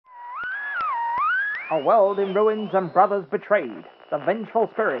A world in ruins and brothers betrayed, the vengeful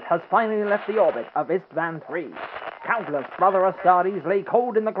spirit has finally left the orbit of Istvan III. Countless brother Astartes lay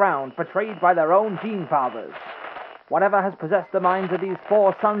cold in the ground, betrayed by their own gene fathers. Whatever has possessed the minds of these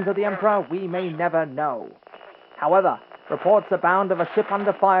four sons of the Emperor, we may never know. However, reports abound of a ship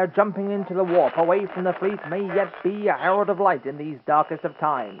under fire jumping into the warp away from the fleet may yet be a herald of light in these darkest of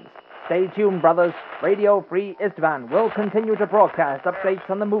times. Stay tuned, brothers. Radio Free Istvan will continue to broadcast updates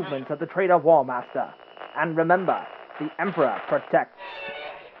on the movements of the traitor War Master. And remember, the Emperor protects.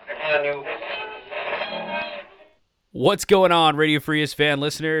 What's going on, Radio Free Istvan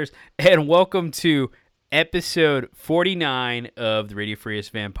listeners? And welcome to episode 49 of the Radio Free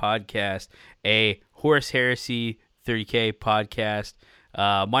Istvan podcast, a Horus Heresy 30K podcast.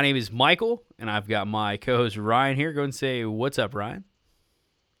 My name is Michael, and I've got my co-host Ryan here. Go and say, what's up, Ryan?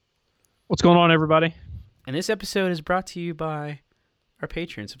 What's going on, everybody? And this episode is brought to you by our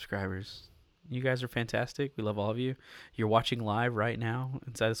Patreon subscribers. You guys are fantastic. We love all of you. You're watching live right now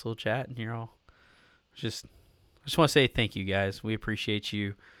inside this little chat, and you're all I just want to say thank you, guys. We appreciate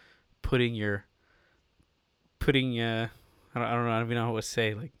you putting I don't even know what to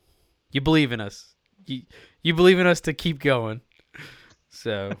say. Like, you believe in us. You believe in us to keep going.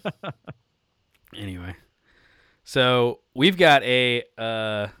 So anyway, so we've got a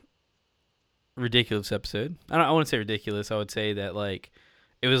ridiculous episode. I wouldn't say ridiculous. I would say that, like,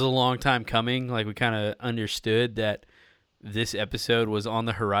 it was a long time coming. Like, we kind of understood that this episode was on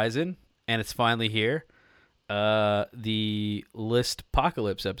the horizon, and it's finally here. The List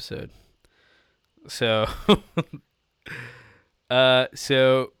Apocalypse episode. So,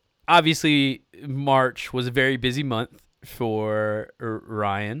 so obviously March was a very busy month for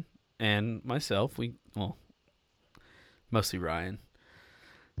Ryan and myself. Mostly Ryan.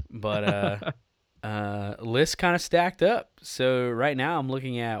 But lists kind of stacked up. So right now I'm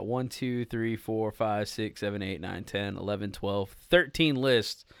looking at 1, 2, 3, 4, 5, 6, 7, 8, 9, 10, 11, 12, 13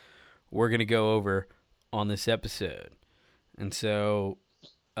 lists we're going to go over on this episode. And so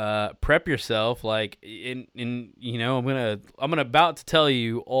prep yourself, like I'm about to tell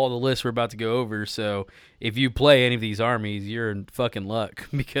you all the lists we're about to go over. So if you play any of these armies, you're in fucking luck,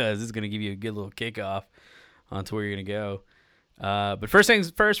 because it's going to give you a good little kickoff onto where you're going to go. But first things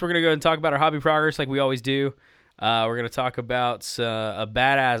first, we're going to go and talk about our hobby progress like we always do. We're going to talk about a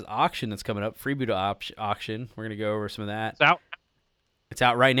badass auction that's coming up, Freeboot auction. We're going to go over some of that. It's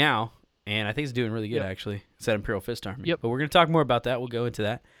out right now, and I think it's doing really good, actually. It's at Imperial Fist Army. Yep. But we're going to talk more about that. We'll go into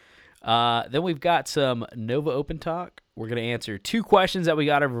that. Then we've got some Nova Open Talk. We're going to answer 2 questions that we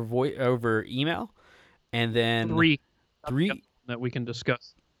got over email. And then three that we can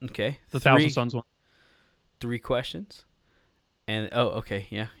discuss. Okay. The Thousand Sons one. 3 questions. And okay,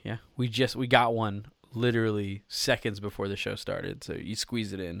 yeah. We got one literally seconds before the show started, so you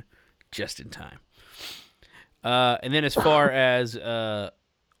squeezed it in just in time. And then as far as a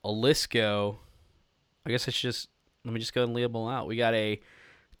list go, I guess let me just go and label out. We got a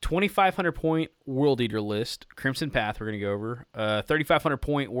 2,500 point World Eater list, Crimson Path. We're gonna go over 3,500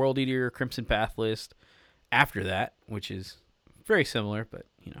 point World Eater Crimson Path list. After that, which is very similar, but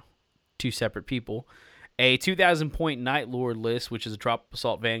 2 separate people. A 2,000 point Night Lord list, which is a Drop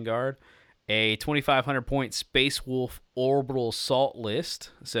Assault Vanguard. A 2,500 point Space Wolf Orbital Assault list.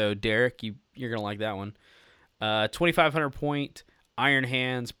 So, Derek, you're going to like that one. 2,500 point Iron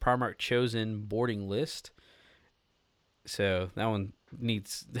Hands Primarch Chosen boarding list. So, that one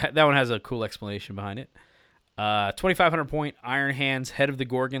has a cool explanation behind it. 2,500 point Iron Hands Head of the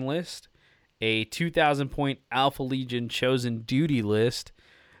Gorgon list. A 2,000 point Alpha Legion Chosen Duty list.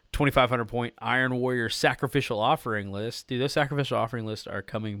 2,500 point Iron Warrior Sacrificial Offering list. Dude, those Sacrificial Offering lists are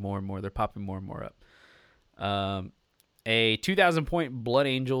coming more and more. They're popping more and more up. A 2,000 point Blood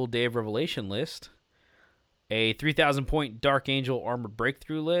Angel Day of Revelation list. A 3,000 point Dark Angel Armored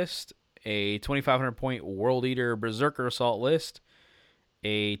Breakthrough list. A 2,500 point World Eater Berserker Assault list.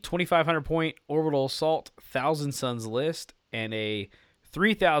 A 2,500 point Orbital Assault Thousand Sons list. And a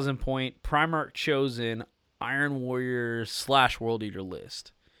 3,000 point Primarch Chosen Iron Warrior / World Eater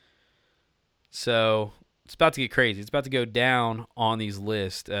list. So it's about to get crazy. It's about to go down on these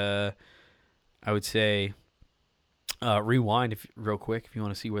lists. I would say rewind real quick if you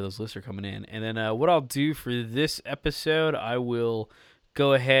want to see where those lists are coming in. And then what I'll do for this episode, I will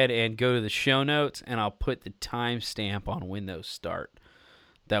go ahead and go to the show notes, and I'll put the timestamp on when those start.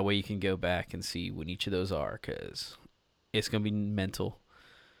 That way you can go back and see when each of those are, because it's going to be mental.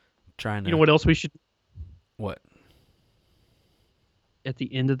 You know what else we should... What? At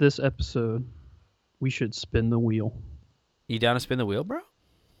the end of this episode, we should spin the wheel. You down to spin the wheel, bro?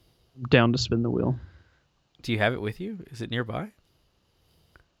 I'm down to spin the wheel. Do you have it with you? Is it nearby?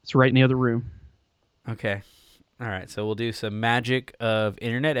 It's right in the other room. Okay. All right. So we'll do some magic of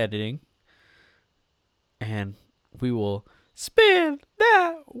internet editing, and we will spin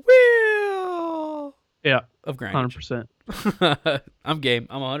that wheel Yeah, of grindage. 100%. I'm game.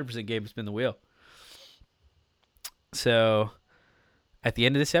 I'm 100% game to spin the wheel. So at the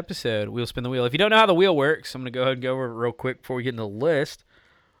end of this episode, we'll spin the wheel. If you don't know how the wheel works, I'm going to go ahead and go over it real quick before we get into the list.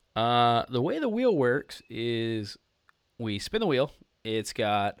 The way the wheel works is we spin the wheel. It's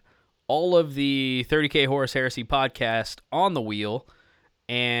got all of the 30K Horus Heresy podcast on the wheel,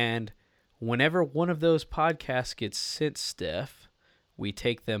 and whenever one of those podcasts gets sent, Steph, we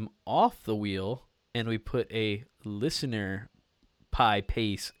take them off the wheel and we put a listener pie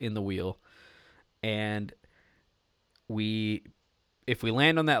pace in the wheel. And if we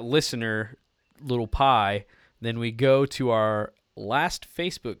land on that listener little pie, then we go to our last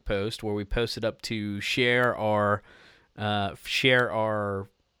Facebook post where we posted up to share our SoundCloud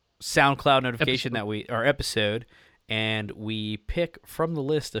notification our episode, and we pick from the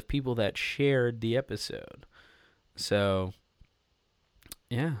list of people that shared the episode. So,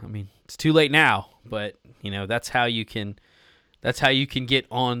 yeah, I mean, it's too late now, but that's how you can get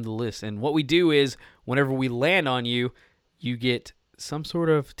on the list. And what we do is whenever we land on you, you get some sort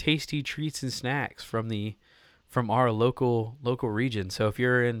of tasty treats and snacks from our local region. So if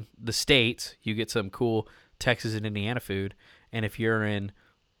you're in the States, you get some cool Texas and Indiana food. And if you're in,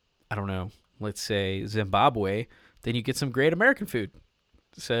 I don't know, let's say Zimbabwe, then you get some great American food.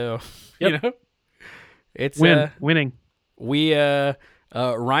 So, it's winning. We,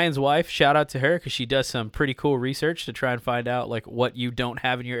 Ryan's wife, shout out to her because she does some pretty cool research to try and find out like what you don't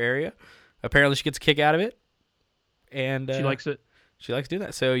have in your area. Apparently she gets a kick out of it. And she likes it. She likes doing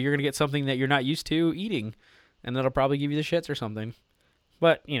that. So you're going to get something that you're not used to eating, and that'll probably give you the shits or something.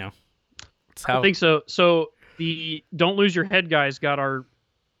 But, it's how... I think so. So the Don't Lose Your Head guys got our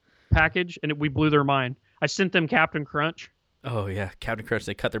package, and we blew their mind. I sent them Captain Crunch. Oh, yeah. Captain Crunch.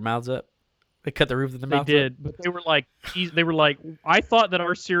 They cut their mouths up. They cut the roof of the mouth. They did, but they were like, I thought that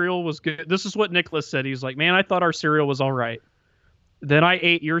our cereal was good. This is what Nicholas said. He's like, man, I thought our cereal was all right. Then I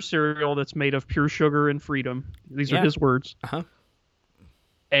ate your cereal that's made of pure sugar and freedom. These are his words. Uh-huh.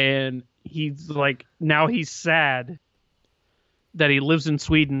 And he's like, now he's sad that he lives in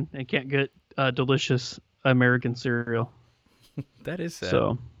Sweden and can't get delicious American cereal. That is sad.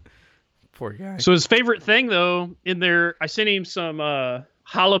 So, poor guy. So his favorite thing, though, in there, I sent him some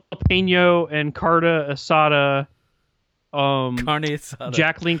jalapeno and carne asada. Carne asada.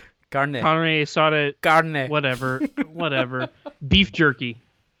 Jack Link. Carne asada. Carne. Whatever. Beef jerky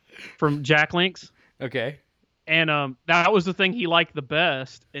from Jack Link's. Okay. And that was the thing he liked the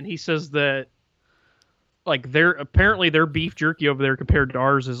best. And he says that like their beef jerky over there compared to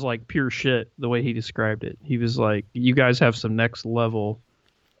ours is like pure shit, the way he described it. He was like, you guys have some next level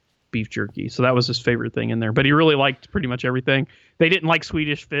beef jerky. So that was his favorite thing in there. But he really liked pretty much everything. They didn't like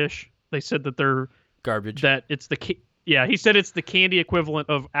Swedish fish. They said that they're garbage. That it's he said it's the candy equivalent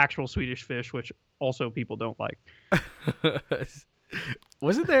of actual Swedish fish, which also people don't like.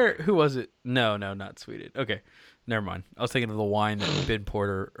 Wasn't there? Who was it? No, not Sweden. Okay, never mind. I was thinking of the wine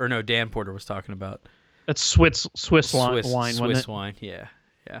that Dan Porter was talking about. That's Swiss wine. Swiss wine. Yeah.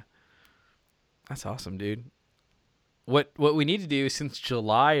 That's awesome, dude. What we need to do, since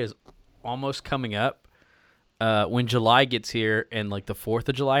July is almost coming up, when July gets here and like the 4th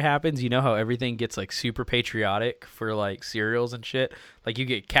of July happens, you know how everything gets like super patriotic for like cereals and shit. Like you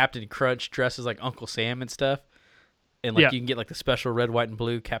get Captain Crunch dressed as like Uncle Sam and stuff. And like you can get like the special red, white, and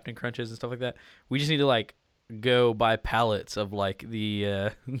blue Captain Crunches and stuff like that. We just need to like go buy pallets of like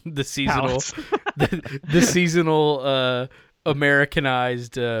the seasonal the seasonal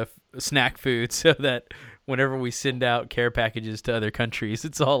Americanized snack food, so that whenever we send out care packages to other countries,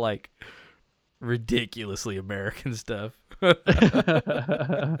 it's all like ridiculously American stuff.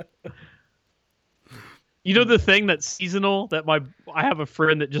 You know the thing that's seasonal that I have a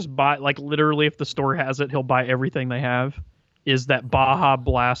friend that just buy, like literally if the store has it, he'll buy everything they have, is that Baja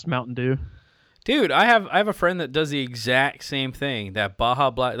Blast Mountain Dew. Dude, I have a friend that does the exact same thing. That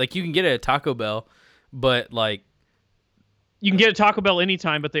Baja Blast, like you can get it at Taco Bell, but like you can get it at Taco Bell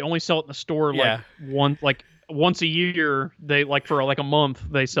anytime, but they only sell it in the store once a year. They like for like a month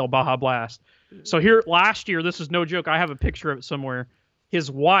they sell Baja Blast. So here last year, this is no joke. I have a picture of it somewhere. His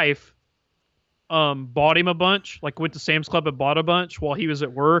wife bought him a bunch, like went to Sam's Club and bought a bunch while he was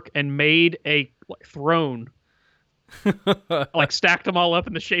at work and made a throne. Like stacked them all up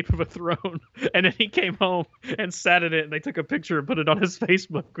in the shape of a throne. And then he came home and sat in it, and they took a picture and put it on his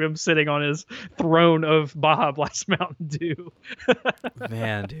Facebook of him sitting on his throne of Baja Blast Mountain Dew.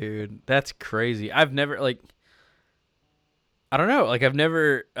 Man, dude, that's crazy. I've never I don't know. Like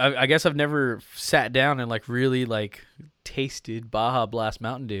I guess I've never sat down and like really like tasted Baja Blast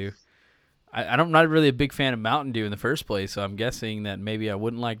Mountain Dew. I'm not really a big fan of Mountain Dew in the first place, so I'm guessing that maybe I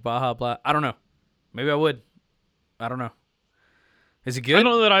wouldn't like Baja Blast. I don't know. Maybe I would. I don't know. Is it good? I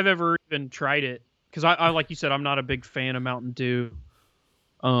don't know that I've ever even tried it because I like you said, I'm not a big fan of Mountain Dew.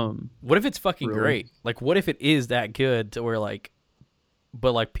 What if it's fucking really? great? Like, what if it is that good to where like,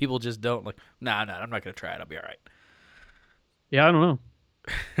 but like people just don't like. Nah, I'm not gonna try it. I'll be all right. Yeah, I don't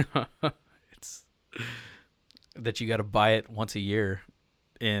know. It's that you got to buy it once a year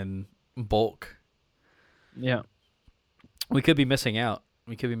in bulk. Yeah, we could be missing out.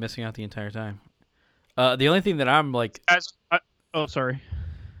 We could be missing out the entire time. The only thing that I'm like, oh sorry.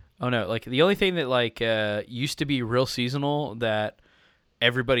 Oh no, like the only thing that like used to be real seasonal that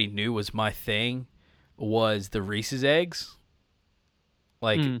everybody knew was my thing was the Reese's eggs.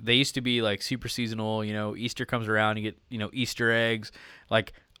 Like they used to be like super seasonal, you know, Easter comes around, you get, you know, Easter eggs.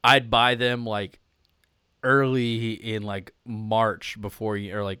 Like I'd buy them like early in like March before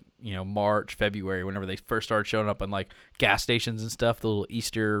you, or like, you know, March, February, whenever they first started showing up on like gas stations and stuff, the little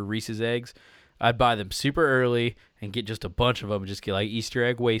Easter Reese's eggs. I'd buy them super early and get just a bunch of them and just get like Easter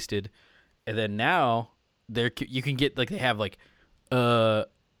egg wasted. And then now you can get like, they have like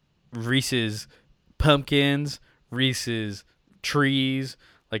Reese's pumpkins, Reese's trees,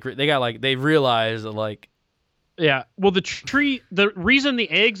 like they got like, they realized that like, yeah, well the reason the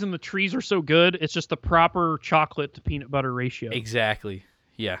eggs and the trees are so good, it's just the proper chocolate to peanut butter ratio. Exactly.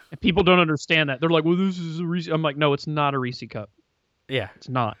 Yeah. And people don't understand that. They're like, well, this is a Reese. I'm like, no, it's not a Reese cup. Yeah. It's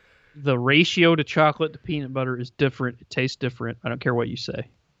not. The ratio to chocolate to peanut butter is different. It tastes different. I don't care what you say.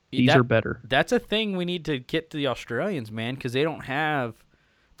 These are better. That's a thing we need to get to the Australians, man, because they don't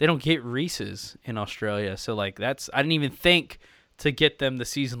get Reese's in Australia. So like I didn't even think to get them the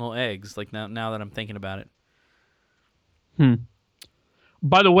seasonal eggs. Like now that I'm thinking about it.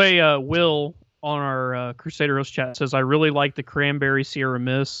 By the way, Will on our Crusader Host chat says, I really like the cranberry Sierra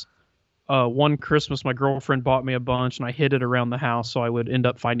Mist. One Christmas, my girlfriend bought me a bunch, and I hid it around the house, so I would end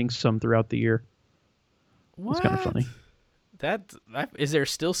up finding some throughout the year. What? It's kind of funny. That is there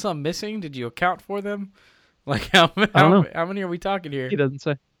still some missing? Did you account for them? Like I don't know. how many are we talking here? He doesn't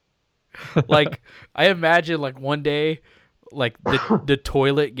say. Like I imagine like one day, like the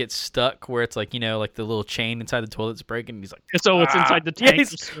toilet gets stuck where it's like, you know, like the little chain inside the toilet's breaking, and he's like, So it's inside the tank.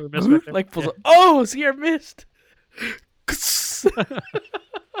 Yeah, like pulls oh, Sierra Mist.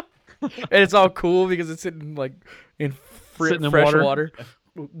 And it's all cool because it's sitting like in fresh water.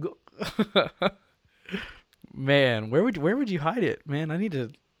 Man, where would you hide it, man?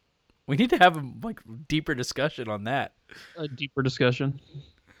 We need to have a like deeper discussion on that. A deeper discussion.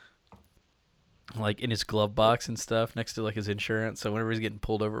 Like in his glove box and stuff next to like his insurance. So whenever he's getting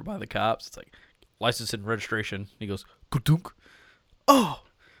pulled over by the cops, it's like license and registration. He goes, "Ka-dunk." Oh.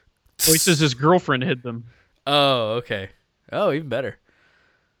 He says his girlfriend hid them. Oh, okay. Oh, even better.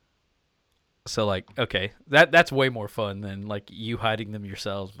 So like, okay, that's way more fun than like you hiding them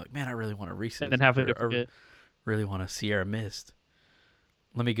yourselves. I'm like, man, I really want a Reese's. And then having to forget. Really want a Sierra Mist.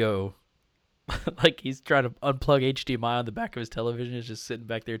 Let me go. Like he's trying to unplug HDMI on the back of his television. It's just sitting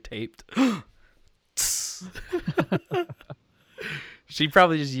back there taped. She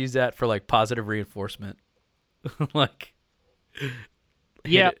probably just used that for like positive reinforcement. Like,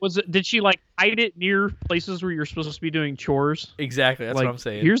 yeah, did she like hide it near places where you're supposed to be doing chores? Exactly, that's like, what I'm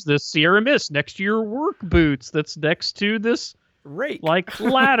saying. Here's this Sierra Mist next to your work boots. That's next to this rake, like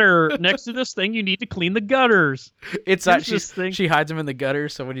ladder next to this thing you need to clean the gutters. It's that she hides him in the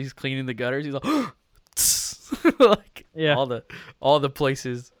gutters, so when he's cleaning the gutters, he's like, like yeah, all the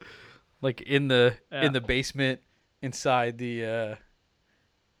places, like in the basement, inside the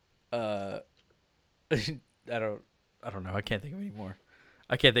I don't know. I can't think of any more.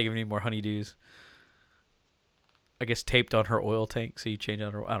 I can't think of any more honeydews. I guess taped on her oil tank, so you change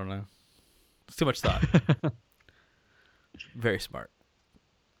out her. I don't know. It's too much thought. Very smart.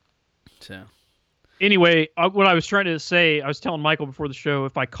 So, anyway, what I was trying to say, I was telling Michael before the show,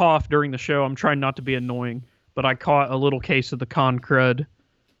 if I cough during the show, I'm trying not to be annoying, but I caught a little case of the con crud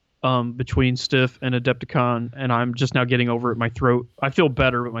between Stiff and Adepticon, and I'm just now getting over it. My throat, I feel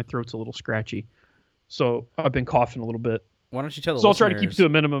better, but my throat's a little scratchy. So I've been coughing a little bit. Why don't you tell the listeners? So I'll try to keep it to a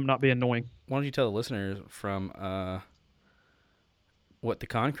minimum, not be annoying. Why don't you tell the listeners from what the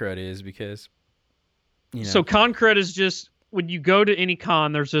con crud is? Because, you know. So con crud is just when you go to any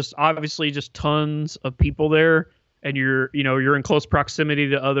con, there's just obviously just tons of people there, and you're in close proximity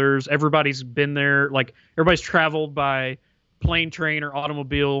to others. Everybody's been there, like everybody's traveled by plane, train, or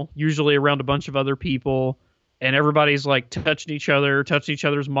automobile, usually around a bunch of other people, and everybody's like touching each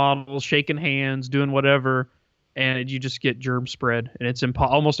other's models, shaking hands, doing whatever. and you just get germ spread, and it's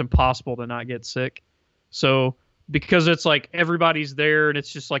almost impossible to not get sick. So because it's like everybody's there, and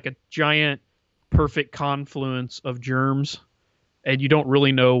it's just like a giant, perfect confluence of germs, and you don't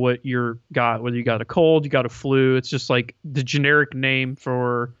really know what whether you got a cold, you got a flu. It's just like the generic name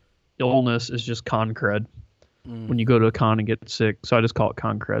for illness is just concred. When you go to a con and get sick, so I just call it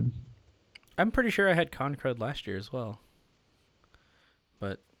concred. I'm pretty sure I had concred last year as well.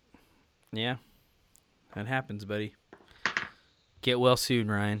 But yeah, that happens, buddy. Get well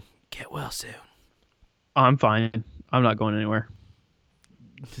soon, Ryan. Get well soon. I'm fine. I'm not going anywhere.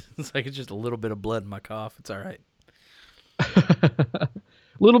 It's like it's just a little bit of blood in my cough. It's all right. A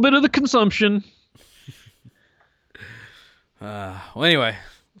little bit of the consumption. Well, anyway,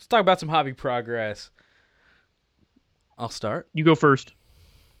 let's talk about some hobby progress. I'll start. You go first.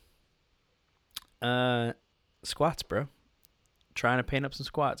 Squats, bro. Trying to paint up some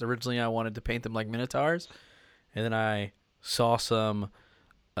squats. Originally, I wanted to paint them like minotaurs, and then I saw some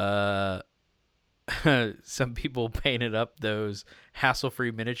people painted up those hassle-free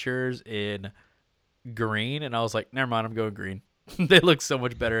miniatures in green, and I was like, never mind, I'm going green. They look so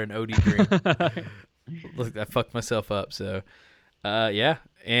much better in OD green. Look, I fucked myself up. So, yeah.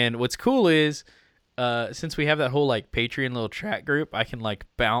 And what's cool is, since we have that whole like Patreon little chat group, I can like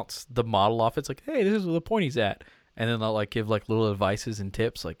bounce the model off. It's like, hey, this is where the pointy's at, and then I'll like give like little advices and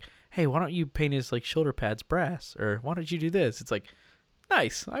tips, like, hey, why don't you paint his like shoulder pads brass, or why don't you do this? It's like,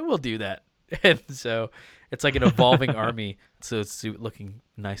 nice, I will do that. And so it's like an evolving army. So it's looking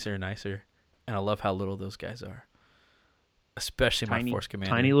nicer and nicer, and I love how little those guys are, especially my force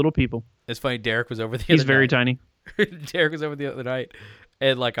commander. Tiny little people. It's funny. Derek was over the other night. He's very tiny. Derek was over the other night,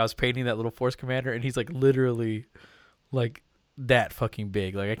 and like I was painting that little force commander, and he's like literally like that fucking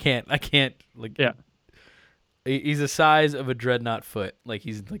big. Like I can't like, yeah. He's the size of a dreadnought foot. Like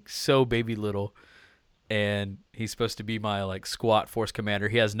he's like so baby little, and he's supposed to be my like squat force commander.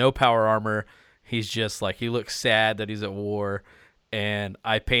 He has no power armor. He's just like, he looks sad that he's at war, and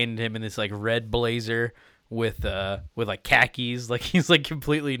I painted him in this like red blazer with like khakis. Like he's like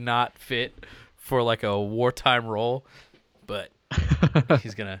completely not fit for like a wartime role, but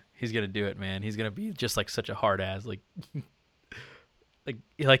he's gonna do it, man. He's gonna be just like such a hard ass, like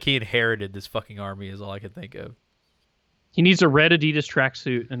like he inherited this fucking army is all I can think of. He needs a red Adidas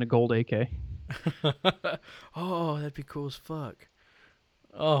tracksuit and a gold AK. Oh, that'd be cool as fuck.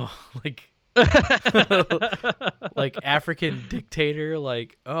 Oh, like like African dictator,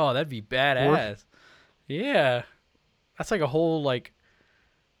 like, oh, that'd be badass. Yeah, that's like a whole like.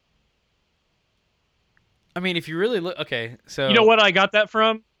 I mean, if you really look, okay, so you know what I got that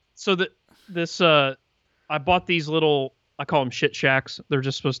from? So that this, I bought these little, I call them shit shacks. They're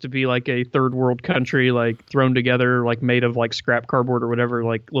just supposed to be like a third world country, like thrown together, like made of like scrap cardboard or whatever,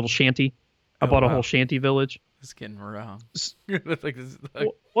 like little shanty. I bought a whole shanty village. It's getting wrong. Like,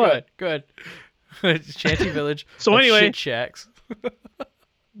 what? Good. Shanty village. So anyway, shit shacks.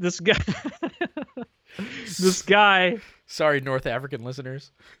 This guy. Sorry, North African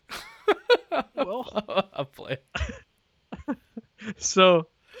listeners. Well, I'll play. So,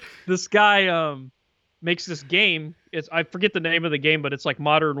 this guy makes this game. I forget the name of the game, but it's like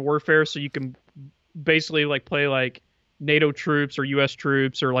Modern Warfare. So you can basically like play like NATO troops or U.S.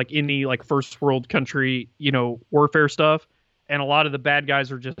 troops or like any like first world country, warfare stuff. And a lot of the bad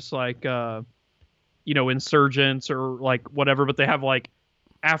guys are just like, insurgents or like whatever. But they have like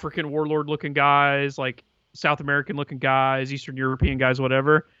African warlord looking guys, like South American looking guys, Eastern European guys,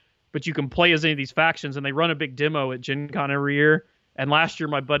 whatever. But you can play as any of these factions, and they run a big demo at Gen Con every year. And last year,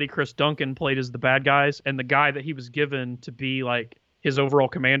 my buddy Chris Duncan played as the bad guys, and the guy that he was given to be like his overall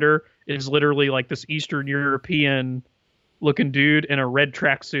commander is literally like this Eastern European looking dude in a red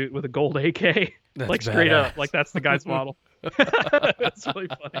tracksuit with a gold AK. Like straight up, like that's the guy's model. That's really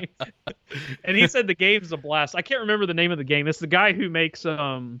funny. And he said the game's a blast. I can't remember the name of the game. It's the guy who makes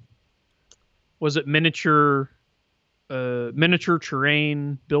was it miniature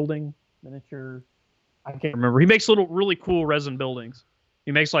terrain building? I can't remember. He makes little really cool resin buildings.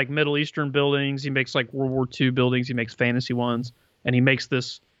 He makes like Middle Eastern buildings. He makes like World War II buildings. He makes fantasy ones. And he makes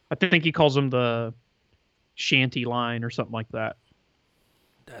this, I think he calls them the Shanty Line or something like that.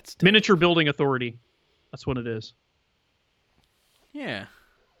 That's dope. Miniature Building Authority. That's what it is. Yeah.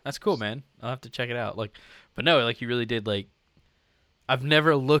 That's cool, man. I'll have to check it out. But no, like you really did I've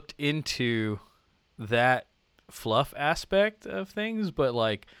never looked into that fluff aspect of things, but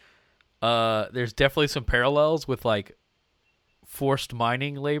there's definitely some parallels with like forced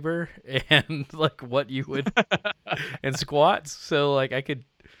mining labor and like what you would and squats. So like I don't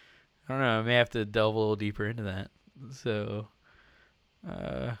know, I may have to delve a little deeper into that. So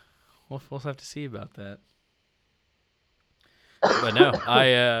we'll have to see about that. But no,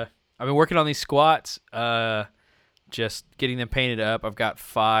 I've been working on these squats, just getting them painted up. I've got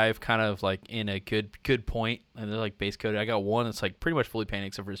 5 kind of like in a good point, and they're like base coated. I got 1 that's like pretty much fully painted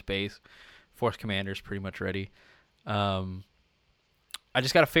except for his base. Force Commander's pretty much ready. I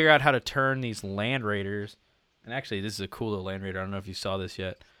just got to figure out how to turn these Land Raiders. And actually, this is a cool little Land Raider. I don't know if you saw this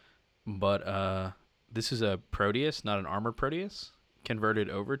yet, but this is a Proteus, not an armored Proteus, converted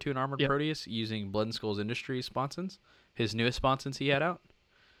over to an armored Proteus using Blood and Skulls Industries sponsons, his newest sponsons he had out.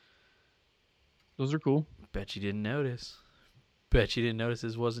 Those are cool. Bet you didn't notice. Bet you didn't notice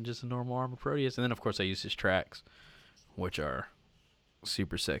this wasn't just a normal armored Proteus. And then, of course, I used his tracks, which are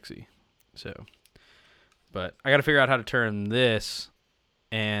super sexy. So, but I got to figure out how to turn this.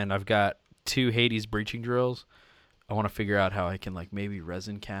 And I've got 2 Hades breaching drills. I want to figure out how I can like maybe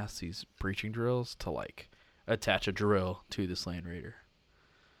resin cast these breaching drills to like attach a drill to this Land Raider.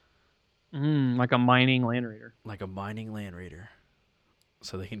 Like a mining Land Raider. Like a mining Land Raider.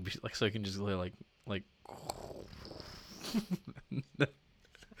 So they can be like, so I can just like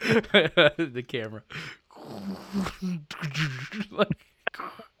the camera.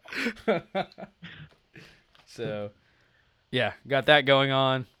 So yeah, got that going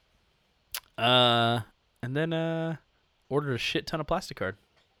on. And then ordered a shit ton of plastic card.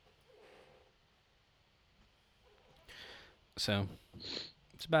 So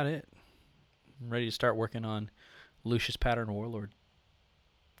that's about it. I'm ready to start working on Lucius Pattern Warlord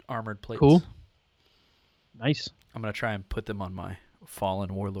armored plates. Cool. Nice. I'm gonna try and put them on my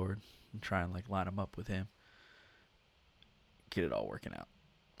Fallen Warlord and try and like line them up with him. Get it all working out.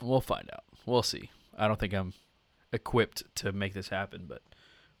 We'll find out. We'll see. I don't think I'm equipped to make this happen, but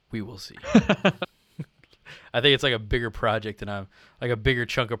we will see. I think it's like a bigger project than I'm like a bigger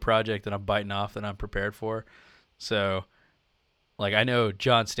chunk of project that I'm biting off than I'm prepared for. So like I know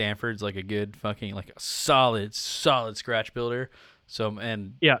John Stanford's like a good fucking like a solid scratch builder. So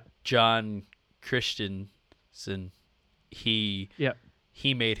and John Christensen, he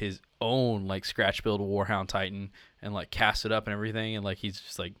made his own like scratch build Warhound Titan and like cast it up and everything, and like he's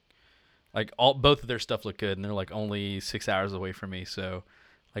just like both of their stuff look good, and they're like only 6 hours away from me, so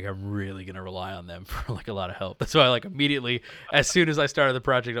like I'm really gonna rely on them for like a lot of help. That's why like immediately as soon as I started the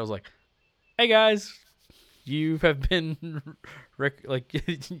project, I was like, "Hey guys, you have been like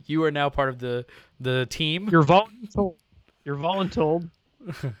you are now part of the team." You're voluntold.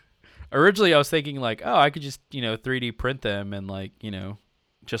 Originally, I was thinking like, oh, I could just 3D print them and like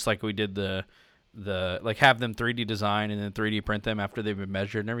just like we did the like have them 3D design and then 3D print them after they've been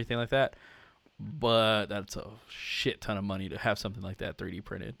measured and everything like that. But that's a shit ton of money to have something like that 3D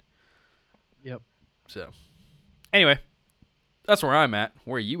printed. Yep. So anyway, that's where I'm at.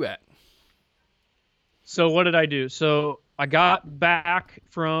 Where are you at? So what did I do? So I got back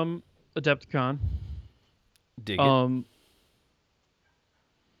from Adepticon. Dig it.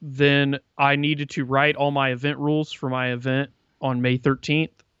 Then I needed to write all my event rules for my event on May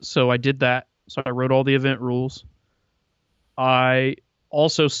 13th. So I did that. So I wrote all the event rules. I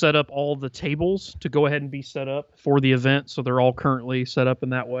also set up all the tables to go ahead and be set up for the event. So they're all currently set up in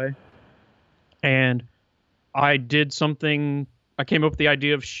that way. And I did something. I came up with the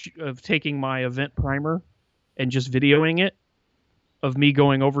idea of taking my event primer and just videoing it, of me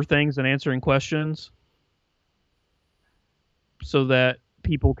going over things and answering questions, so that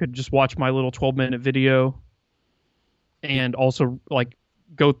people could just watch my little 12-minute video and also like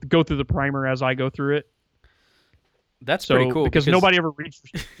go through the primer as I go through it. That's pretty cool because nobody ever reads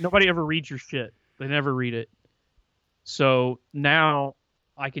your shit. They never read it. So now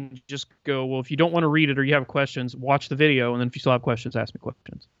I can just go, well, if you don't want to read it or you have questions, watch the video, and then if you still have questions, ask me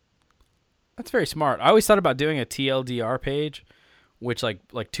questions. That's very smart. I always thought about doing a TLDR page, which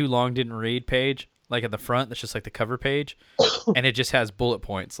like too long didn't read page, like at the front. That's just like the cover page, and it just has bullet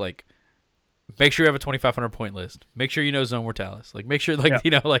points like, make sure you have a 2,500 point list. Make sure you know Zone Mortalis. Like make sure But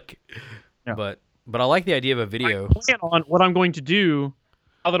I like the idea of a video. I plan on what I'm going to do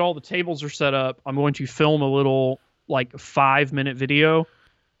now that all the tables are set up. I'm going to film a little like 5-minute video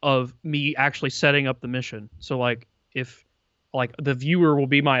of me actually setting up the mission. So like if like the viewer will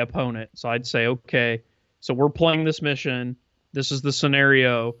be my opponent. So I'd say, okay, so we're playing this mission. This is the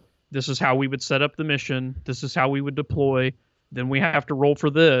scenario. This is how we would set up the mission. This is how we would deploy. Then we have to roll for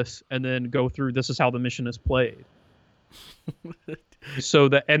this and then go through. This is how the mission is played.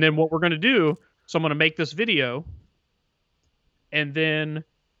 And then what we're going to do. So I'm going to make this video, and then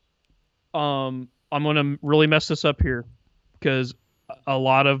I'm going to really mess this up here, because a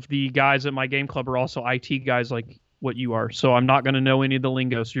lot of the guys at my game club are also IT guys like what you are. So I'm not going to know any of the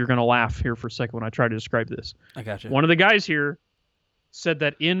lingo. So you're going to laugh here for a second when I try to describe this. I got you. One of the guys here said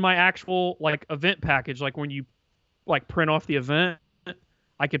that in my actual like event package, like when you like print off the event,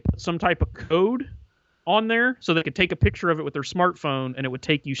 I could put some type of code on there so they could take a picture of it with their smartphone and it would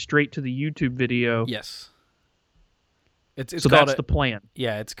take you straight to the YouTube video. Yes. It's so called that's the plan.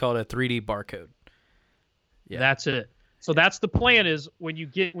 Yeah, it's called a 3D barcode. Yeah. That's it. So that's the plan is when you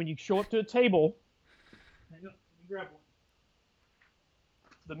show up to a table, hang on, let me grab one.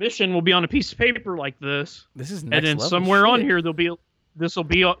 The mission will be on a piece of paper like this. This is next and then level somewhere on shit. here there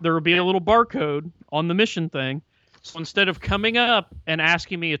will be a little barcode on the mission thing. So instead of coming up and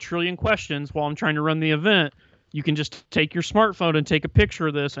asking me a trillion questions while I'm trying to run the event, you can just take your smartphone and take a picture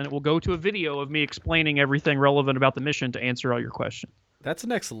of this, and it will go to a video of me explaining everything relevant about the mission to answer all your questions. That's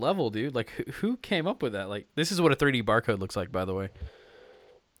next level, dude. Like, who came up with that? Like, this is what a 3D barcode looks like, by the way.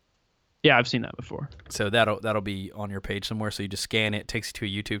 Yeah, I've seen that before. So that'll be on your page somewhere. So you just scan it, takes you to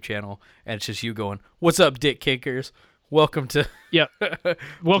a YouTube channel, and it's just you going, "What's up, dick kickers? Welcome to Yeah,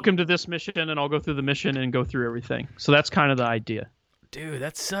 welcome to this mission," and I'll go through the mission and go through everything. So that's kind of the idea. Dude,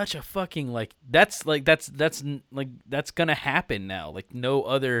 that's such a fucking that's gonna happen now. Like no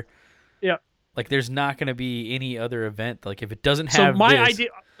other. Yeah. Like there's not gonna be any other event. Like if it doesn't have. So my idea.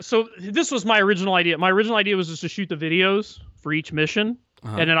 So this was my original idea. My original idea was just to shoot the videos for each mission,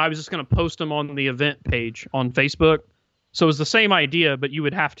 and then I was just gonna post them on the event page on Facebook. So it was the same idea, but you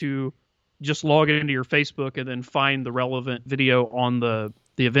would have to just log into your Facebook and then find the relevant video on the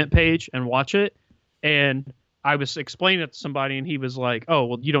event page and watch it. And I was explaining it to somebody, and he was like, "Oh,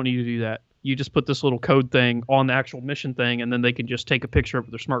 well, you don't need to do that. You just put this little code thing on the actual mission thing, and then they can just take a picture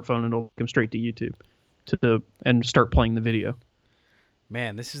of their smartphone, and it'll come straight to YouTube and start playing the video."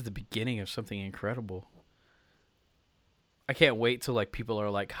 Man, this is the beginning of something incredible. I can't wait till like people are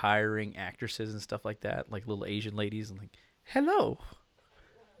like hiring actresses and stuff like that, like little Asian ladies, and like, "Hello,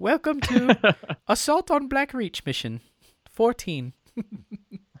 welcome to Assault on Blackreach Mission 14."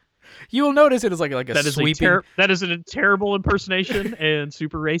 You will notice it is like a that is sweeping. That is a terrible impersonation and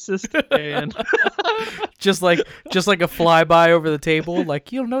super racist. And just like a flyby over the table.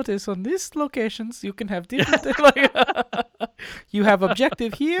 Like you'll notice on these locations you can have different. Like, you have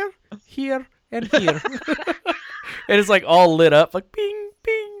objective here, here, and here, and it's like all lit up, like ping,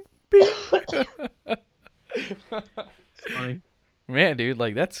 ping, ping. funny. Man, dude,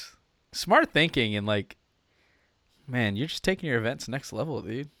 like that's smart thinking, and like, man, you're just taking your events next level,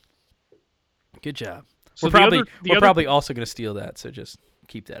 dude. Good job. So we're probably also going to steal that, so just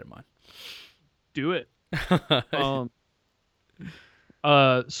keep that in mind. Do it.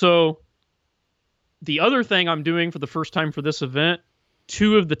 So the other thing I'm doing for the first time for this event,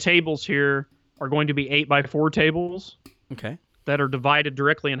 2 of the tables here are going to be 8x4 tables. Okay. That are divided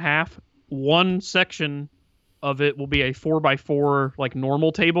directly in half. One section of it will be a 4x4 like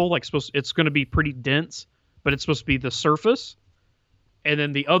normal table, like it's going to be pretty dense, but it's supposed to be the surface. And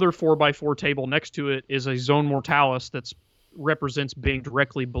then the other 4x4 table next to it is a Zone Mortalis that represents being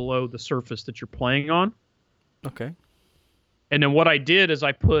directly below the surface that you're playing on. Okay. And then what I did is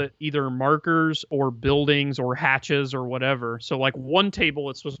I put either markers or buildings or hatches or whatever. So like one table,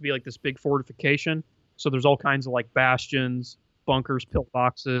 it's supposed to be like this big fortification. So there's all kinds of like bastions, bunkers,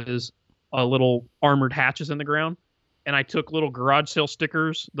 pillboxes, little armored hatches in the ground. And I took little garage sale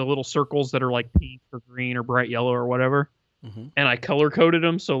stickers, the little circles that are like pink or green or bright yellow or whatever. Mm-hmm. And I color coded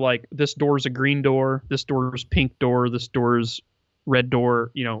them. So like this door is a green door, this door is pink door, this door is red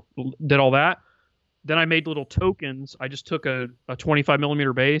door, did all that. Then I made little tokens. I just took a 25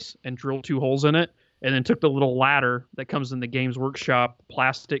 millimeter base and drilled 2 holes in it. And then took the little ladder that comes in the Games Workshop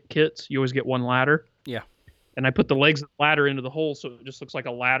plastic kits. You always get one ladder. Yeah. And I put the legs of the ladder into the hole. So it just looks like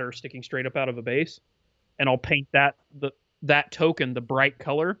a ladder sticking straight up out of a base. And I'll paint that token, the bright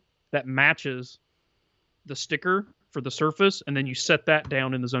color that matches the sticker for the surface, and then you set that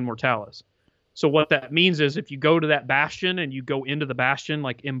down in the Zone Mortalis. So what that means is if you go to that bastion and you go into the bastion,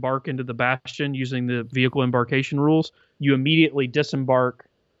 like embark into the bastion using the vehicle embarkation rules, you immediately disembark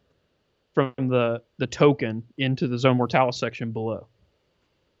from the token into the Zone Mortalis section below.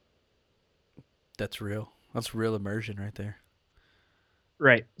 That's real. That's real immersion right there.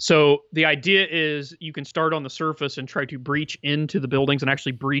 Right. So the idea is you can start on the surface and try to breach into the buildings and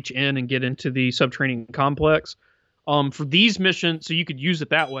actually breach in and get into the subterranean complex. For these missions, so you could use it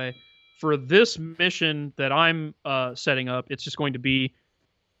that way. For this mission that I'm setting up, it's just going to be,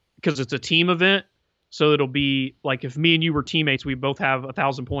 because it's a team event, so it'll be like if me and you were teammates, we both have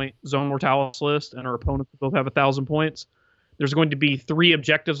 1,000-point Zone Mortalis list, and our opponents both have 1,000 points. There's going to be 3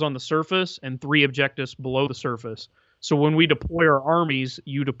 objectives on the surface and 3 objectives below the surface. So when we deploy our armies,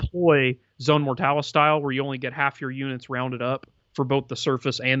 you deploy Zone Mortalis style, where you only get half your units rounded up for both the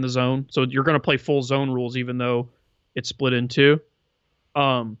surface and the zone. So you're going to play full zone rules, even though it's split in 2.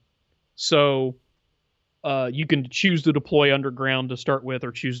 So you can choose to deploy underground to start with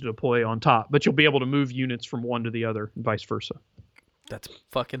or choose to deploy on top, but you'll be able to move units from one to the other and vice versa. That's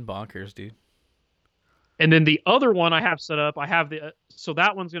fucking bonkers, dude. And then the other one I have set up, I have so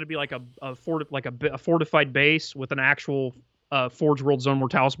that one's going to be like a fortified base with an actual Forge World Zone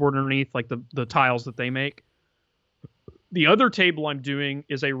Mortalis board underneath, like the tiles that they make. The other table I'm doing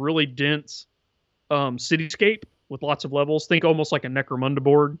is a really dense cityscape with lots of levels. Think almost like a Necromunda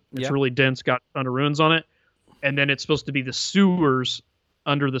board. It's really dense, got a ton of ruins on it. And then it's supposed to be the sewers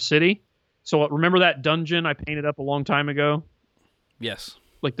under the city. So remember that dungeon I painted up a long time ago? Yes.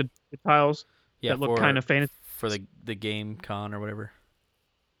 Like the tiles that look kind of fantasy. For the game con or whatever.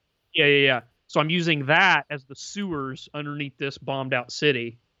 Yeah. So I'm using that as the sewers underneath this bombed out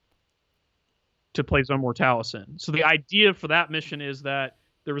city to play Zone Mortalis in. So the idea for that mission is that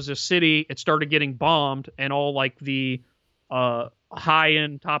there was a city, it started getting bombed, and all like the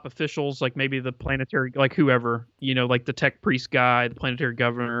high-end top officials, like maybe the planetary, like whoever, like the tech priest guy, the planetary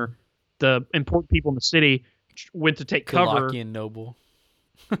governor, the important people in the city went to take cover. Kalakian noble.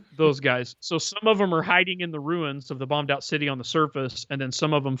 Those guys. So some of them are hiding in the ruins of the bombed out city on the surface, and then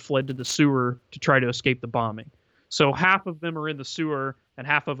some of them fled to the sewer to try to escape the bombing. So half of them are in the sewer and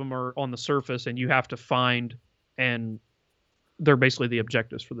half of them are on the surface, and you have to find, and they're basically the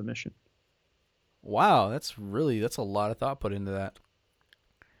objectives for the mission. Wow, that's a lot of thought put into that.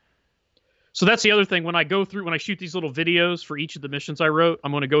 So that's the other thing. When I shoot these little videos for each of the missions I wrote,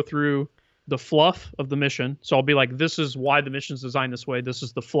 I'm going to go through the fluff of the mission. So I'll be like, this is why the mission's designed this way. This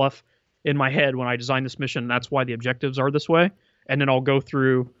is the fluff in my head when I designed this mission. And that's why the objectives are this way. And then I'll go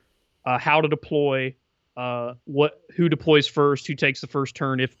through how to deploy, who deploys first, who takes the first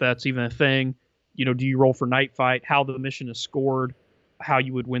turn, if that's even a thing. Do you roll for night fight, how the mission is scored, how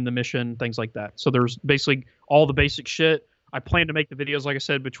you would win the mission, things like that. So there's basically all the basic shit. I plan to make the videos, like I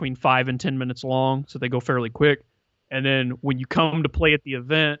said, between 5 and 10 minutes long, so they go fairly quick. And then when you come to play at the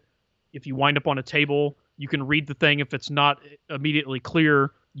event, if you wind up on a table, you can read the thing. If it's not immediately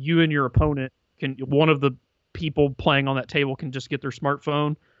clear, you and your opponent one of the people playing on that table can just get their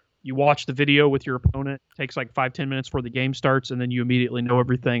smartphone. You watch the video with your opponent. It takes like 5-10 minutes before the game starts, and then you immediately know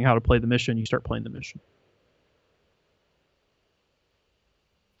everything, how to play the mission. You start playing the mission.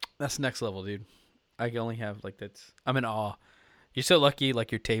 That's next level, dude. I can only have I'm in awe. You're so lucky,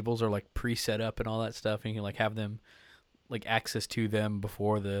 like your tables are like pre-set up and all that stuff, and you can like have them like access to them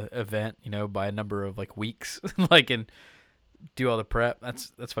before the event, by a number of like weeks, and do all the prep.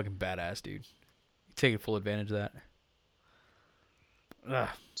 That's fucking badass, dude. You're taking full advantage of that. Ugh.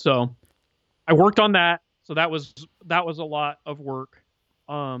 So I worked on that. So that was a lot of work.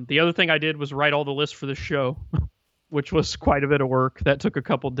 The other thing I did was write all the lists for the show, which was quite a bit of work. That took a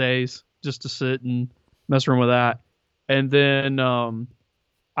couple days just to sit and mess around with that. And then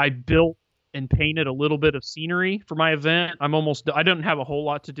I built and painted a little bit of scenery for my event. I didn't have a whole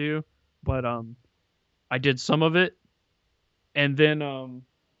lot to do, but I did some of it. And then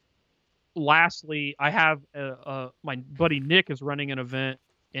lastly, I have my buddy Nick is running an event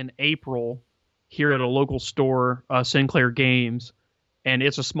in April here at a local store, Sinclair Games, and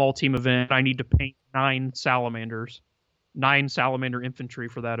it's a small team event. I need to paint 9 salamander infantry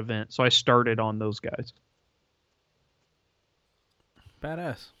for that event. So I started on those guys.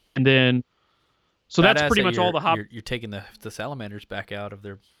 Badass. And then, so Badass that's pretty much all the hop. You're taking the salamanders back out of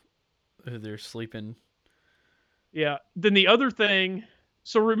their sleeping. Yeah. Then the other thing.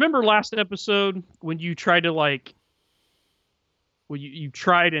 So remember last episode when you tried to you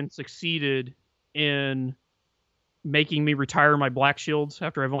tried and succeeded in making me retire my black shields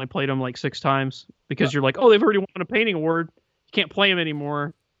after I've only played them like 6 times because you're like, oh, they've already won a painting award. You can't play them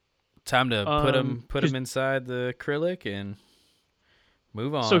anymore. Time to put them inside the acrylic and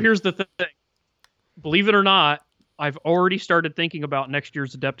move on. So here's the thing. Believe it or not, I've already started thinking about next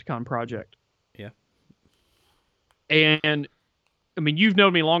year's Adepticon project. Yeah. And I mean, you've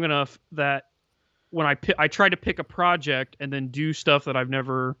known me long enough that when I try to pick a project and then do stuff that I've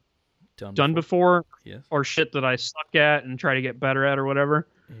never done before yes. or shit that I suck at and try to get better at or whatever.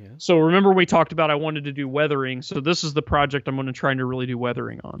 Yeah. So remember we talked about I wanted to do weathering. So this is the project I'm going to try to really do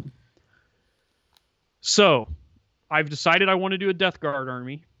weathering on. So I've decided I want to do a Death Guard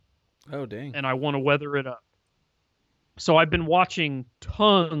army. Oh, dang. And I want to weather it up. So I've been watching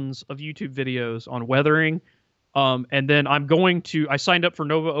tons of YouTube videos on weathering. And then I signed up for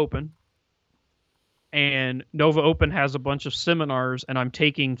Nova Open. And Nova Open has a bunch of seminars, and I'm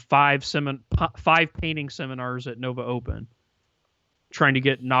taking 5 painting seminars at Nova Open, trying to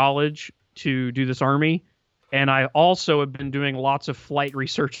get knowledge to do this army. And I also have been doing lots of flight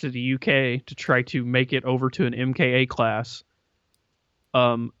research to the UK to try to make it over to an MKA class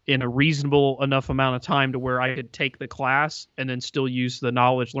in a reasonable enough amount of time to where I could take the class and then still use the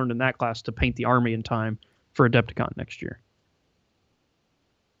knowledge learned in that class to paint the army in time for Adepticon next year.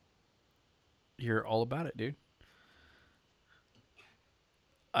 You're all about it, dude.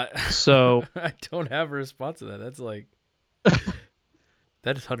 So I don't have a response to that. That's like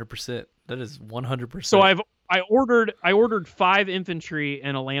that is 100%. That is 100%. So I ordered 5 infantry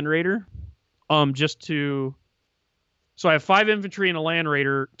and a land raider, So I have 5 infantry and a land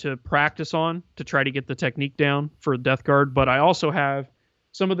raider to practice on to try to get the technique down for Death Guard. But I also have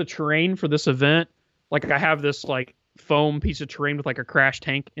some of the terrain for this event. Like I have this like foam piece of terrain with like a crash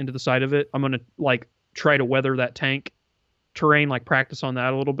tank into the side of it. I'm gonna like try to weather that tank terrain, like practice on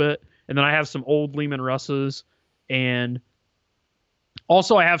that a little bit. And then I have some old Lehman Russes, and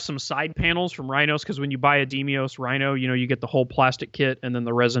also I have some side panels from Rhinos, because when you buy a Demios Rhino, you know, you get the whole plastic kit and then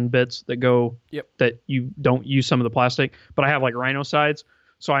the resin bits that go that you don't use some of the plastic. But I have like Rhino sides,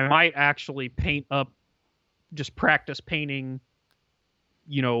 so I might actually paint up, just practice painting,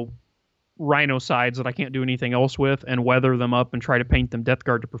 you know, Rhino sides that I can't do anything else with, and weather them up and try to paint them Death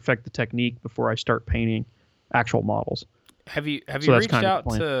Guard to perfect the technique before I start painting actual models. Have you reached out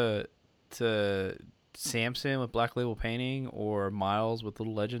to Samson with Black Label Painting or Miles with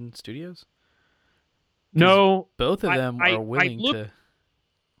Little Legend Studios? No, both of them are willing to.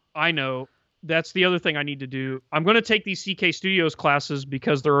 I know. That's the other thing I need to do. I'm going to take these CK Studios classes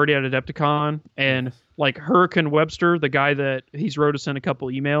because they're already at Adepticon, and like Hurricane Webster, the guy that he's wrote us in a couple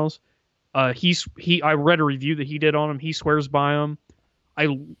emails. I read a review that he did on him. He swears by him. I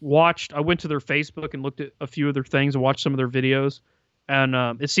went to their Facebook and looked at a few of their things and watched some of their videos,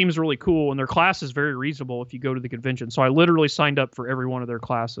 and it seems really cool. And their class is very reasonable if you go to the convention. So I literally signed up for every one of their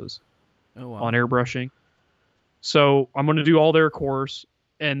classes on airbrushing. So I'm going to do all their course,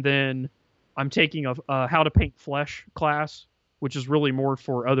 and then I'm taking a how to paint flesh class, which is really more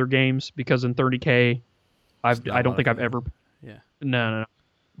for other games, because in 30K, I don't think I've ever. Yeah. No.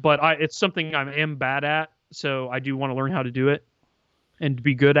 But it's something I am bad at, so I do want to learn how to do it and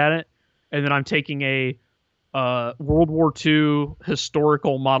be good at it. And then I'm taking a World War II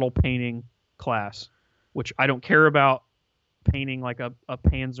historical model painting class, which I don't care about painting like a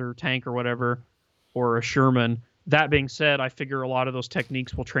Panzer tank or whatever, or a Sherman. That being said, I figure a lot of those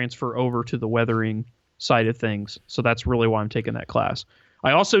techniques will transfer over to the weathering side of things. So that's really why I'm taking that class.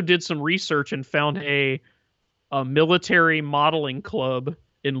 I also did some research and found a military modeling club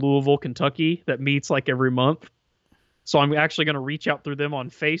in Louisville, Kentucky that meets like every month. So I'm actually going to reach out through them on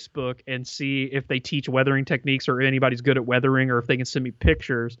Facebook and see if they teach weathering techniques, or anybody's good at weathering, or if they can send me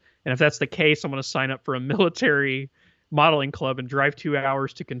pictures. And if that's the case, I'm going to sign up for a military modeling club and drive 2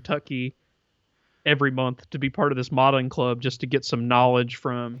 hours to Kentucky every month to be part of this modeling club, just to get some knowledge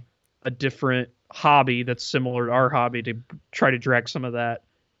from a different hobby that's similar to our hobby, to try to drag some of that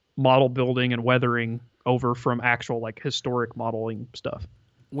model building and weathering over from actual like historic modeling stuff.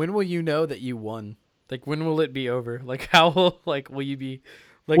 When will you know that you won? Like, when will it be over? Like, how will you be?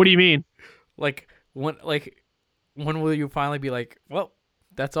 Like, what do you mean? Like, when will you finally be like, well,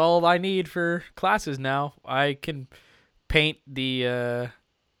 that's all I need for classes now. I can paint the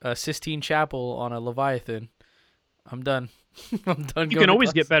Sistine Chapel on a Leviathan. I'm done. I'm done. You can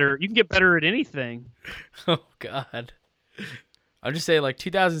always get better. You can get better at anything. Oh God. I'm just saying, like,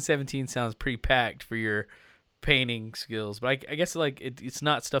 2017 sounds pretty packed for your painting skills, but I guess like it's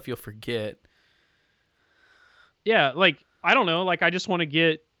not stuff you'll forget. Yeah, like I don't know, like I want to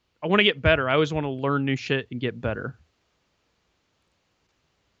get better. I always want to learn new shit and get better.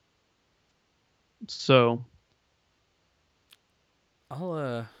 So I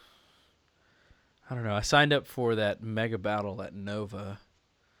don't know. I signed up for that mega battle at Nova.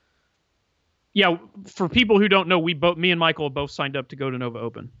 Yeah, for people who don't know, me and Michael have both signed up to go to Nova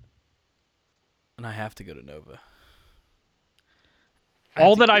Open. And I have to go to Nova.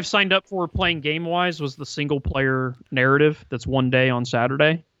 All that I've signed up for playing game-wise was the single-player narrative that's one day on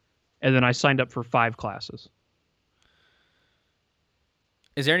Saturday. And then I signed up for 5 classes.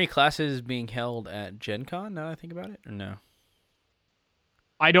 Is there any classes being held at Gen Con, now that I think about it, or no?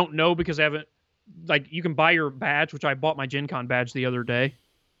 I don't know, because I haven't... Like, you can buy your badge, which I bought my Gen Con badge the other day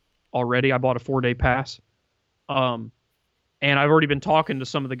already. I bought a 4-day pass. And I've already been talking to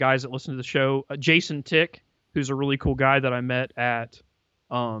some of the guys that listen to the show. Jason Tick, who's a really cool guy that I met at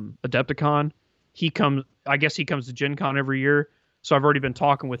Adepticon. I guess he comes to Gen Con every year. So I've already been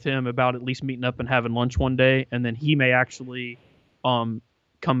talking with him about at least meeting up and having lunch one day. And then he may actually come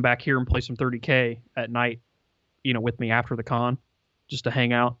back here and play some 30K at night, you know, with me after the con, just to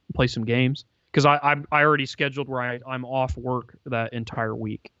hang out and play some games. Because I already scheduled where I'm off work that entire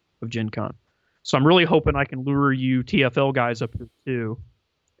week of Gen Con. So I'm really hoping I can lure you TFL guys up here too,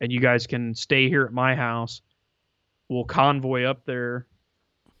 and you guys can stay here at my house. We'll convoy up there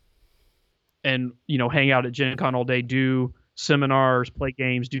and, hang out at Gen Con all day, do seminars, play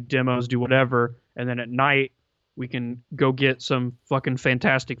games, do demos, do whatever. And then at night, we can go get some fucking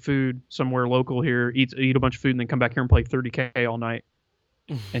fantastic food somewhere local here, eat a bunch of food, and then come back here and play 30K all night.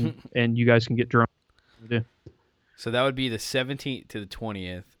 And you guys can get drunk. So that would be the 17th to the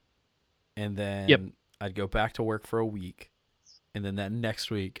 20th. And then I'd go back to work for a week. And then that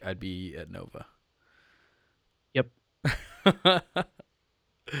next week, I'd be at Nova. Yep.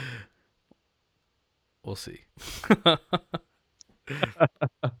 We'll see.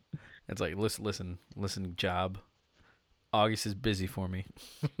 It's like, listen, job. August is busy for me.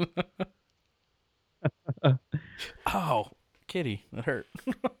 Oh, kitty, that hurt.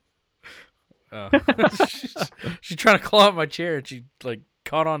 She's trying to claw at my chair, and she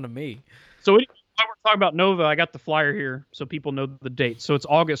caught on to me. So while we're talking about Nova, I got the flyer here so people know the date. So it's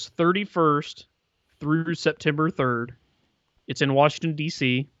August 31st through September 3rd. It's in Washington,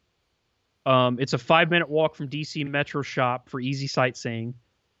 D.C. It's a 5-minute walk from DC Metro Shop for easy sightseeing.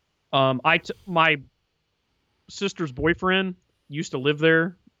 My sister's boyfriend used to live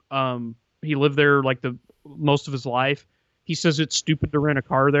there. He lived there the most of his life. He says it's stupid to rent a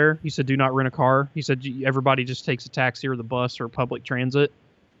car there. He said, do not rent a car. He said, everybody just takes a taxi or the bus or public transit.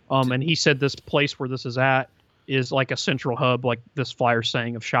 And he said this place where this is at is like a central hub, like this flyer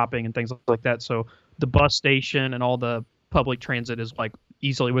saying, of shopping and things like that. So the bus station and all the public transit is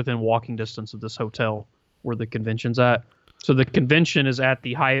easily within walking distance of this hotel where the convention's at. So the convention is at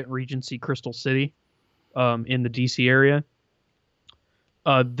the Hyatt Regency Crystal City in the DC area.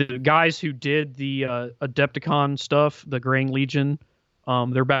 The guys who did the Adepticon stuff, the Graying Legion,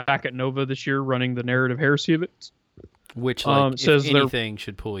 they're back at Nova this year running the Narrative Heresy events. Which, if anything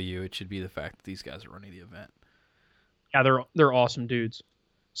should pull you, it should be the fact that these guys are running the event. Yeah, they're awesome dudes.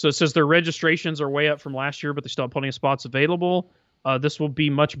 So it says their registrations are way up from last year, but they still have plenty of spots available. This will be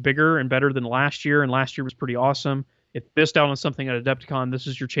much bigger and better than last year, and last year was pretty awesome. If you missed out on something at Adepticon, this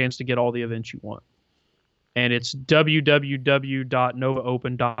is your chance to get all the events you want. And it's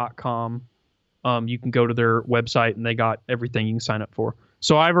www.novaopen.com. You can go to their website, and they got everything you can sign up for.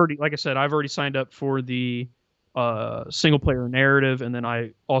 So I've already signed up for the single-player narrative, and then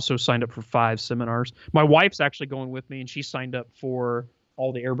I also signed up for 5 seminars. My wife's actually going with me, and she signed up for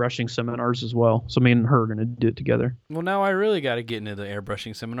all the airbrushing seminars as well. So me and her are going to do it together. Well, now I really got to get into the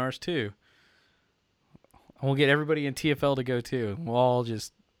airbrushing seminars too. We'll get everybody in TFL to go too. We'll all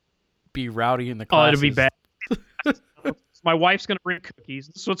just be rowdy in the classes. Oh, it'll be bad. My wife's going to bring cookies.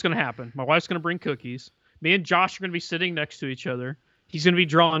 This is what's going to happen. My wife's going to bring cookies. Me and Josh are going to be sitting next to each other. He's going to be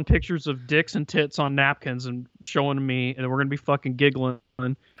drawing pictures of dicks and tits on napkins and showing me, and we're going to be fucking giggling.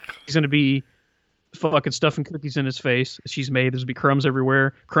 He's going to be fucking stuffing cookies in his face she's made. There's going to be crumbs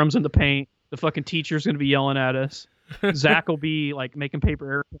everywhere, crumbs in the paint. The fucking teacher's going to be yelling at us. Zach will be making paper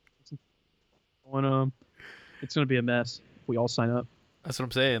airplanes. It's going to be a mess if we all sign up. That's what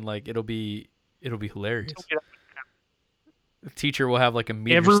I'm saying. It'll be hilarious. The teacher will have a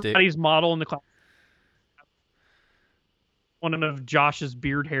meter Everybody's stick. Model in the class. One of Josh's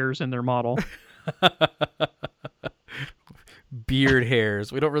beard hairs in their model. Beard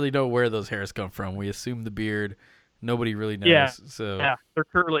hairs. We don't really know where those hairs come from. We assume the beard. Nobody really knows. Yeah. So yeah, they're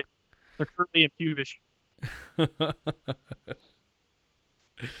curly and pubish.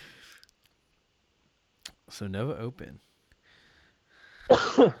 So Nova Open.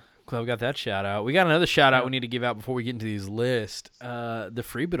 Glad we got that shout out. We got another shout out we need to give out before we get into these lists. The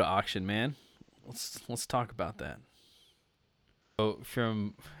Freebooter auction, man. Let's talk about that. So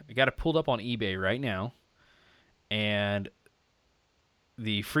I got it pulled up on eBay right now, and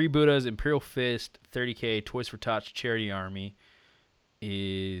the Freebooters Imperial Fist 30K Toys for Tots Charity Army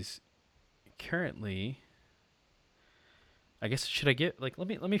is currently. I guess should I get let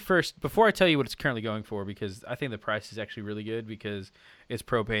me first, before I tell you what it's currently going for, because I think the price is actually really good because it's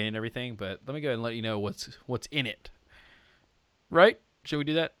propane and everything, but let me go ahead and let you know what's in it. Right? Should we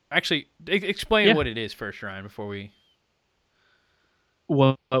do that? Actually, explain what it is first, Ryan, before we.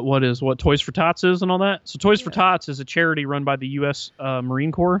 What Toys for Tots is and all that. So Toys for Tots is a charity run by the U.S.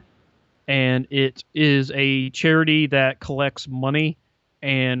 Marine Corps, and it is a charity that collects money,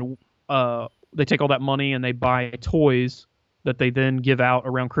 and they take all that money and they buy toys that they then give out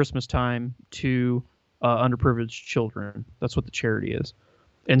around Christmas time to underprivileged children. That's what the charity is.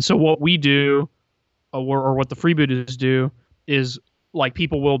 And so what we do, or what the Freebooters do, is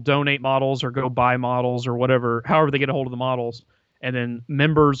people will donate models or go buy models or whatever, however they get a hold of the models. And then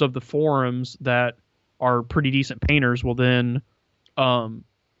members of the forums that are pretty decent painters will then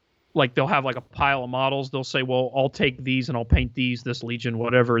like they'll have like a pile of models. They'll say, well, I'll take these and I'll paint these, this legion,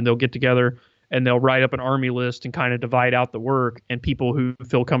 whatever, and they'll get together and they'll write up an army list and kind of divide out the work. And people who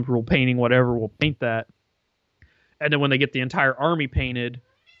feel comfortable painting whatever will paint that. And then when they get the entire army painted,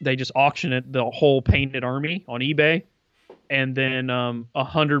 they just auction it, the whole painted army on eBay. And then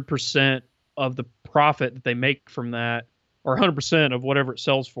 100% of the profit that they make from that, or 100% of whatever it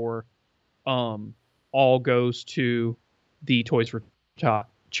sells for, all goes to the Toys for Tot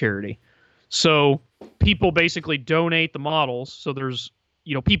charity. So people basically donate the models. So there's,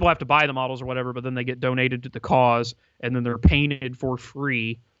 people have to buy the models or whatever, but then they get donated to the cause, and then they're painted for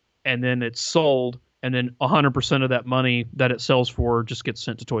free, and then it's sold, and then 100% of that money that it sells for just gets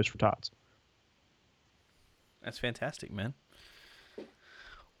sent to Toys for Tots. That's fantastic, man.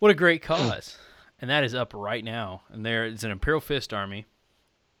 What a great cause. And that is up right now. And there is an Imperial Fist army.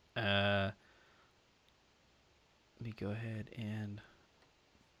 Let me go ahead and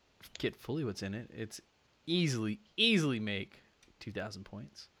get fully what's in it. It's easily make 2,000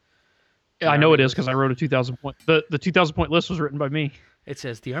 points. Yeah, I know it is because I wrote a 2,000 point. The 2,000 point list was written by me. It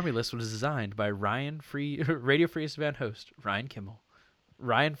says the army list was designed by Radio Free Estevan host Ryan Kimmel.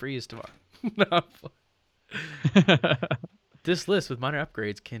 Ryan Free Estevan. This list with minor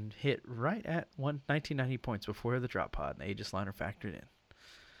upgrades can hit right at 1990 points before the drop pod and Aegis line are factored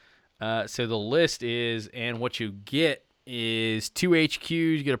in. So the list is, and what you get is 2 HQs.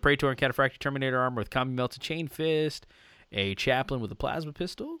 You get a Praetor and Cataphractii Terminator armor with Combi Melted Chain Fist, a Chaplain with a Plasma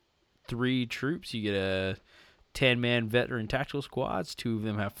Pistol, 3 troops. You get a 10-man veteran tactical squads. 2 of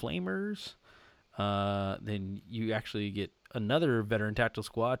them have flamers. Then you actually get another veteran tactical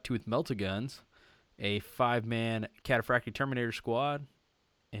squad, 2 with melta guns, a 5-man Cataphractii Terminator squad,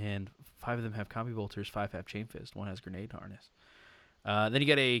 and 5 of them have combi bolters, 5 have chain fist, 1 has grenade harness. Then you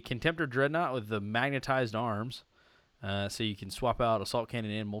get a Contemptor Dreadnought with the magnetized arms, so you can swap out assault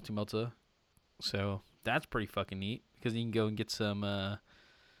cannon and multi-melta. So that's pretty fucking neat, because you can go and get some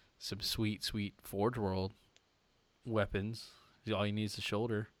sweet Forge World weapons. All you need is the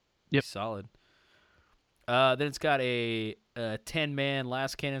shoulder. Yep. Solid. Then it's got a 10-man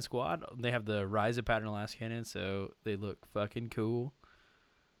last cannon squad. They have the Ryza pattern last cannon, so they look fucking cool.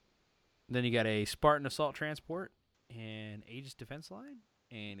 Then you got a Spartan assault transport, an Aegis defense line,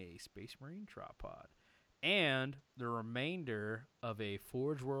 and a Space Marine drop pod. And the remainder of a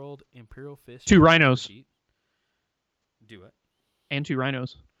Forge World Imperial Fist. 2 rhinos. Sheet. Do it. And 2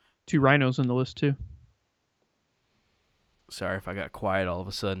 rhinos. 2 rhinos in the list, too. Sorry if I got quiet all of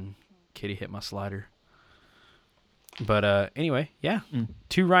a sudden. Kitty hit my slider. But anyway, yeah.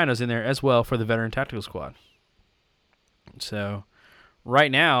 2 rhinos in there as well for the Veteran Tactical Squad. So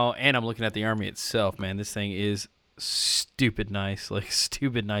right now, and I'm looking at the army itself, man, this thing is stupid nice. Like,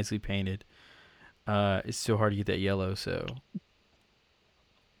 stupid nicely painted. It's so hard to get that yellow, so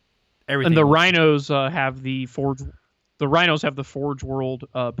everything. And the rhinos have the Forge. The rhinos have the Forge World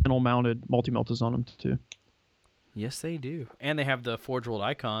panel mounted multi-meltas on them too. Yes, they do, and they have the Forge World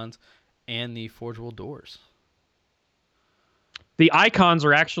icons and the Forge World doors. The icons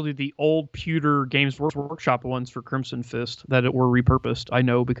are actually the old pewter Games Workshop ones for Crimson Fist that were repurposed. I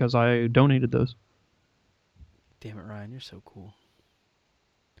know because I donated those. Damn it, Ryan, you're so cool.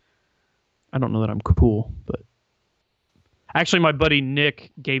 I don't know that I'm cool, but actually my buddy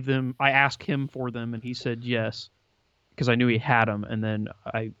Nick gave them, I asked him for them and he said yes, because I knew he had them, and then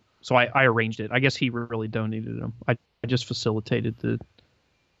I arranged it. I guess he really donated them. I just facilitated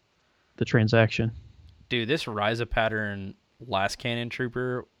the transaction. Dude, this Ryza pattern last cannon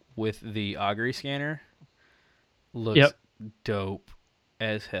trooper with the augury scanner looks dope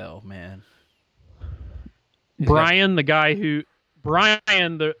as hell, man. Brian, he's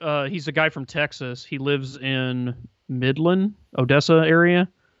a guy from Texas. He lives in Midland, Odessa area.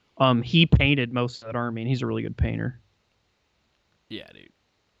 He painted most of that army, and he's a really good painter. Yeah, dude.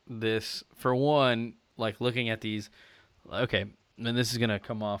 This, for one, like looking at these, okay, and this is gonna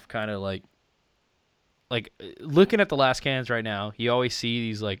come off kind of like looking at the last cannons right now. You always see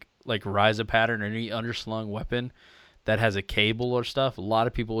these like Ryza pattern or any underslung weapon that has a cable or stuff. A lot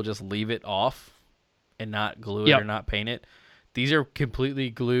of people will just leave it off and not glue it or not paint it. These are completely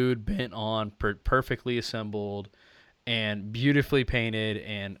glued, bent on, perfectly assembled, and beautifully painted.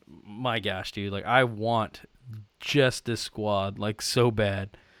 And my gosh, dude, like I want just this squad like so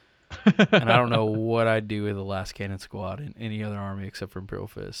bad. And I don't know what I'd do with the last cannon squad in any other army except for Imperial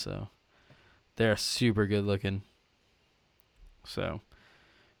Fist. So they're super good looking. So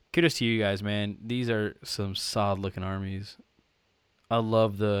kudos to you guys, man. These are some solid looking armies. I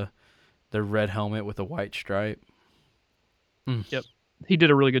love the red helmet with a white stripe. Yep. He did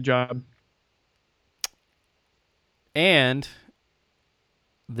a really good job. And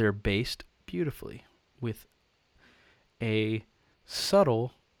they're based beautifully with a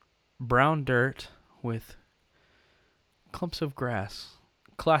subtle brown dirt with clumps of grass.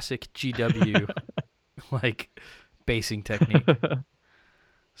 Classic GW like basing technique.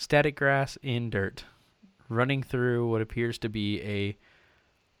 Static grass in dirt running through what appears to be a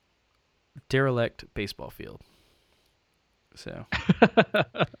derelict baseball field. So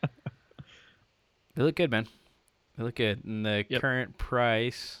they look good, man. They look good. And the current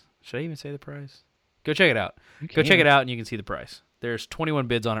price, should I even say the price? Go check it out. Go check it out and you can see the price. There's 21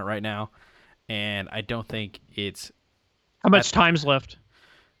 bids on it right now, and I don't think it's... How much time's left?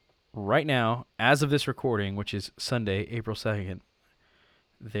 Right now, as of this recording, which is Sunday, April 2nd,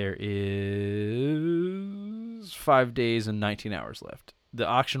 there is 5 days and 19 hours left. The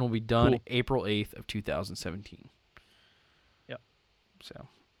auction will be done April 8th of 2017. Yep. So,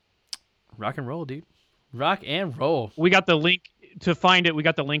 rock and roll, dude. Rock and roll. We got the link to find it. We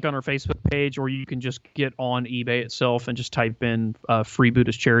got the link on our Facebook page, or you can just get on eBay itself and just type in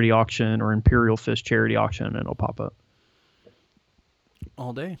Freebooters Charity Auction or Imperial Fist Charity Auction, and it'll pop up.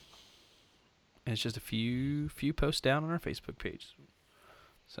 All day. And it's just a few posts down on our Facebook page.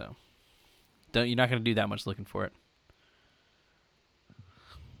 So, you're not going to do that much looking for it.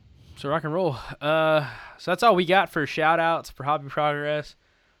 So rock and roll. So that's all we got for shout outs for Hobby Progress.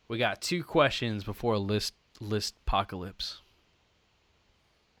 We got 2 questions before list apocalypse.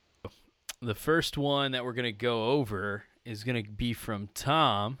 The first one that we're going to go over is going to be from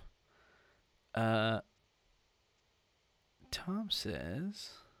Tom. Tom says,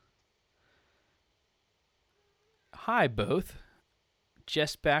 "Hi both.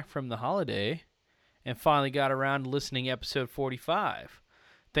 Just back from the holiday and finally got around to listening to episode 45.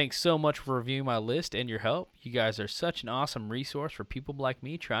 Thanks so much for reviewing my list and your help. You guys are such an awesome resource for people like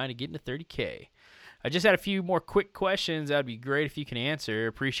me trying to get into 30K. I just had a few more quick questions that would be great if you can answer.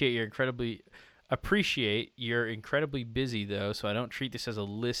 Appreciate you're incredibly busy though, so I don't treat this as a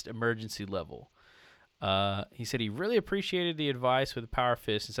list emergency level." He said he really appreciated the advice with the Power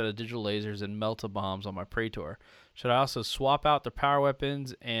Fist instead of digital lasers and Melt-A-Bombs on my Praetor. Should I also swap out the power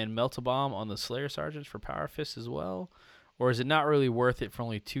weapons and Melt-A-Bomb on the Slayer Sergeants for Power Fist as well? Or is it not really worth it for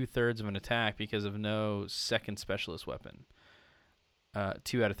only 2/3 of an attack because of no second specialist weapon?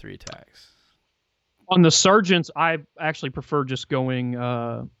 2 out of 3 attacks. On the Sergeants, I actually prefer just going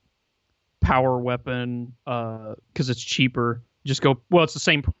power weapon because it's cheaper. Just go, well, it's the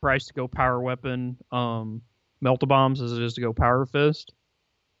same price to go power weapon Melt-A-Bombs as it is to go Power Fist.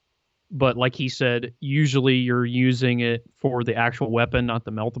 But like he said, usually you're using it for the actual weapon, not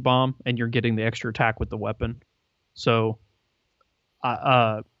the Melt-A-Bomb, and you're getting the extra attack with the weapon. So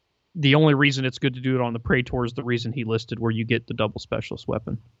the only reason it's good to do it on the Praetor is the reason he listed, where you get the double specialist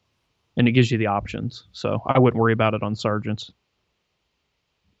weapon. And it gives you the options. So I wouldn't worry about it on Sergeants.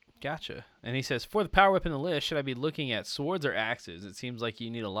 Gotcha. And he says, for the power weapon in the list, should I be looking at swords or axes? It seems like you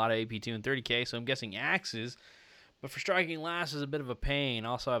need a lot of AP2 and 30K, so I'm guessing axes. But for striking last is a bit of a pain.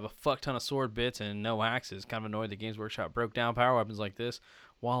 Also, I have a fuck ton of sword bits and no axes. Kind of annoyed that Games Workshop broke down power weapons like this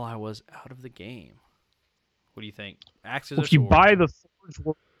while I was out of the game. What do you think? Axes or if you swords? buy the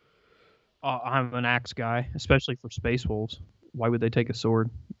Forge, I'm an axe guy, especially for Space Wolves. Why would they take a sword?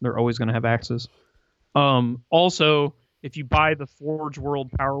 They're always going to have axes. Also, if you buy the Forge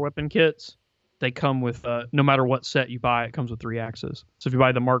World power weapon kits, they come with, no matter what set you buy, it comes with 3 axes. So if you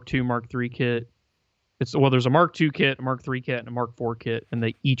buy the Mark II, Mark III kit, there's a Mark II kit, a Mark III kit, and a Mark IV kit,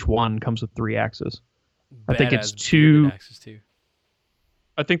 and each one comes with 3 axes. I think it's 2 axes too.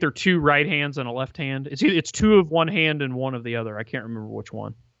 I think they're 2 right hands and a left hand. It's 2 of one hand and 1 of the other. I can't remember which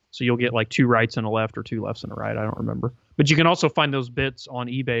one. So you'll get like 2 rights and a left, or 2 lefts and a right. I don't remember. But you can also find those bits on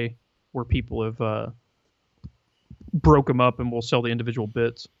eBay where people have broke them up and will sell the individual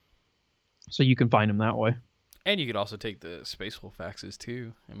bits. So you can find them that way. And you could also take the Space Wolf axes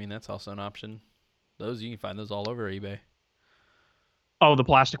too. I mean, that's also an option. Those, you can find those all over eBay. Oh, the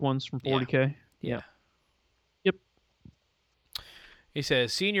plastic ones from 40K? Yeah. Yep. He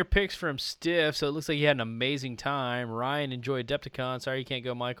says, seeing your picks from Stiff, so it looks like you had an amazing time. Ryan enjoyed Adepticon. Sorry you can't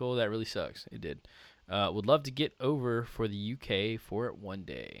go, Michael. That really sucks. It did. Would love to get over for the UK for it one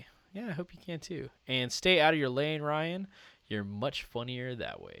day. Yeah, I hope you can too. And stay out of your lane, Ryan. You're much funnier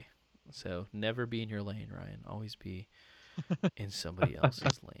that way. So never be in your lane, Ryan. Always be in somebody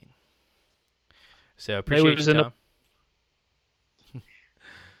else's lane. So appreciate you, Tom.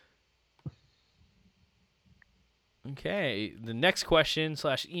 Okay, the next question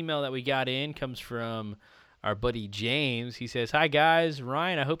 / email that we got in comes from our buddy James. He says, hi guys,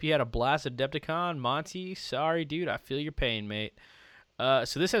 Ryan, I hope you had a blast at Adepticon. Monty, sorry dude, I feel your pain, mate.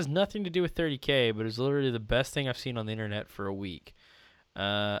 So this has nothing to do with 30K, but it's literally the best thing I've seen on the internet for a week.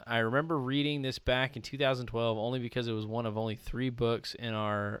 I remember reading this back in 2012 only because it was one of only 3 books in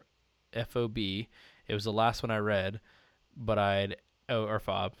our FOB. It was the last one I read, but or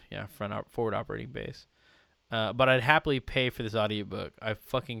FOB, yeah, forward operating base. But I'd happily pay for this audiobook. I'm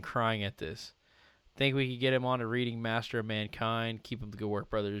fucking crying at this. Think we could get him on to reading Master of Mankind. Keep up the good work,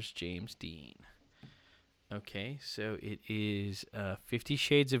 brothers. James Dean. Okay, so it is 50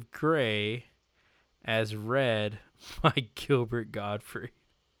 Shades of Grey as read by Gilbert Gottfried.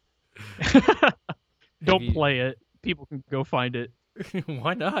 Don't play it. People can go find it.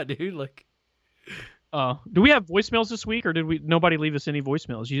 Why not, dude? Like, do we have voicemails this week, or did nobody leave us any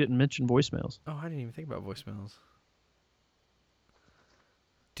voicemails? You didn't mention voicemails. Oh, I didn't even think about voicemails.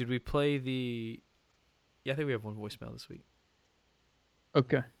 Did we play the... Yeah, I think we have one voicemail this week.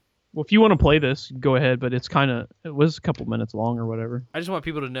 Okay. Well, if you want to play this, go ahead, but it was a couple minutes long or whatever. I just want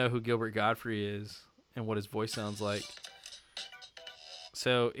people to know who Gilbert Gottfried is and what his voice sounds like.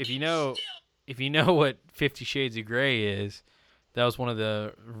 So if you know what 50 Shades of Grey is, that was one of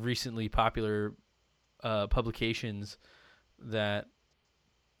the recently popular publications that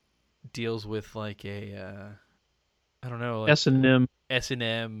deals with like a I don't know, like S&M.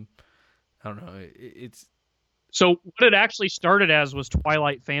 I don't know. It's so what it actually started as was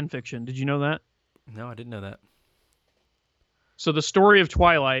Twilight fan fiction. Did you know that? No, I didn't know that. So the story of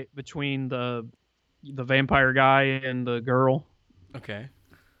Twilight between the vampire guy and the girl. Okay.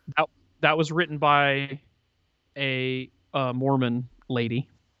 That was written by a Mormon lady.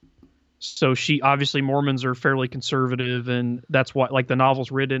 So she obviously Mormons are fairly conservative, and that's why like the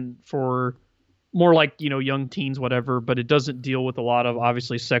novel's written for more like, young teens, whatever, but it doesn't deal with a lot of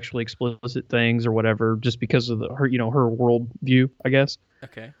obviously sexually explicit things or whatever, just because of her world view, I guess.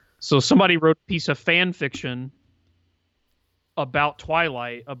 Okay. So somebody wrote a piece of fan fiction about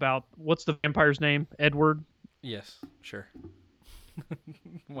Twilight, about what's the vampire's name? Edward? Yes, sure.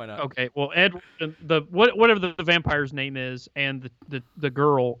 Why not? Okay, well, whatever the vampire's name is, and the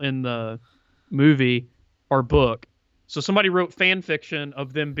girl in the movie or book. So somebody wrote fan fiction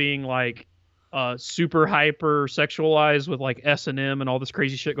of them being like super hyper sexualized with like S&M and all this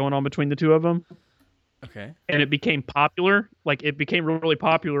crazy shit going on between the two of them. Okay. And it became popular. Like it became really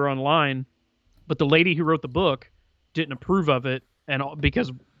popular online, but the lady who wrote the book didn't approve of it, and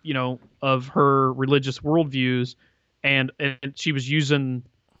because of her religious worldviews, and she was using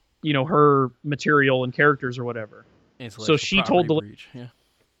her material and characters or whatever. So she told the breach. Yeah.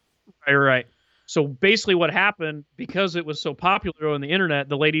 Right. So basically what happened, because it was so popular on the internet,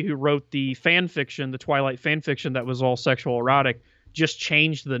 the lady who wrote the fan fiction, the Twilight fan fiction that was all sexual erotic, just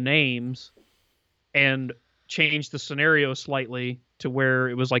changed the names and changed the scenario slightly to where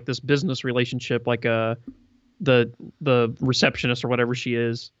it was like this business relationship, like the receptionist or whatever she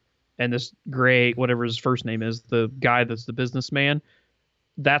is, and this Gray, whatever his first name is, the guy that's the businessman.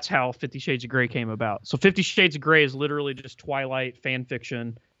 That's how 50 Shades of Grey came about. So 50 Shades of Grey is literally just Twilight fan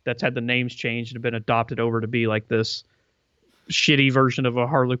fiction that's had the names changed and have been adopted over to be like this shitty version of a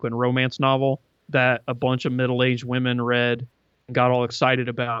Harlequin romance novel that a bunch of middle-aged women read and got all excited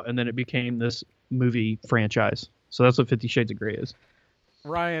about, and then it became this movie franchise. So that's what 50 Shades of Grey is.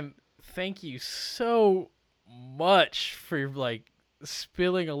 Ryan, thank you so much for like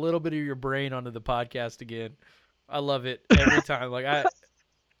spilling a little bit of your brain onto the podcast again. I love it every time. Like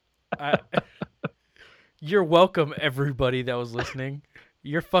I you're welcome, everybody that was listening.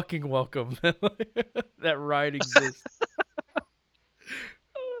 You're fucking welcome that Ryan exists.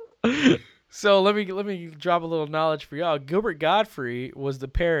 So let me drop a little knowledge for y'all. Gilbert Gottfried was the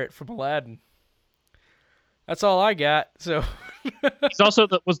parrot from Aladdin. That's all I got. So he's also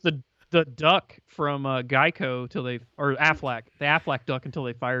was the duck from Geico till the Affleck duck until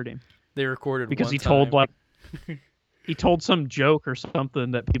they fired him. They recorded because one he time. told he told some joke or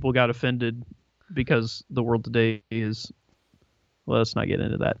something that people got offended because the world today is. Well, let's not get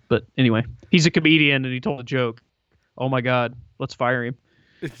into that. But anyway, he's a comedian and he told a joke. Oh my God, let's fire him.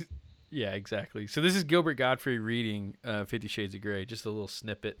 Yeah, exactly. So this is Gilbert Gottfried reading 50 Shades of Grey, just a little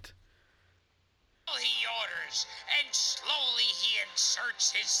snippet. He orders, and slowly he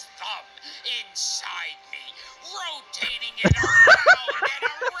inserts his thumb inside me, rotating it around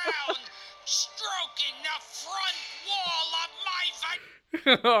and around, stroking the front wall of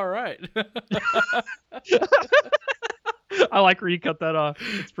my All right. I like where you cut that off.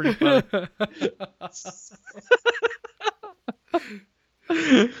 It's pretty funny.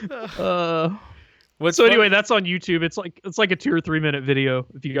 So anyway, that's on YouTube. It's like a 2 or 3 minute video.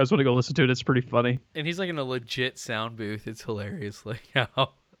 If you guys want to go listen to it, it's pretty funny. And he's like in a legit sound booth. It's hilarious. Like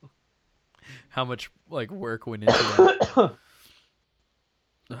how much like work went into that.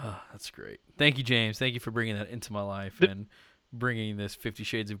 Oh, that's great. Thank you, James. Thank you for bringing that into my life. And bringing this 50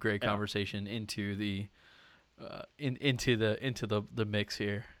 Shades of Grey conversation into the into the mix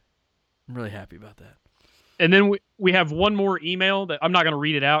here. I'm really happy about that. And then we have one more email that I'm not going to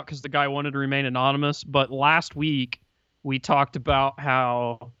read it out because the guy wanted to remain anonymous. But last week we talked about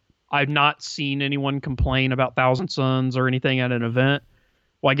how I've not seen anyone complain about Thousand Suns or anything at an event.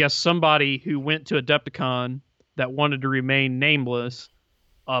 Well, I guess somebody who went to Adepticon that wanted to remain nameless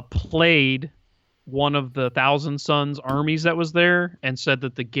played one of the Thousand Suns armies that was there and said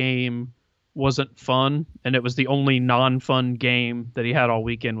that the game wasn't fun, and it was the only non-fun game that he had all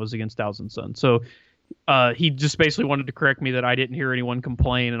weekend was against Thousand Suns. So he just basically wanted to correct me that I didn't hear anyone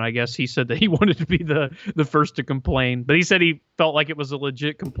complain, and I guess he said that he wanted to be the first to complain. But he said he felt like it was a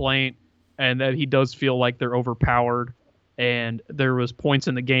legit complaint and that he does feel like they're overpowered, and there was points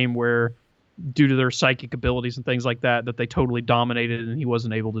in the game where, due to their psychic abilities and things like that, that they totally dominated and he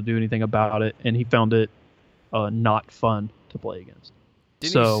wasn't able to do anything about it, and he found it not fun to play against.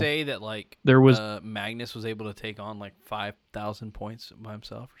 Didn't he say that there was Magnus was able to take on 5,000 points by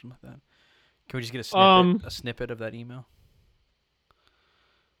himself or something like that? Can we just get a snippet of that email?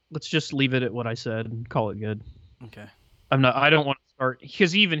 Let's just leave it at what I said and call it good. Okay. I don't want to start,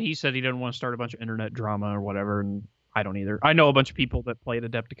 because even he said he didn't want to start a bunch of internet drama or whatever, and I don't either. I know a bunch of people that played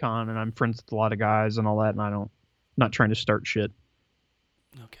Adepticon, and I'm friends with a lot of guys and all that, and I'm not trying to start shit.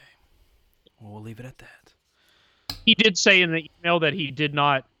 Okay. Well, we'll leave it at that. He did say in the email that he did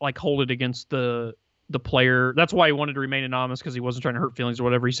not hold it against the player. That's why he wanted to remain anonymous, because he wasn't trying to hurt feelings or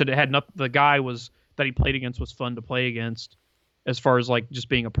whatever. He said it had the guy that he played against was fun to play against, as far as just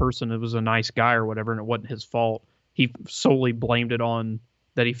being a person. It was a nice guy or whatever, and it wasn't his fault. He solely blamed it on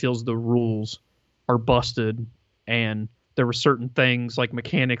that he feels the rules are busted, and there were certain things like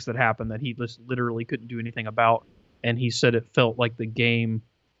mechanics that happened that he literally couldn't do anything about. And he said it felt like the game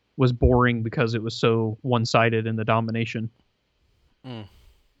was boring because it was so one-sided in the domination.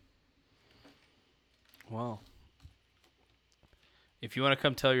 Well, if you want to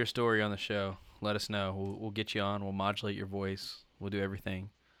come tell your story on the show, let us know. We'll get you on. We'll modulate your voice. We'll do everything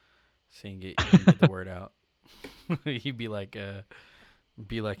so you can get the word out. You'd be like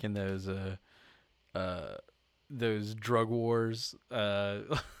in those drug wars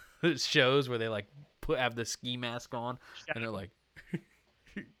shows where they have the ski mask on, and they're like,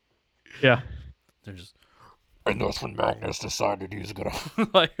 yeah, they're just. And that's when Magnus decided he was gonna.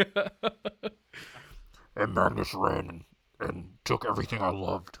 And Magnus ran and took everything I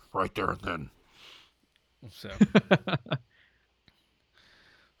loved right there and then. So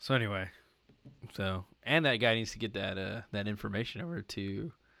anyway, and that guy needs to get that information over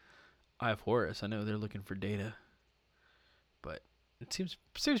to Eye of Horus. I know they're looking for data, but it seems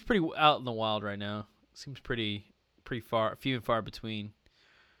pretty out in the wild right now. Seems pretty far, few and far between.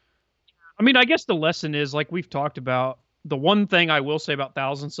 I mean, I guess the lesson is, like we've talked about, the one thing I will say about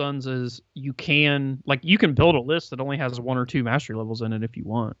Thousand Suns is you can build a list that only has 1 or 2 mastery levels in it if you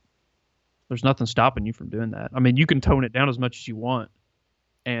want. There's nothing stopping you from doing that. I mean, you can tone it down as much as you want.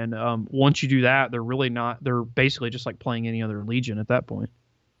 And once you do that, they're basically just like playing any other Legion at that point.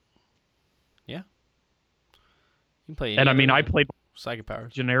 Yeah. You can play I played Psychic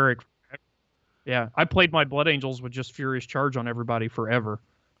Powers. Generic. Yeah. I played my Blood Angels with just Furious Charge on everybody forever.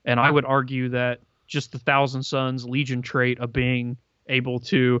 And I would argue that just the Thousand Suns Legion trait of being able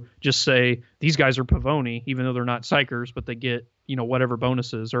to just say, these guys are Pavoni, even though they're not Psychers, but they get, whatever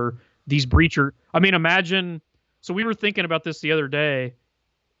bonuses, or these Breacher. I mean, imagine, so we were thinking about this the other day.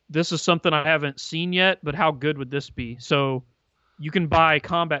 This is something I haven't seen yet, but how good would this be? So you can buy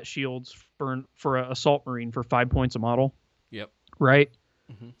combat shields for an Assault Marine for 5 points a model. Yep. Right?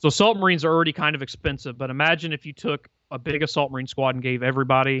 Mm-hmm. So Assault Marines are already kind of expensive, but imagine if you took a big Assault Marine squad and gave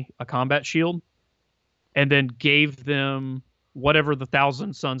everybody a combat shield, and then gave them whatever the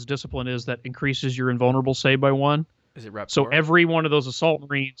Thousand Suns discipline is that increases your invulnerable save by 1. Is it Raptor? So every one of those Assault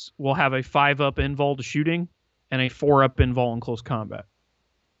Marines will have a 5-up invul to shooting and a 4-up invul in close combat.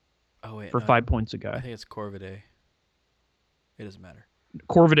 Oh, wait, for 5 points a guy. I think it's Corvidae. It doesn't matter.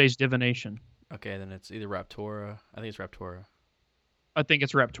 Corvidae's Divination. Okay, then it's either Raptora. I think it's Raptora. I think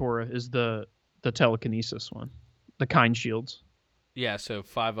it's Raptora is the telekinesis one. The kind shields. Yeah, so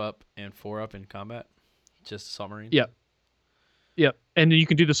 5-up and 4-up in combat. Just Assault Marines. Yep. And then you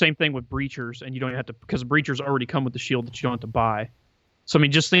can do the same thing with Breachers, and you don't have to, because Breachers already come with the shield that you don't have to buy. So, I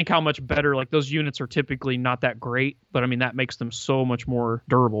mean, just think how much better, those units are typically not that great, but I mean, that makes them so much more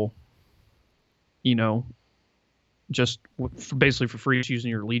durable. Just basically for free using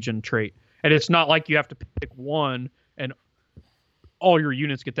your Legion trait. And it's not like you have to pick one and all your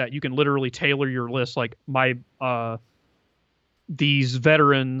units get that. You can literally tailor your list. Like these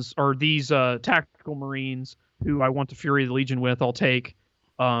veterans or these tactical Marines who I want the Fury of the Legion with, I'll take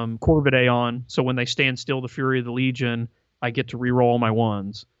Corvidae on. So when they stand still, the Fury of the Legion, I get to reroll my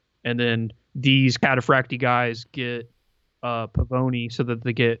ones. And then these Cataphracti guys get Pavoni so that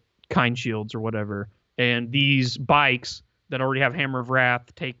they get Kind Shields or whatever. And these bikes that already have Hammer of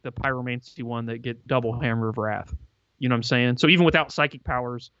Wrath take the Pyromancy one that get double Hammer of Wrath. You know what I'm saying? So even without psychic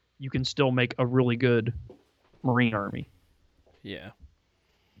powers, you can still make a really good Marine army. Yeah.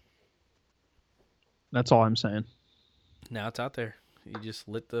 That's all I'm saying. Now it's out there. You just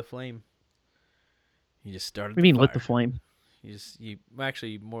lit the flame. You just started. What do you mean fire. lit the flame? You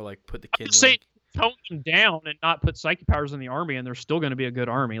actually more like put the I'm kindling. just saying, tone them down and not put psychic powers in the army, and they're still going to be a good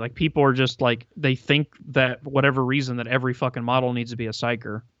army. Like, people are just like, they think that for whatever reason that every fucking model needs to be a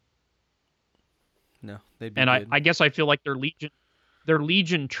psyker. No, they'd be And good. I guess I feel like their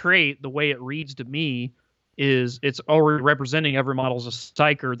legion trait, the way it reads to me, is it's already representing every model as a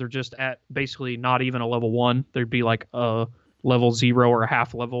psyker. They're just at basically not even a level 1. There'd be like a level 0 or a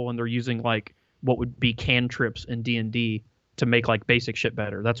half level, and they're using like what would be cantrips in D&D to make like basic shit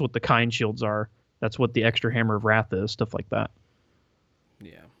better. That's what the Kind Shields are. That's what the extra Hammer of Wrath is, stuff like that.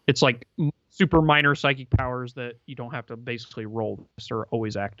 Yeah. It's like super minor psychic powers that you don't have to basically roll. They're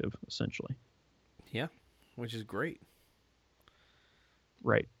always active, essentially. Yeah, which is great.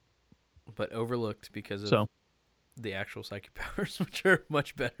 Right. But overlooked because of the actual psychic powers, which are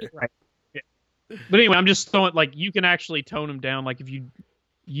much better. Right. Yeah. But anyway, I'm just throwing, like, you can actually tone them down. Like, if you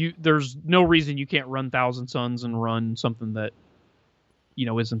there's no reason you can't run Thousand Suns and run something that,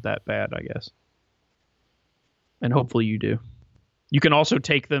 isn't that bad, I guess. And hopefully you do. You can also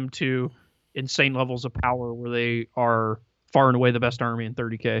take them to insane levels of power where they are far and away the best army in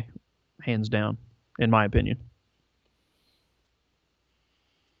 30K, hands down, in my opinion.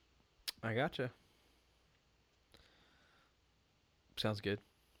 I gotcha. Sounds good.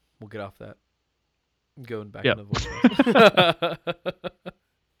 We'll get off that. I'm going back into voicemail.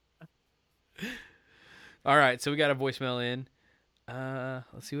 All right, so we got a voicemail in.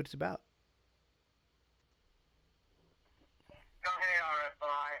 Let's see what it's about. Oh, hey,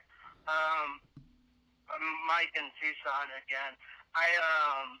 RFI. I'm Mike in Tucson again.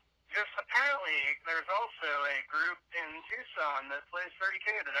 Apparently there's also a group in Tucson that plays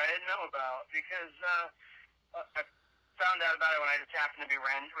 30K that I didn't know about because I found out about it when I just happened to be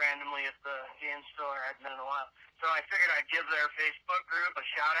randomly at the game store. I hadn't been in a while. So I figured I'd give their Facebook group a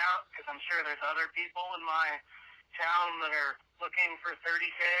shout out because I'm sure there's other people in my town that are looking for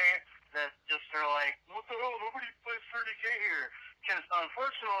 30K that just are like, what the hell, nobody plays 30K here. Because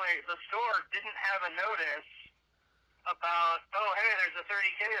unfortunately, the store didn't have a notice about, oh, hey, there's a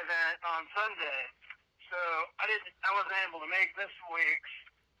 30K event on Sunday. So I wasn't able to make this week's,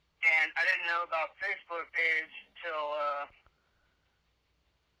 and I didn't know about the Facebook page till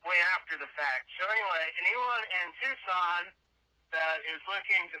way after the fact. So anyway, anyone in Tucson that is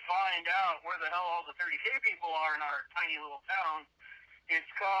looking to find out where the hell all the 30K people are in our tiny little town, it's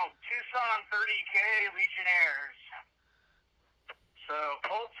called Tucson 30K Legionnaires. So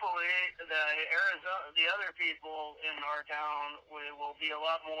hopefully the other people in our town will be a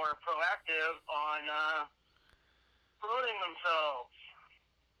lot more proactive on promoting themselves.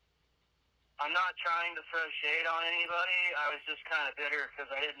 I'm not trying to throw shade on anybody. I was just kind of bitter because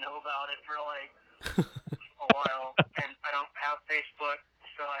I didn't know about it for like a while, and I don't have Facebook,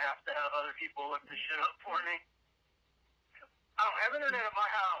 so I have to have other people look this shit up for me. I don't have internet at my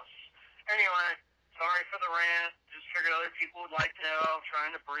house. Anyway, sorry for the rant. Just figured other people would like to know. I'm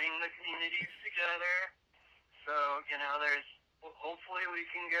trying to bring the communities together. So, hopefully we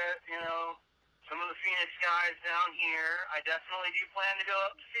can get, some of the Phoenix guys down here. I definitely do plan to go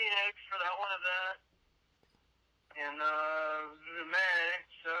up to Phoenix for that one event in May.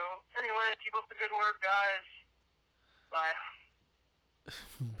 So, anyway, keep up the good work, guys. Bye.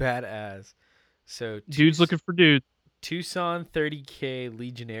 Badass. So Dudes looking for dudes. Tucson 30K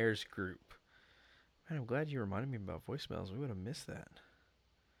Legionnaires group. Man, I'm glad you reminded me about voicemails. We would have missed that.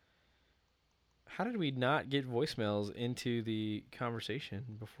 How did we not get voicemails into the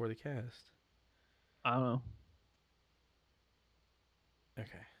conversation before the cast? I don't know.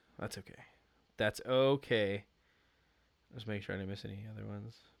 Okay. That's okay. That's okay. Just make sure I didn't miss any other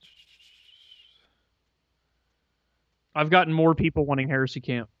ones. I've gotten more people wanting Heresy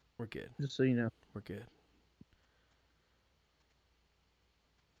Camp, We're good. just so you know. We're good.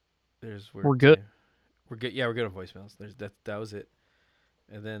 We're good. We're good. Yeah, we're good on voicemails. That was it.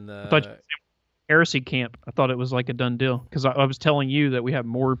 And then I thought you said Heresy Camp. I thought it was like a done deal because I was telling you that we have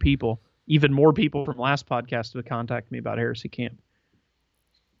more people, even more people from last podcast to contact me about Heresy Camp.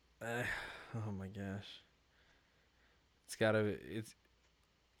 oh my gosh.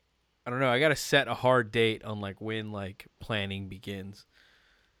 I don't know. I gotta set a hard date on like when like planning begins.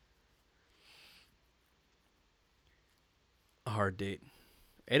 A hard date.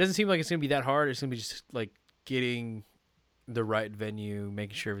 It doesn't seem like it's gonna be that hard. It's gonna be just like getting the right venue,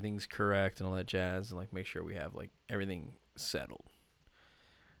 making sure everything's correct and all that jazz, and like make sure we have like everything settled.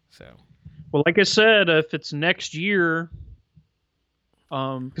 So, Well, like I said, if it's next year,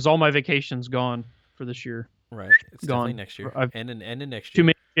 because all my vacation's gone for this year. right, it's Gone. definitely next year, I've- and in next Too year.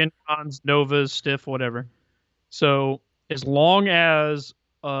 many Gen Cons, Novas, Stiff, whatever. So as long as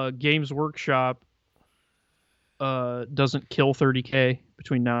Games Workshop doesn't kill 30K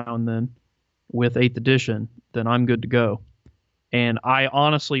between now and then with 8th edition, then I'm good to go. And I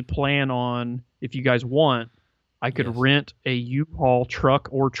honestly plan on, if you guys want, I could Yes. rent a U-Haul truck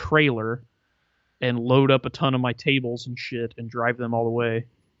or trailer and load up a ton of my tables and shit and drive them all the way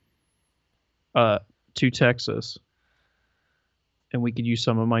to Texas. And we could use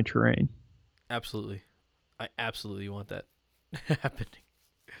some of my terrain. Absolutely, I absolutely want that happening.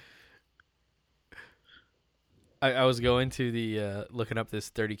 I was going to the looking up this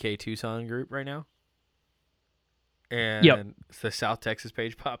 30K Tucson group right now, and the South Texas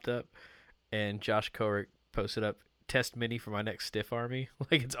page popped up, and Josh Korik posted up test mini for my next Stiff army.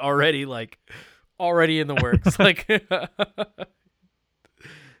 Like it's already in the works. Like,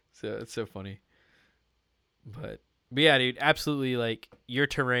 so it's so funny. But yeah, dude, absolutely. Like your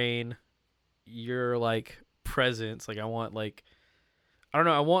terrain, your like presence. Like I want like. I don't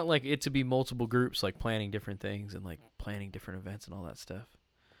know. I want like it to be multiple groups, like planning different things and like planning different events and all that stuff.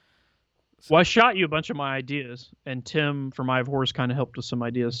 Well, I shot you a bunch of my ideas, and Tim from I Have Horse kind of helped with some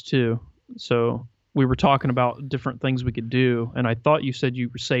ideas too. So we were talking about different things we could do, and I thought you said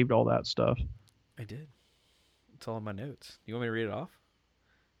you saved all that stuff. I did. It's all in my notes. You want me to read it off?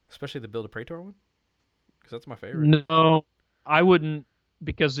 Especially the Build a Praetor one? Because that's my favorite. No, I wouldn't,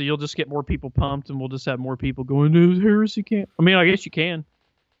 because you'll just get more people pumped, and we'll just have more people going, no, Heresy can't. I mean, I guess you can.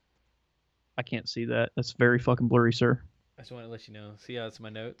 I can't see that. That's very fucking blurry, sir. I just want to let you know. See how it's my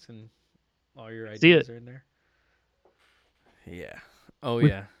notes and all your See ideas it. are in there? Yeah. Oh, We-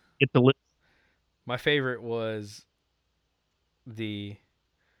 yeah. Get the list. My favorite was the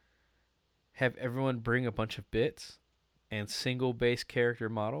have everyone bring a bunch of bits and single base character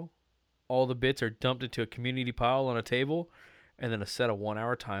model. All the bits are dumped into a community pile on a table, and then a set of 1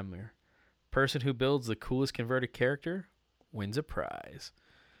 hour timer. Person who builds the coolest converted character wins a prize.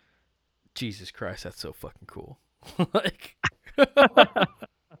 Jesus Christ, that's so fucking cool. like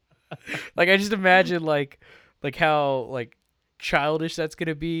I just imagine like how like childish that's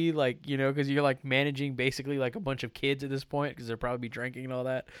gonna be, like, you know, because you're like managing basically like a bunch of kids at this point, because they'll probably be drinking and all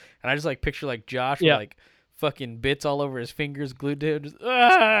that. And I just like picture like Josh with like fucking bits all over his fingers glued to him, just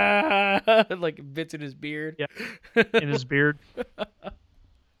like bits in his beard. Yeah. In his beard.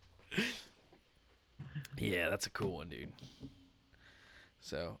 Yeah, that's a cool one, dude.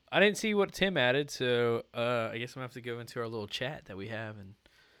 So I didn't see what Tim added, so I guess I'm gonna have to go into our little chat that we have and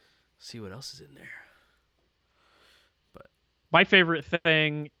see what else is in there. My favorite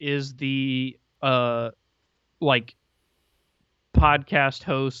thing is the like podcast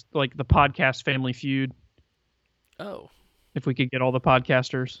host, like the podcast Family Feud. Oh, If we could get all the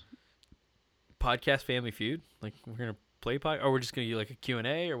podcasters. podcast Family Feud? Like we're gonna play or we're just gonna do like a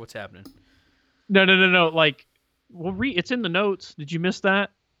Q&A, or what's happening? No. Like, well, it's in the notes. Did you miss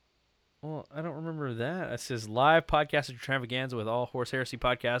that? Well, I don't remember that. It says live podcast extravaganza with all Horse Heresy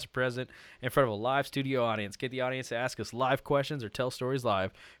podcasts present in front of a live studio audience. Get the audience to ask us live questions or tell stories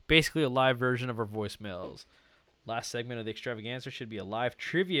live. Basically a live version of our voicemails. Last segment of the extravaganza should be a live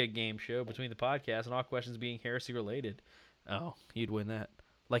trivia game show between the podcasts, and all questions being heresy related. Oh, you'd win that.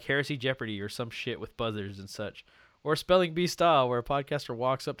 Like Heresy Jeopardy or some shit with buzzers and such. Or Spelling Bee style, where a podcaster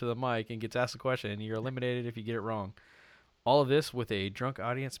walks up to the mic and gets asked a question, and you're eliminated if you get it wrong. All of this with a drunk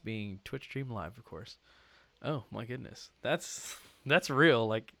audience being Twitch stream live, of course. Oh my goodness, that's real.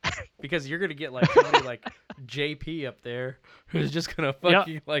 Like, because you're gonna get like somebody like JP up there who's just gonna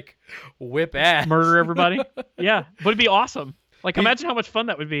fucking like whip ass, Murder everybody? Yeah, but it'd be awesome. Like, imagine how much fun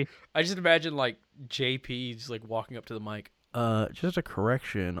that would be. I just imagine like JP just like walking up to the mic. Just a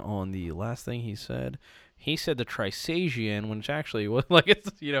correction on the last thing he said. He said the Trisagian, which actually was like,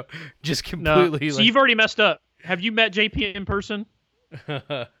 it's, you know, just No, completely. so like, you've already messed up. Have you met JP in person?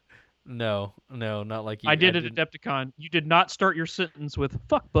 No, not like you. I did at Adepticon. You did not start your sentence with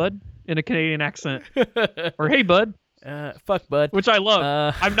 "fuck, bud" in a Canadian accent, or "hey, bud," fuck, bud. which I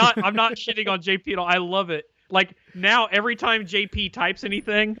love. I'm not not shitting on JP at all. I love it. Like, now, every time JP types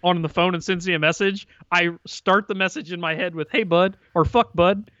anything on the phone and sends me a message, I start the message in my head with "hey, bud" or "fuck,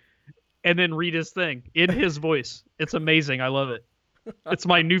 bud," and then read his thing in his voice. It's amazing. I love it. It's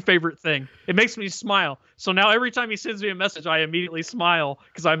my new favorite thing. It makes me smile. So now every time he sends me a message, I immediately smile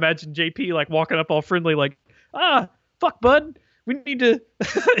because I imagine JP like walking up all friendly, like, fuck, bud. We need to,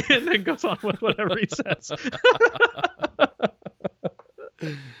 and then goes on with whatever he says.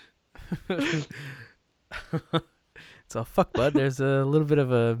 So fuck, bud. There's a little bit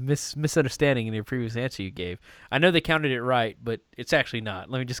of a misunderstanding in your previous answer you gave. I know they counted it right, but it's actually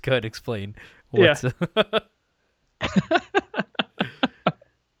not. Let me just go ahead and explain. What's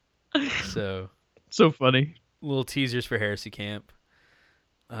So funny. Little teasers for Heresy Camp.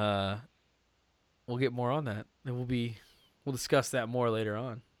 We'll get more on that, and we'll discuss that more later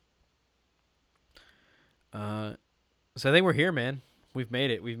on. So I think we're here, man. We've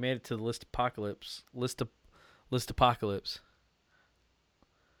made it. We've made it to the list apocalypse. List apocalypse.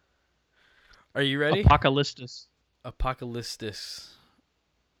 Are you ready? Apocalyptus. Apocalyptus.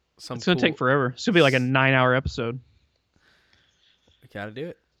 It's gonna take forever. It's gonna be like a 9-hour episode. We gotta do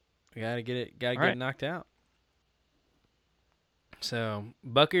it. We gotta get it. Gotta get it knocked out. So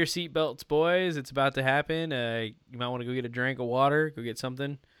buckle your seatbelts, boys. It's about to happen. You might want to go get a drink of water. Go get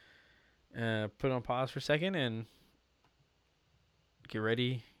something. Put it on pause for a second and get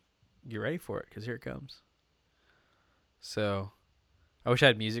ready. Get ready for it, because here it comes. So, I wish I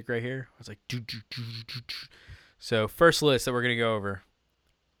had music right here. I was like, doo, doo, doo, doo, doo. So, first list that we're going to go over,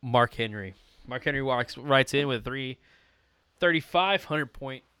 Mark Henry. Mark Henry writes in with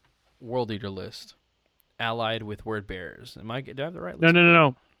 3,500-point World Eater list, allied with word bearers. Do I have the right list?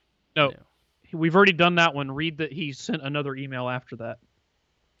 No. We've already done that one. Read that he sent another email after that.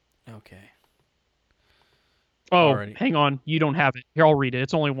 Okay. Oh, Alrighty. Hang on. You don't have it. Here, I'll read it.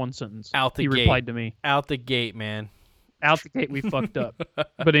 It's only one sentence. He replied to me. Out the gate, man. Out the gate, we fucked up.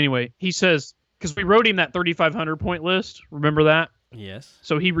 But anyway, he says, because we wrote him that 3,500-point list. Remember that? Yes.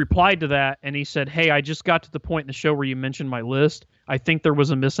 So he replied to that, and he said, hey, I just got to the point in the show where you mentioned my list. I think there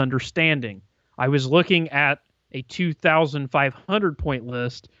was a misunderstanding. I was looking at a 2,500-point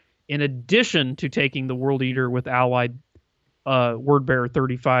list in addition to taking the World Eater with allied word bearer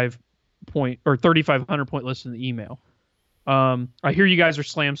 3,500-point list in the email. I hear you guys are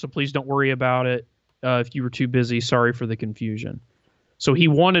slammed, so please don't worry about it. If you were too busy, sorry for the confusion. So he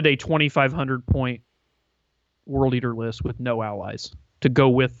wanted a 2,500-point World Eater list with no allies to go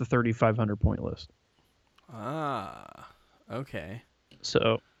with the 3,500-point list. Okay.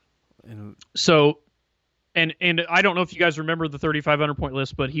 So I don't know if you guys remember the 3,500-point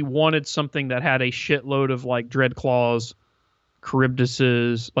list, but he wanted something that had a shitload of like Dreadclaws,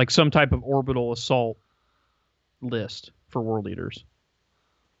 Charybdises, like some type of orbital assault list for World Eaters.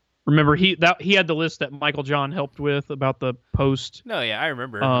 Remember, he had the list that Michael John helped with about the post. No, yeah, I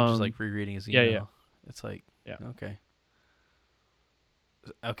remember. I'm just like rereading his email. Yeah. It's like,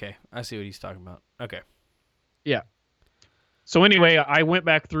 okay, I see what he's talking about. Okay. Yeah. So anyway, I went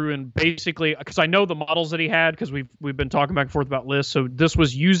back through and basically, because I know the models that he had, because we've been talking back and forth about lists. So this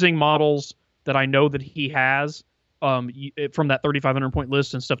was using models that I know that he has from that 3,500-point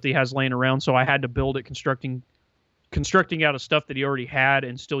list and stuff that he has laying around. So I had to build it constructing out of stuff that he already had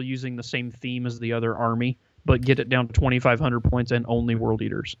and still using the same theme as the other army, but get it down to 2,500 points and only World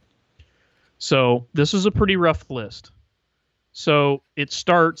Eaters. So this is a pretty rough list. So it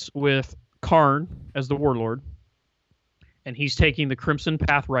starts with Karn as the warlord, and he's taking the Crimson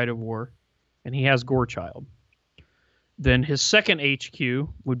Path Rite of War, and he has Gorechild. Then his second HQ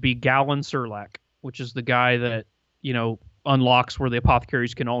would be Galen Serlak, which is the guy that, unlocks where the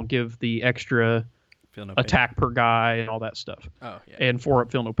apothecaries can all give the extra attack per guy and all that stuff. Oh, yeah. And 4-up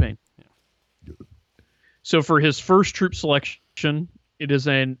Feel No Pain. Yeah. So for his first troop selection, it is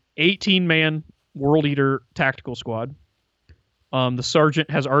an 18-man World Eater tactical squad. The sergeant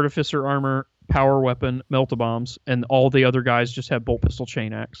has artificer armor, power weapon, melta-bombs, and all the other guys just have bolt pistol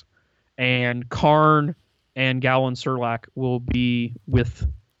chain axe. And Karn and Galen Serlak will be with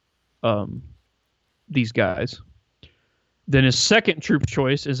these guys. Then his second troop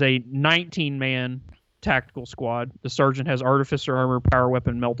choice is a 19-man tactical squad. The sergeant has artificer armor, power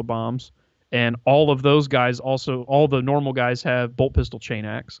weapon, melta-bombs, and all of those guys also, all the normal guys have bolt pistol chain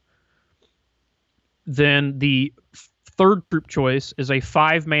axe. Then the third troop choice is a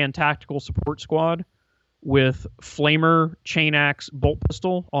 5-man tactical support squad with flamer, chain axe, bolt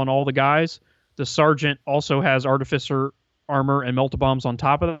pistol on all the guys. The sergeant also has artificer armor and melta-bombs on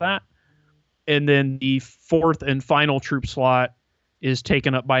top of that. And then the fourth and final troop slot is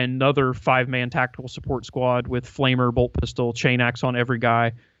taken up by another 5-man tactical support squad with flamer, bolt pistol, chain axe on every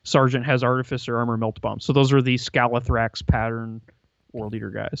guy. Sergeant has artificer armor, melta-bomb. So those are the Scalathrax pattern World Eater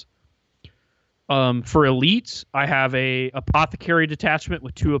guys. For elites, I have a apothecary detachment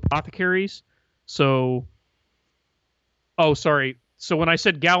with 2 apothecaries. So So when I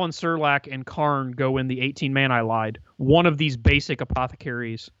said Gallon, Surlac, and Karn go in the 18-man, I lied. One of these basic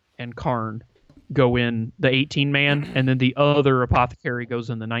apothecaries and Karn go in the 18-man, and then the other apothecary goes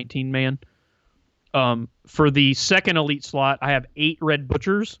in the 19-man. For the second elite slot, I have 8 Red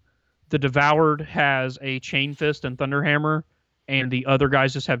Butchers. The Devoured has a Chain Fist and Thunderhammer, and the other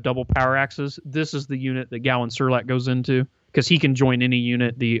guys just have double power axes. This is the unit that Gallon Surlac goes into, because he can join any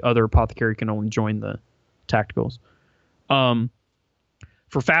unit. The other apothecary can only join the tacticals.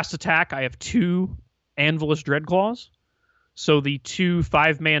 For fast attack, I have 2 Anvilus Dreadclaws. So the 2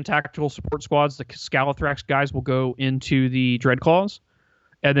 5-man tactical support squads, the Scalathrax guys, will go into the Dreadclaws.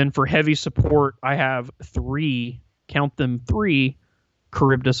 And then for heavy support, I have 3, count them 3,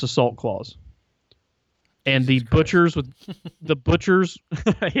 Charybdis Assault Claws. And the butchers with the butchers,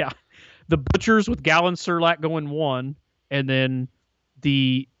 yeah, the butchers with Gallon Surlac go in 1, and then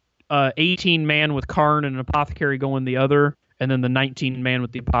the 18-man with Karn and an apothecary go in the other, and then the 19-man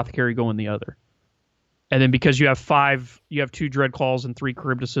with the apothecary go in the other. And then because you have 2 Dreadclaws and 3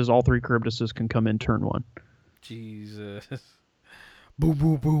 Charybdises, all 3 Charybdises can come in turn 1. Jesus. Boom,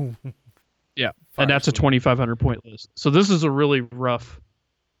 boom, boom. Yeah, and that's a 2,500 point list. So this is a really rough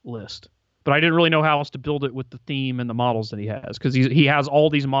list. But I didn't really know how else to build it with the theme and the models that he has, because he has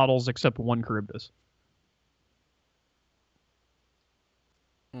all these models except 1 Charybdis.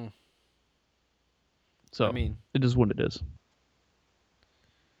 So I mean, it is what it is.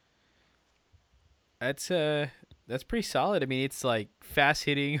 That's pretty solid. I mean, it's like fast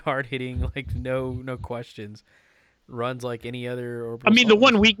hitting, hard hitting, like no questions. Runs like any other orbital. I mean, the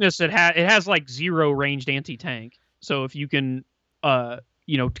one weakness it has like 0 ranged anti-tank. So if you can kind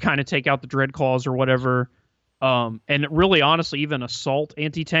of take out the Dreadclaws or whatever, and really honestly even assault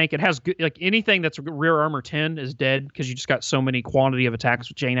anti-tank, it has good, like anything that's rear armor 10 is dead, because you just got so many quantity of attacks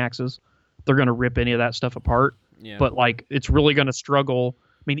with chain axes. They're going to rip any of that stuff apart. Yeah. But like it's really going to struggle.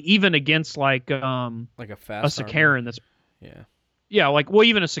 I mean, even against like a Sakaran that's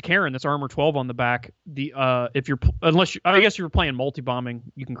even a Sakaran that's armor 12 on the back. If you're playing multi-bombing,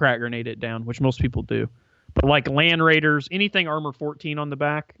 you can crack grenade it down, which most people do. But like Land Raiders, anything armor 14 on the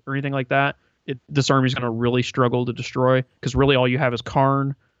back or anything like that, this army's going to really struggle to destroy, because really all you have is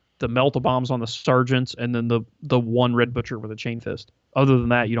Karn, the melt-a-bombs on the sergeants, and then the 1 Red Butcher with a Chain Fist. Other than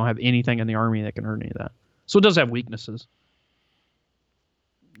that, you don't have anything in the army that can hurt any of that. So it does have weaknesses.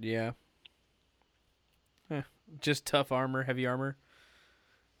 Yeah. Just tough armor, heavy armor.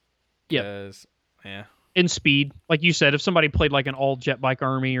 Yeah. Yeah. In speed, like you said, if somebody played like an all jet bike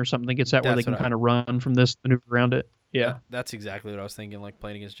army or something that gets that where they can kind of run from this, maneuver around it. Yeah. That's exactly what I was thinking, like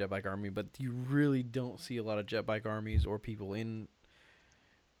playing against jet bike army, but you really don't see a lot of jet bike armies or people in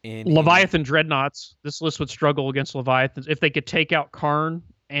Leviathan Dreadnoughts. This list would struggle against Leviathans if they could take out Karn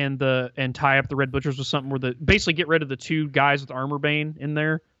and tie up the Red Butchers with something where basically get rid of the 2 guys with Armor Bane in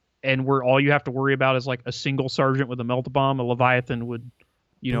there, and where all you have to worry about is like a single sergeant with a melt-a-bomb. A Leviathan would,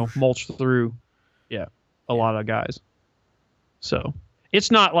 mulch through, a lot of guys. So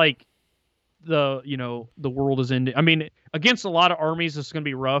it's not like the world is ending. I mean, against a lot of armies, this is going to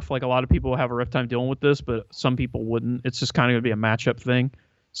be rough. Like a lot of people have a rough time dealing with this, but some people wouldn't. It's just kind of going to be a matchup thing.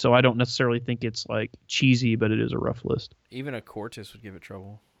 So I don't necessarily think it's like cheesy, but it is a rough list. Even a Cortis would give it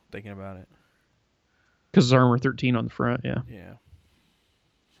trouble thinking about it. Because it's armor 13 on the front, yeah. Yeah.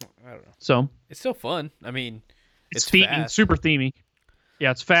 I don't know. So it's still fun. I mean, it's fast. Super themey.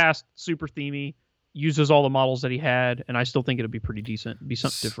 Yeah, it's fast, super themey. Uses all the models that he had, and I still think it'd be pretty decent. It'd be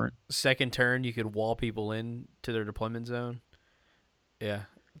something different. Second turn, you could wall people in to their deployment zone. Yeah,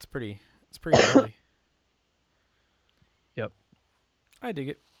 it's pretty early. Yep. I dig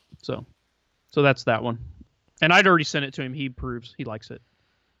it. So that's that one. And I'd already sent it to him. He approves. He likes it.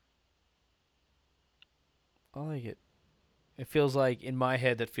 I like it. It feels like, in my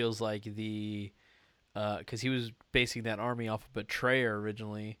head, that feels like because he was basing that army off of Betrayer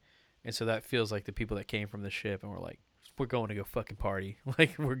originally, and so that feels like the people that came from the ship and were like, we're going to go fucking party.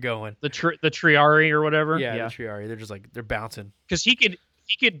 Like, we're going. The Triari or whatever? Yeah, the Triari. They're just like, they're bouncing. Because he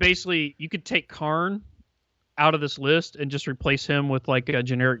could basically, you could take Karn out of this list and just replace him with like a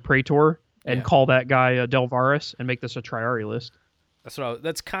generic Praetor and call that guy Delvaris and make this a Triari list.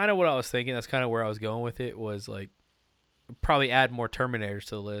 That's kind of what I was thinking. That's kind of where I was going with it, was like probably add more Terminators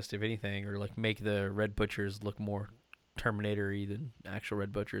to the list, if anything, or like make the Red Butchers look more Terminator-y than actual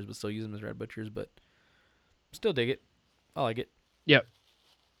Red Butchers, but still use them as Red Butchers, but still dig it. I like it. Yep.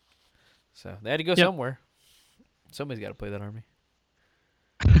 So they had to go somewhere. Somebody's got to play that army.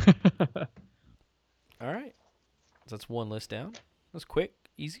 All right. So that's one list down. That's quick,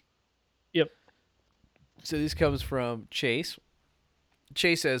 easy. Yep. So this comes from Chase.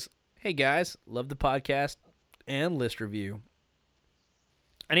 Chase says, "Hey guys, love the podcast and list review.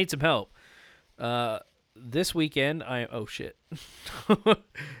 I need some help. This weekend,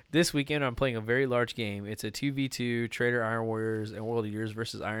 This weekend, I'm playing a very large game. It's a 2v2 Trader Iron Warriors and World Eaters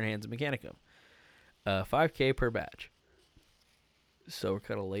versus Iron Hands and Mechanicum. 5K per batch. So we're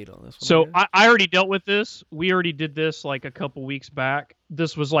kind of late on this one. So I already dealt with this. We already did this like a couple weeks back.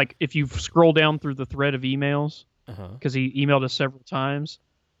 This was like, if you scroll down through the thread of emails, because he emailed us several times,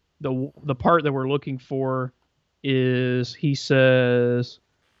 the part that we're looking for is, he says,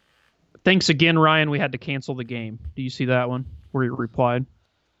 "Thanks again, Ryan. We had to cancel the game." Do you see that one where he replied?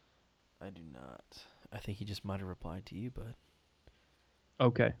 I do not. I think he just might have replied to you, bud.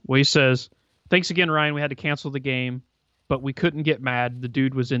 Okay. Well, he says, "Thanks again, Ryan. We had to cancel the game, but we couldn't get mad. The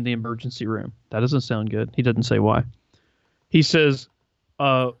dude was in the emergency room." That doesn't sound good. He doesn't say why. He says,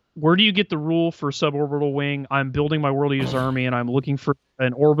 "Where do you get the rule for suborbital wing? I'm building my World Eaters army, and I'm looking for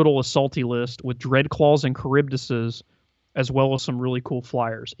an orbital assaulty list with Dreadclaws and Charybdises, as well as some really cool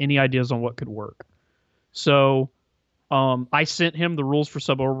flyers. Any ideas on what could work?" So I sent him the rules for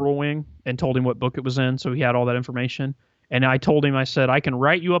suborbital wing and told him what book it was in, so he had all that information. And I told him, I said, "I can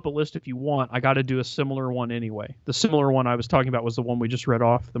write you up a list if you want. I got to do a similar one anyway." The similar one I was talking about was the one we just read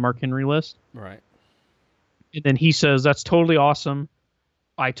off, the Mark Henry list. Right. And then he says, "That's totally awesome.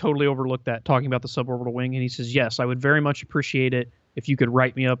 I totally overlooked that, talking about the suborbital wing." And he says, "Yes, I would very much appreciate it if you could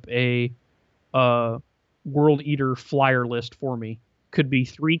write me up a World Eater flyer list for me. Could be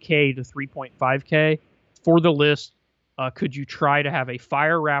 3K to 3.5K. For the list, could you try to have a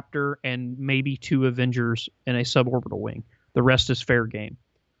Fire Raptor and maybe 2 Avengers in a suborbital wing? The rest is fair game."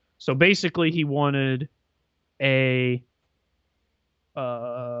 So basically he wanted a,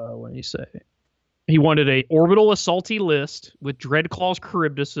 what did he say? He wanted a orbital assaulty list with Dreadclaws,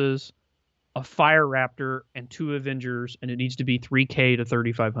 Charybdises, a Fire Raptor, and 2 Avengers, and it needs to be 3K to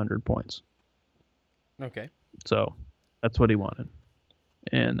 3,500 points. Okay. So that's what he wanted.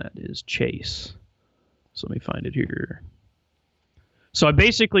 And that is Chase. So let me find it here. So I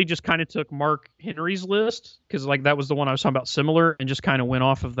basically just kind of took Mark Henry's list, because like that was the one I was talking about similar, and just kind of went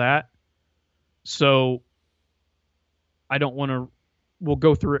off of that. So I don't want to, we'll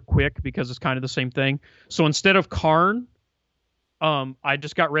go through it quick because it's kind of the same thing. So instead of Karn, I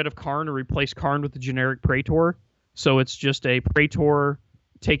just got rid of Karn and replaced Karn with the generic Praetor. So it's just a Praetor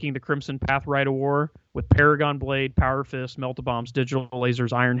taking the Crimson Path Rite of War with Paragon Blade, Power Fist, Melt-A-Bombs, Digital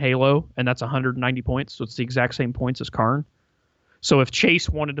Lasers, Iron Halo, and that's 190 points. So it's the exact same points as Karn. So if Chase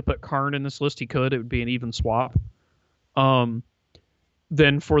wanted to put Karn in this list, he could. It would be an even swap.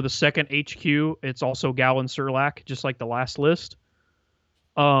 Then for the second HQ, it's also Galen Surlak, just like the last list.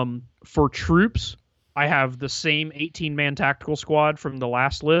 For troops, I have the same 18-man tactical squad from the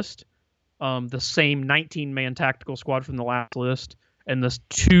last list, the same 19-man tactical squad from the last list, and the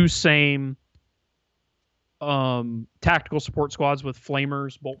 2 same tactical support squads with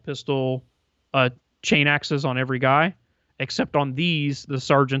flamers, bolt pistol, chain axes on every guy. Except on these, the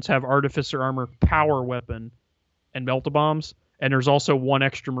sergeants have artificer armor, power weapon, and Melt-A-Bombs. And there's also 1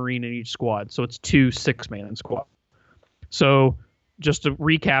 extra Marine in each squad. So it's 2 6-man squad. So just to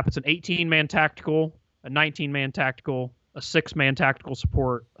recap, it's an 18-man tactical, a 19-man tactical, a 6-man tactical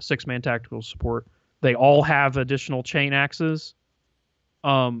support, a 6-man tactical support. They all have additional chain axes.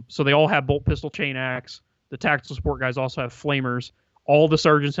 So they all have bolt pistol, chain axe. The tactical support guys also have flamers. All the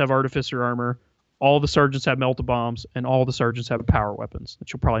sergeants have artificer armor. All the sergeants have Melt-A-Bombs, and all the sergeants have power weapons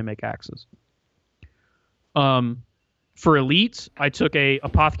that you'll probably make axes. For elites, I took a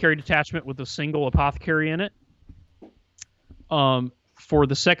apothecary detachment with a single apothecary in it. For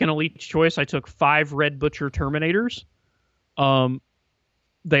the second elite choice, I took 5 Red Butcher Terminators.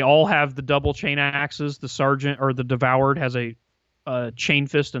 They all have the double chain axes. The sergeant or the devoured has a chain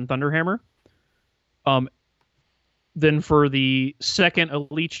fist and thunderhammer. Then for the second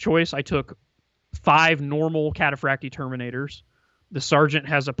elite choice, I took 5 normal Cataphractii Terminators. The sergeant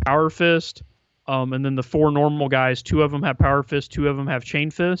has a power fist, and then the 4 normal guys, 2 of them have power fist, 2 of them have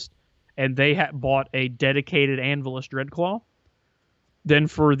chain fist, and they bought a dedicated Anvilus Dreadclaw. Then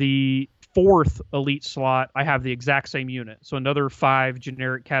for the 4th elite slot, I have the exact same unit. So another 5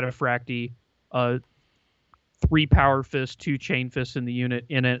 generic Cataphractii, 3 power fist, 2 chain fists in the unit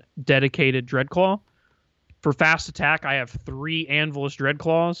in a dedicated Dreadclaw. For fast attack, I have 3 Anvilus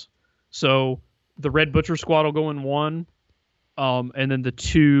Dreadclaws. So the Red Butcher squad will go in 1, and then the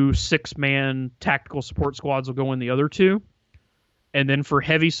 2 6-man tactical support squads will go in the other 2. And then for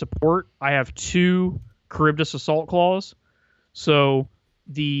heavy support, I have 2 Charybdis Assault Claws. So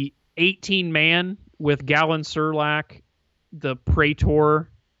the 18-man with Galen Surlak, the Praetor,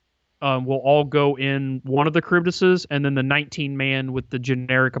 will all go in one of the Charybdises, and then the 19-man with the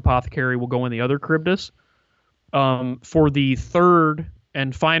generic apothecary will go in the other Charybdis. For the third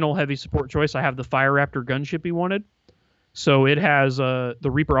And final heavy support choice, I have the Fire Raptor gunship he wanted. So it has the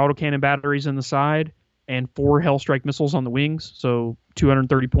Reaper autocannon batteries in the side and 4 Hellstrike missiles on the wings. So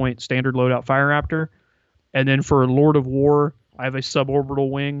 230 point standard loadout Fire Raptor. And then for Lord of War, I have a suborbital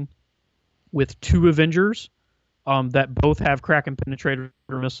wing with 2 Avengers that both have Kraken penetrator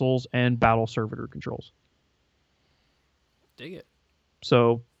missiles and battle servitor controls. Dig it.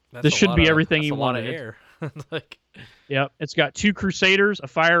 So That's this a should lot be of- everything that's you a lot wanted. of air. Like, Yep. It's got 2 Crusaders, a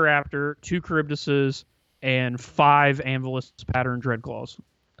Fire Raptor, 2 Charybdises, and 5 Anvilus pattern Dreadclaws.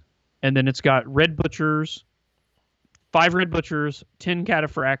 And then it's got Red Butchers, 5 Red Butchers, 10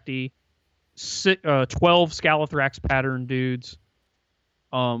 Cataphracti, 12 Scalathrax pattern dudes,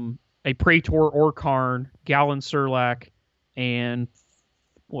 a Praetor or Karn, Gallon Surlac, and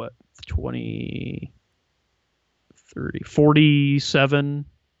 20, 30, 47.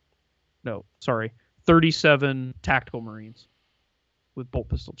 No, sorry. 37 tactical marines with bolt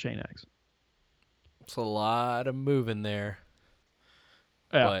pistol chain axe. it's a lot of moving there.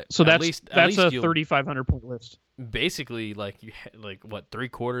 Yeah. But So at that's least a you'll- 3,500 point list. Basically, like what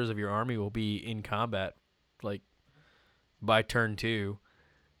 3/4 of your army will be in combat, like by turn 2.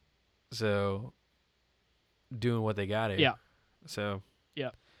 So doing what they got to. Yeah. So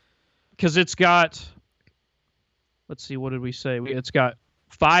Because it's got, let's see, what did we say? It's got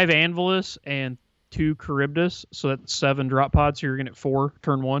 5 Anvilus and 2 Charybdis, so that's 7 drop pods. So you're gonna get 4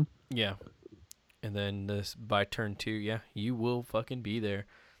 turn 1. yeah. And then this by turn 2, yeah, you will fucking be there.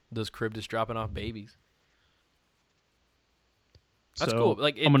 Those Charybdis dropping off babies. That's So cool.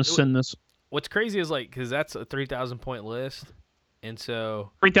 Like I'm gonna send this What's crazy is like because that's a 3,000 point list, and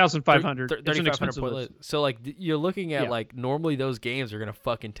so 3,500. It's an 3,500 expensive point list. list. So like you're looking at Yeah. like normally those games are gonna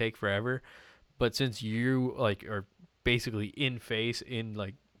fucking take forever, but since you like are basically in face in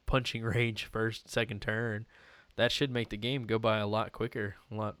like punching range first second turn, that should make the game go by a lot quicker,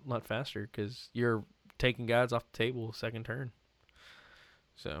 a lot faster because you're taking guys off the table second turn.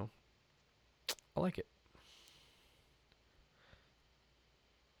 So I like it.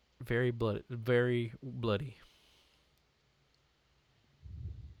 Very bloody.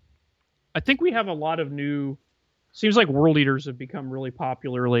 I think we have a lot of new. Seems like World Eaters have become really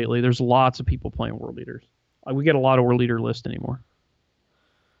popular lately. There's lots of people playing World Eaters. We get a lot of World Eater lists anymore.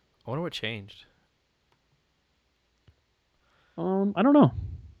 I wonder what changed. I don't know.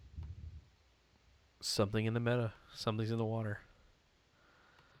 Something in the meta. Something's in the water.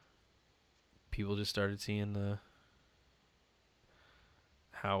 People just started seeing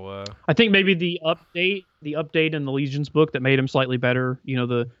how I think maybe the update in the Legion's book that made him slightly better. You know,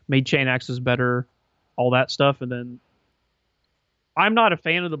 the made chain axes better, all that stuff. And then I'm not a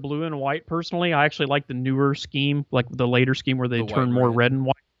fan of the blue and white personally. I actually like the newer scheme, like the later scheme where they The turn white more red. red and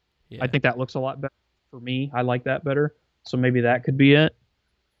white. yeah. I think that looks a lot better for me. I like that better. So maybe that could be it.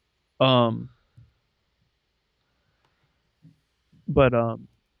 But I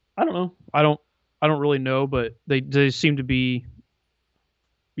don't know. I don't really know, but they seem to be,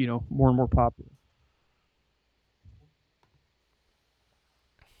 you know, more and more popular.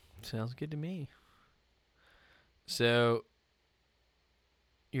 Sounds good to me. So,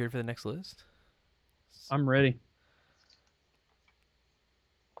 you ready for the next list? I'm ready.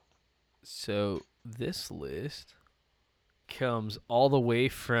 So, this list comes all the way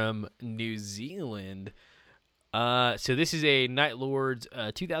from New Zealand. So this is a Night Lords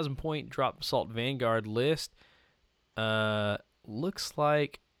 2,000 point drop assault vanguard list. Looks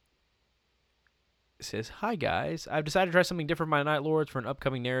like it says, "Hi guys, I've decided to try something different with my Night Lords for an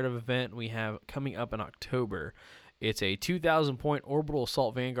upcoming narrative event we have coming up in October. It's a 2,000 point orbital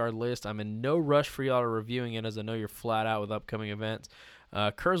assault vanguard list. I'm in no rush for y'all to reviewing it as I know you're flat out with upcoming events.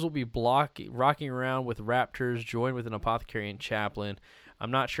 Kurz will be rocking around with Raptors, joined with an Apothecary and Chaplain.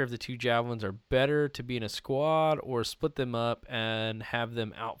 I'm not sure if the 2 Javelins are better to be in a squad or split them up and have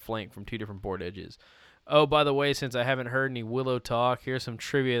them outflanked from 2 different board edges. Oh, by the way, since I haven't heard any Willow talk, here's some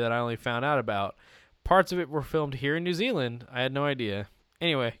trivia that I only found out about. Parts of it were filmed here in New Zealand. I had no idea.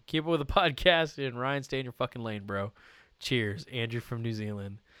 Anyway, keep it with the podcast, and Ryan, stay in your fucking lane, bro. Cheers, Andrew from New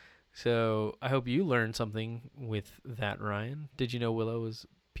Zealand." So I hope you learned something with that, Ryan. Did you know Willow's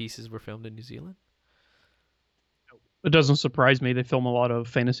pieces were filmed in New Zealand? It doesn't surprise me. They film a lot of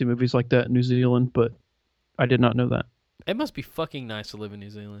fantasy movies like that in New Zealand, but I did not know that. It must be fucking nice to live in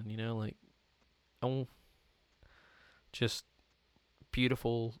New Zealand, you know? Like, oh, just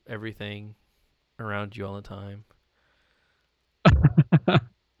beautiful everything around you all the time.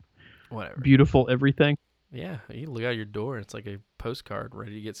 Whatever. Beautiful everything. Yeah, you look out your door and it's like a postcard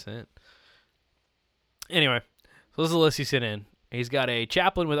ready to get sent. Anyway, so this is the list he sent in. He's got a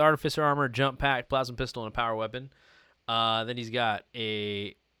Chaplain with Artificer Armor, Jump Pack, Plasma Pistol, and a Power Weapon. Then he's got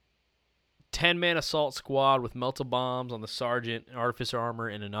a 10-man assault squad with melta bombs on the sergeant, artificer armor,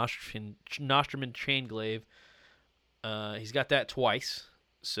 and a Nostraman chain glaive. He's got that twice,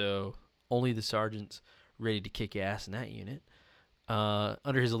 so only the sergeant's ready to kick ass in that unit.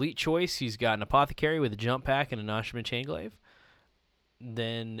 Under his elite choice, he's got an apothecary with a jump pack and a Nostraman chain glaive.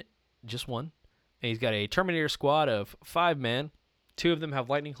 Then just one. And he's got a Terminator squad of 5 men. 2 of them have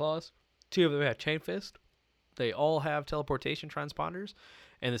lightning claws. 2 of them have chain fist. They all have teleportation transponders.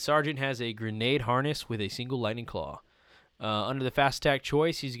 And the sergeant has a grenade harness with a single lightning claw. Under the fast attack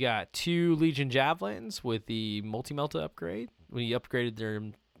choice, he's got 2 Legion javelins with the multi-melta upgrade. We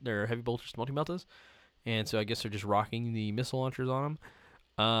upgraded their heavy bolters to multi-meltas. And so I guess they're just rocking the missile launchers on them.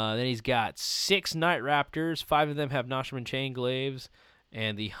 Then he's got 6 Night Raptors. 5 of them have Nostraman chain glaives.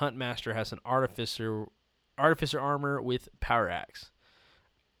 And the Huntmaster has an artificer armor with power axe.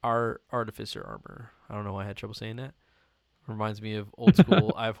 Artificer armor. I don't know why I had trouble saying that. Reminds me of old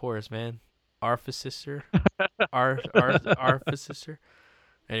school Eye of Horus, man. Artificer. Artificer.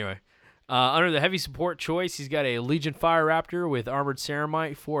 Anyway. Under the heavy support choice, he's got a Legion Fire Raptor with armored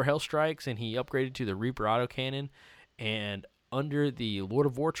ceramite, 4 Hell Strikes, and he upgraded to the Reaper autocannon. And under the Lord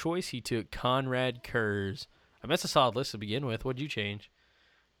of War choice, he took Conrad Kurz. I mean, that's a solid list to begin with. What'd you change?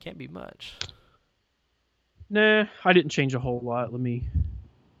 Can't be much. Nah, I didn't change a whole lot. Let me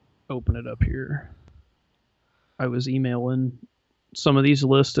open it up here. I was emailing some of these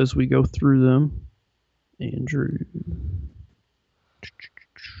lists as we go through them. Andrew.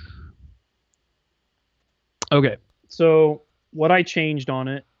 Okay, so what I changed on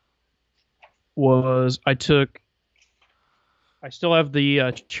it was I still have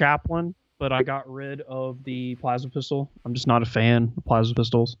the Chaplain, but I got rid of the plasma pistol. I'm just not a fan of plasma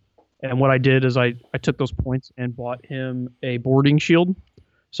pistols. And what I did is I took those points and bought him a boarding shield.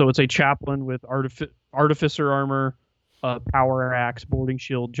 So it's a Chaplain with artificer armor, power axe, boarding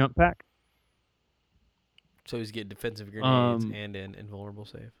shield, jump pack. So he's getting defensive grenades and an invulnerable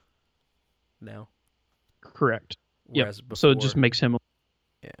save now. Correct. Whereas Yep. before, So it just makes him.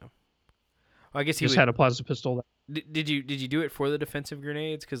 Yeah. Well, I guess he just had a plasma pistol. Did you do it for the defensive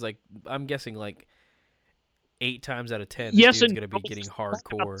grenades? Because I'm guessing 8 times out of 10, this dude's gonna be getting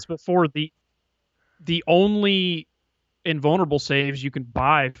hardcore. Before the only invulnerable saves you can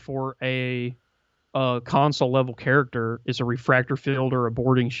buy for a console level character is a refractor field or a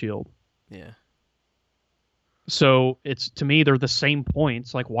boarding shield. Yeah. So to me they're the same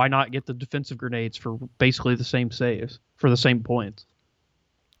points. Like, why not get the defensive grenades for basically the same saves for the same points?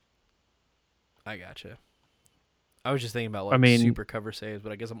 I gotcha. I was just thinking about super cover saves,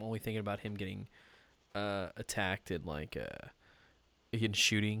 but I guess I'm only thinking about him getting attacked and in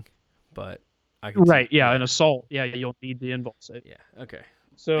shooting. But I can right, yeah, an assault. Yeah, you'll need the invul save. Yeah. Okay.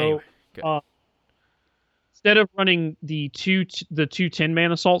 So anyway, good. Instead of running the two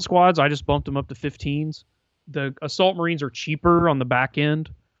 10-man assault squads, I just bumped them up to 15s. The assault marines are cheaper on the back end,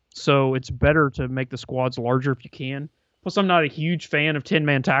 so it's better to make the squads larger if you can. Plus, I'm not a huge fan of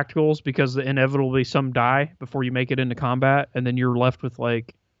 10-man tacticals because inevitably some die before you make it into combat, and then you're left with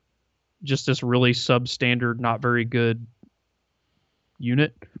just this really substandard, not very good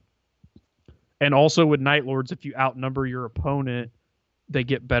unit. And also with Night Lords, if you outnumber your opponent, they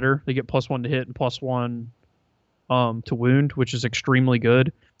get better. They get +1 to hit and +1 to wound, which is extremely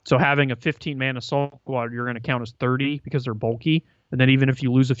good. So having a 15-man assault squad, you're going to count as 30 because they're bulky. And then even if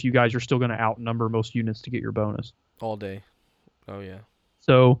you lose a few guys, you're still going to outnumber most units to get your bonus. All day. Oh, yeah.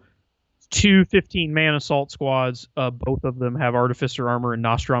 So 2 15-man assault squads, both of them have artificer armor and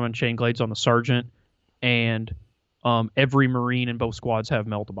Nostraman chain glades on the sergeant. And every marine in both squads have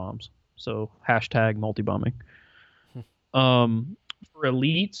melta bombs. So hashtag multi-bombing. For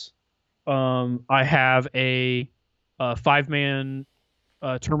elites, I have a 5-man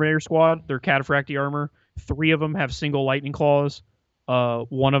Terminator squad. They're cataphracti armor. 3 of them have single lightning claws.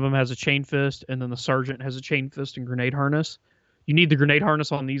 1 of them has a chain fist, and then the sergeant has a chain fist and grenade harness. You need the grenade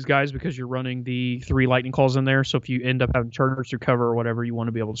harness on these guys because you're running the 3 lightning claws in there. So if you end up having chargers through cover or whatever, you want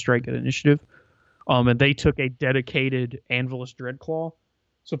to be able to strike at initiative. And they took a dedicated Anvilus Dreadclaw.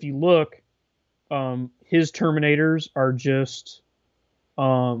 So if you look, his Terminators are just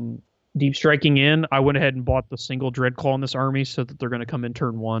deep striking in. I went ahead and bought the single Dreadclaw in this army so that they're going to come in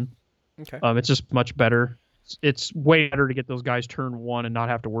turn 1. Okay. It's just much better. It's way better to get those guys turn 1 and not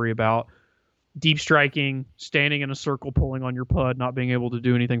have to worry about deep striking, standing in a circle, pulling on your PUD, not being able to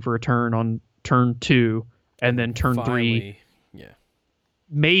do anything for a turn on turn 2, and then turn 3. Yeah.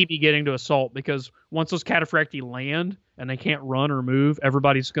 Maybe getting to assault, because once those cataphracti land and they can't run or move,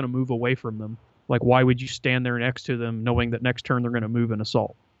 everybody's going to move away from them. Like, why would you stand there next to them knowing that next turn they're going to move and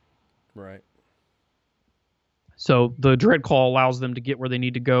assault? Right. So the Dreadclaw allows them to get where they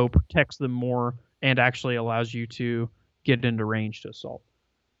need to go, protects them more, and actually allows you to get into range to assault.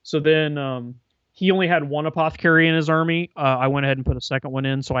 So then he only had one apothecary in his army. I went ahead and put a second one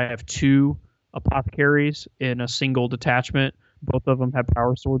in, so I have 2 apothecaries in a single detachment. Both of them have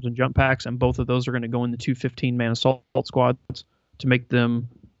power swords and jump packs, and both of those are going to go in the 2 15-man assault squads to make them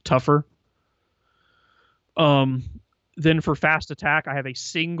tougher. Then for fast attack, I have a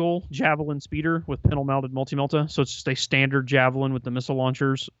single javelin speeder with pintle-mounted multi-melta. So it's just a standard javelin with the missile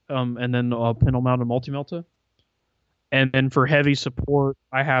launchers, and then pintle-mounted multi-melta. And then for heavy support,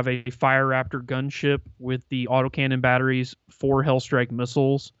 I have a Fire Raptor gunship with the autocannon batteries, 4 Hellstrike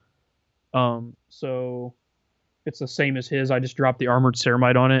missiles. So it's the same as his. I just dropped the armored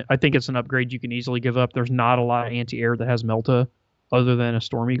ceramite on it. I think it's an upgrade you can easily give up. There's not a lot of anti-air that has Melta other than a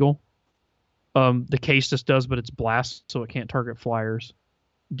Storm Eagle. The case just does, but it's blast, so it can't target flyers.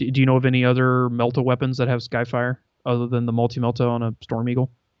 Do you know of any other Melta weapons that have Skyfire other than the multi-Melta on a Storm Eagle?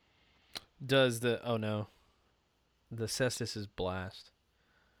 Does the... Oh, no. The Cestus is blast.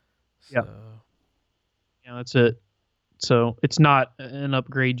 So. Yeah. Yeah, that's it. So it's not an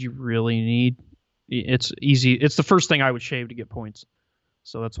upgrade you really need. It's easy. It's the first thing I would shave to get points.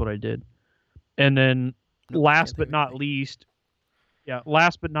 So that's what I did. And then last but not least,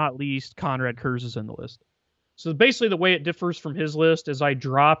 Conrad Kurz is in the list. So basically the way it differs from his list is I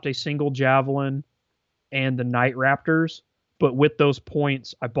dropped a single javelin and the Night Raptors, but with those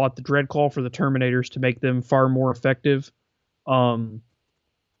points, I bought the Dreadclaw for the Terminators to make them far more effective.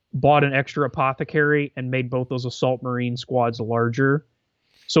 Bought an extra apothecary and made both those assault marine squads larger.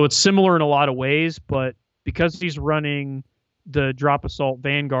 So it's similar in a lot of ways, but because he's running the drop assault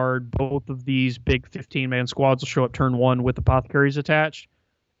Vanguard, both of these big 15-man squads will show up turn 1 with apothecaries attached.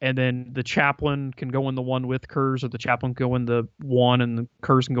 And then the chaplain can go in the one with Kurz, or the chaplain can go in the one and the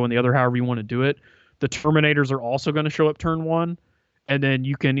Kurz can go in the other, however you want to do it. The Terminators are also going to show up turn 1. And then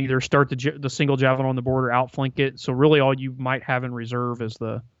you can either start the single javelin on the board or outflank it. So really all you might have in reserve is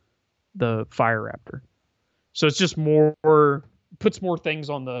the Fire Raptor. So it's just puts more things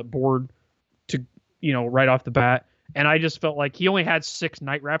on the board to, right off the bat. And I just felt like he only had 6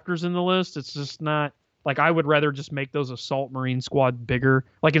 Night Raptors in the list. It's just not like I would rather just make those assault marine squad bigger.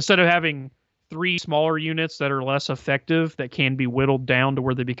 Like instead of having 3 smaller units that are less effective that can be whittled down to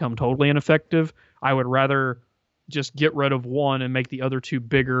where they become totally ineffective, I would rather just get rid of one and make the other 2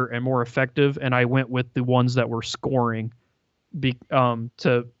 bigger and more effective. And I went with the ones that were scoring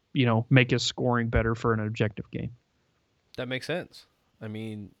to make his scoring better for an objective game. That makes sense. I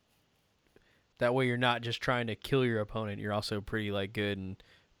mean, that way you're not just trying to kill your opponent. You're also pretty good in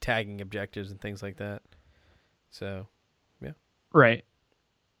tagging objectives and things like that. So, yeah. Right.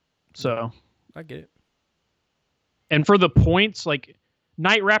 So. I get it. And for the points, Night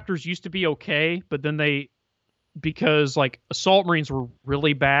Raptors used to be okay, but then because Assault Marines were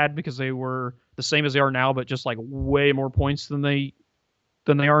really bad because they were the same as they are now, but just way more points than they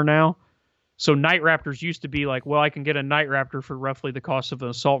are now. So Night Raptors used to be I can get a Night Raptor for roughly the cost of an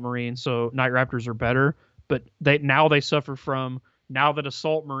Assault Marine, so Night Raptors are better. But they suffer from, now that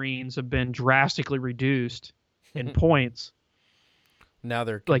Assault Marines have been drastically reduced in points. Now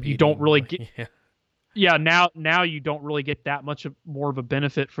they're you don't really get. Yeah, now you don't really get that much more of a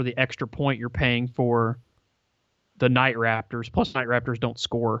benefit for the extra point you're paying for the Night Raptors. Plus, Night Raptors don't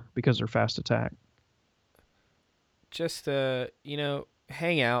score because they're fast attack. Just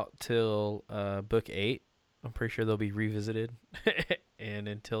hang out till book 8. I'm pretty sure they'll be revisited, and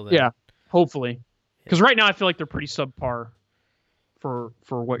until then, yeah, hopefully, because right now I feel like they're pretty subpar for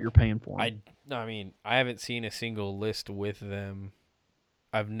what you're paying for them. I mean, I haven't seen a single list with them.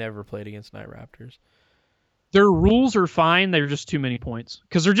 I've never played against Night Raptors. Their rules are fine. They're just too many points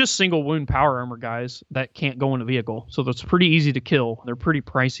because they're just single wound power armor guys that can't go in a vehicle. So that's pretty easy to kill. They're pretty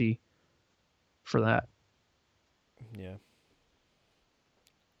pricey for that. Yeah.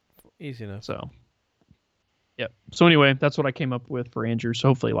 Easy enough. So, yep. So anyway, that's what I came up with for Andrew. So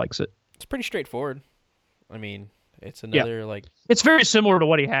hopefully he likes it. It's pretty straightforward. I mean, it's another It's very similar to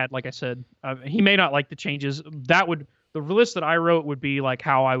what he had. Like I said, he may not like the changes. The list that I wrote would be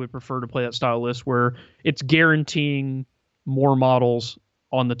how I would prefer to play that style list, where it's guaranteeing more models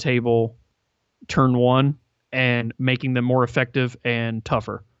on the table turn 1 and making them more effective and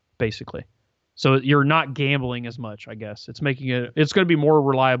tougher, basically. So you're not gambling as much, I guess. It's going to be more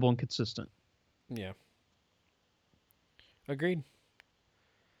reliable and consistent. Yeah. Agreed.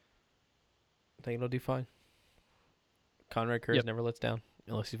 I think it'll do fine. Conrad Kurz never lets down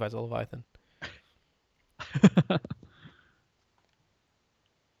unless he fights a Leviathan.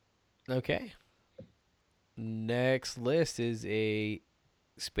 Okay. Next list is a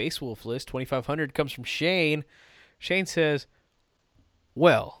Space Wolf list. 2,500 comes from Shane. Shane says,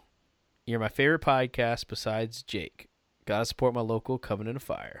 well, you're my favorite podcast besides Jake. Gotta support my local Covenant of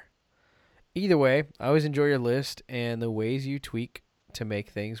Fire. Either way, I always enjoy your list and the ways you tweak to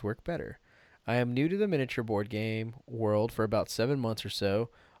make things work better. I am new to the miniature board game world for about 7 months or so,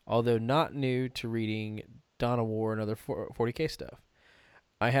 although not new to reading Dawn of War and other 40k stuff.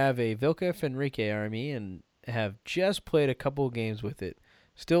 I have a Vilka Fenrique army and have just played a couple of games with it,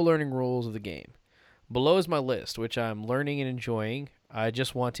 still learning rules of the game. Below is my list, which I'm learning and enjoying. I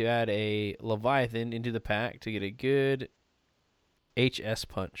just want to add a Leviathan into the pack to get a good HS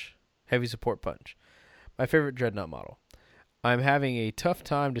punch, heavy support punch. My favorite Dreadnought model. I'm having a tough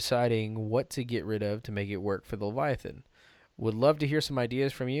time deciding what to get rid of to make it work for the Leviathan. Would love to hear some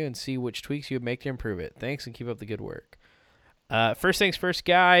ideas from you and see which tweaks you would make to improve it. Thanks and keep up the good work. First things first,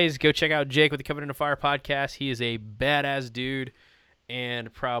 guys, go check out Jake with the Covenant of Fire podcast. He is a badass dude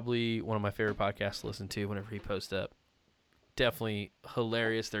and probably one of my favorite podcasts to listen to whenever he posts up. Definitely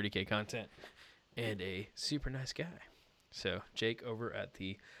hilarious 30K content and a super nice guy. So, Jake over at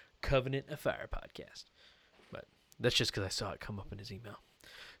the Covenant of Fire podcast. But that's just because I saw it come up in his email.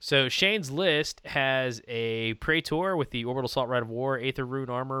 So, Shane's list has a Praetor with the Orbital Assault Rite of War, Aether Rune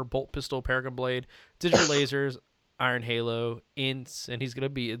Armor, Bolt Pistol, Paragon Blade, Digital Lasers, Iron Halo, Ints, and he's going to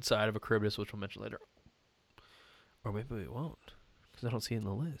be inside of a Charybdis, which we'll mention later. Or maybe we won't, because I don't see it in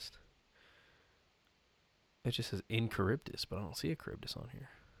the list. It just says in Charybdis, but I don't see a Charybdis on here.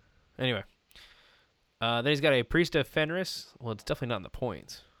 Anyway. Then he's got a Priest of Fenris. Well, it's definitely not in the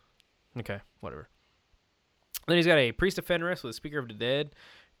points. Okay, whatever. Then he's got a Priest of Fenris with Speaker of the Dead,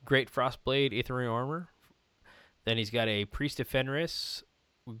 Great Frostblade, Aether Rune Armor. Then he's got a Priest of Fenris,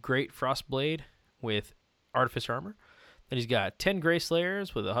 Great Frostblade with Artificer Armor. Then he's got 10 Grey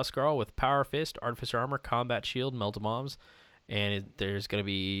Slayers with a Huskarl with Power Fist, Artificer Armor, Combat Shield, Melt Bombs. And there's going to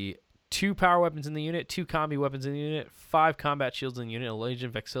be 2 power weapons in the unit, 2 combi weapons in the unit, 5 combat shields in the unit, a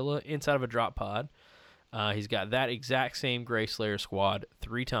Legion Vexilla inside of a drop pod. He's got that exact same Grey Slayer squad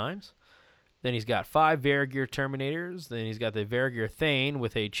 3 times. Then he's got 5 Varegear Terminators. Then he's got the Varegear Thane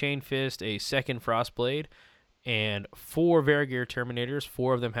with a Chain Fist, a second Frostblade, and 4 Varegear Terminators.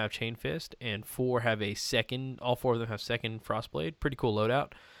 4 of them have Chain Fist, and 4 have a second. All 4 of them have second Frostblade. Pretty cool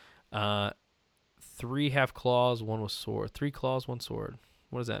loadout. 3 have claws, 1 with sword. 3 claws, 1 sword.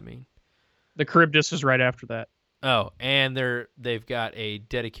 What does that mean? The Charybdis is right after that. Oh, and they've got a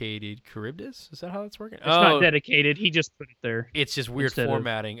dedicated Charybdis? Is that how that's working? It's not dedicated. He just put it there. It's just weird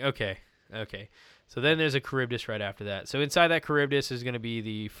formatting. Okay. So then there's a Charybdis right after that. So inside that Charybdis is going to be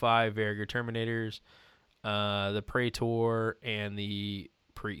the 5 Varegear Terminators, the Praetor, and the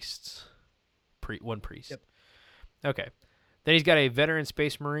Priests. 1 priest. Yep. Okay. Then he's got a Veteran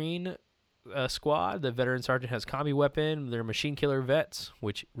Space Marine squad. The Veteran Sergeant has combi weapon. They're Machine Killer Vets,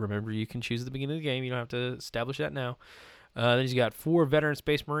 which, remember, you can choose at the beginning of the game. You don't have to establish that now. Then he's got 4 Veteran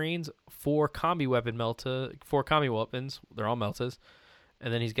Space Marines, 4 combi weapon 4 combi weapons. They're all Meltas.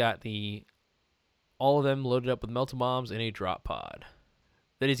 And then he's got all of them loaded up with Melta Bombs and a drop pod.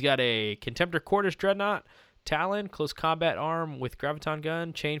 Then he's got a Contemptor Cordis Dreadnought, Talon, Close Combat Arm with Graviton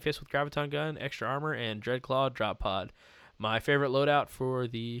Gun, Chain Fist with Graviton Gun, Extra Armor, and Dreadclaw drop pod. My favorite loadout for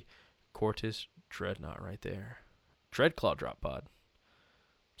the Cortis Dreadnought right there. Dreadclaw drop pod.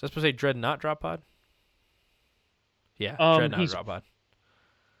 Is that supposed to say Dreadnought drop pod? Yeah, Dreadnought drop pod.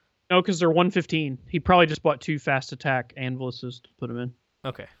 No, because they're 115. He probably just bought 2 fast attack Anviluses to put them in.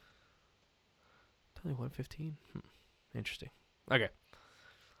 Okay. Only 115? Interesting. Okay.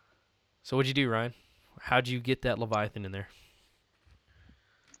 So what'd you do, Ryan? How'd you get that Leviathan in there?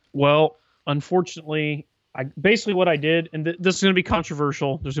 Well, unfortunately, basically what I did, and this is going to be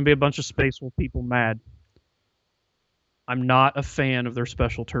controversial. There's going to be a bunch of Space Wolf people mad. I'm not a fan of their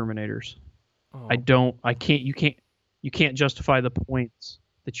special Terminators. Oh. You can't justify the points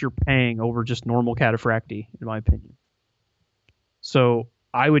that you're paying over just normal Cataphracti, in my opinion. So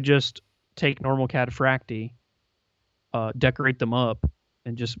I would just take normal Cataphracti, decorate them up,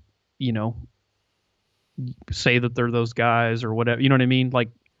 and just, say that they're those guys or whatever. You know what I mean? Like,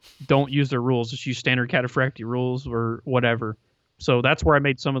 don't use their rules. Just use standard Cataphracti rules or whatever. So that's where I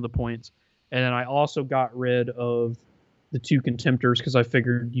made some of the points. And then I also got rid of the 2 Contemptors because I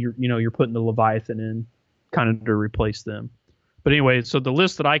figured you're putting the Leviathan in kind of to replace them. But anyway, so the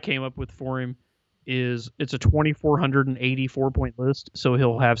list that I came up with for him it's a 2,484 point list. So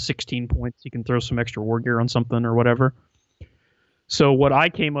he'll have 16 points. He can throw some extra war gear on something or whatever. So what I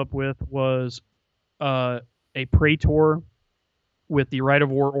came up with was a Praetor with the Rite of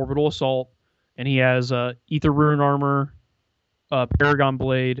War Orbital Assault, and he has Aether Rune Armor, Paragon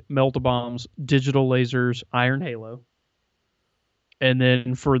Blade, Melt Bombs, Digital Lasers, Iron Halo. And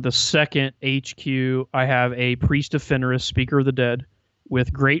then for the second HQ, I have a Priest of Fenris, Speaker of the Dead,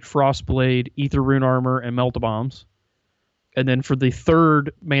 with Great Frostblade, Ether Rune Armor, and Melt-A-Bombs. And then for the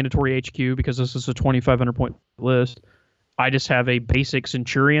third mandatory HQ, because this is a 2,500 point list, I just have a basic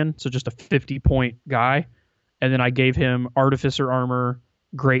Centurion, so just a 50-point guy. And then I gave him Artificer Armor,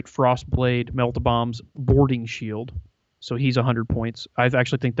 Great Frostblade, Melt-A-Bombs, Boarding Shield. So he's 100 points. I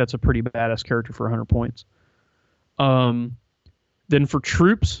actually think that's a pretty badass character for 100 points. Then for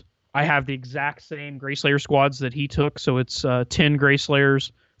troops, I have the exact same Greyslayer squads that he took. So it's 10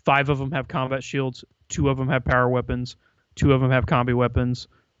 Greyslayers. 5 of them have combat shields. 2 of them have power weapons. 2 of them have combi weapons.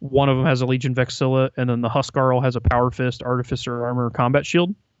 1 of them has a Legion Vexilla. And then the Huskarl has a Power Fist, Artificer Armor, combat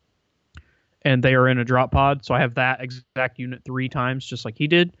shield. And they are in a drop pod. So I have that exact unit 3 times, just like he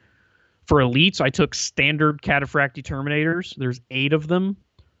did. For elites, I took standard Cataphractii Terminators. There's 8 of them.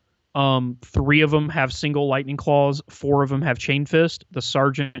 3 of them have single lightning claws. 4 of them have chain fist. The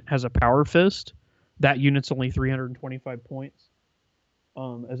sergeant has a power fist. That unit's only 325 points.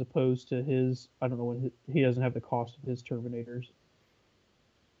 As opposed to his, I don't know what he doesn't have the cost of his Terminators.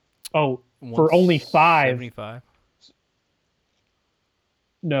 Oh, for only 5. 75.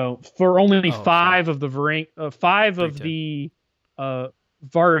 No, for only 5 of the 5 of the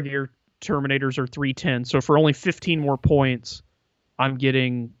Varagir Terminators are 310. So for only 15 more points, I'm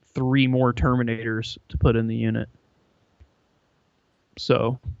getting 3 more Terminators to put in the unit.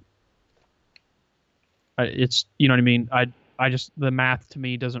 So it's, you know what I mean? I just, the math to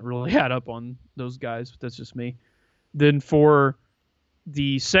me doesn't really add up on those guys. That's just me. Then for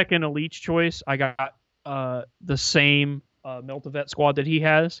the second elite choice, I got the same Meltavet squad that he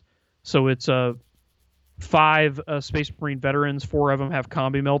has. So it's 5 Space Marine veterans. 4 of them have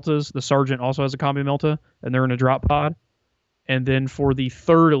combi meltas. The sergeant also has a combi melta, and they're in a drop pod. And then for the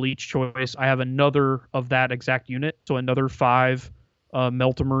third elite choice, I have another of that exact unit. So another 5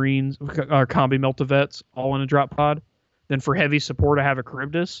 Melta Marines, combi Melta vets, all in a drop pod. Then for heavy support, I have a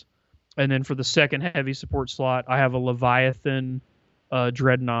Charybdis. And then for the second heavy support slot, I have a Leviathan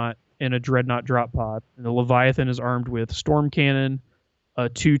Dreadnought in a Dreadnought drop pod. And the Leviathan is armed with Storm Cannon,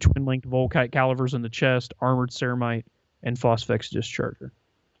 2 twin-linked Volkite calivers in the chest, Armored Ceramite, and Phosphex Discharger.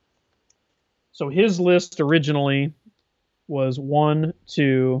 So his list originally was 1,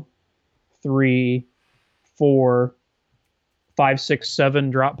 2, 3, 4, 5, 6,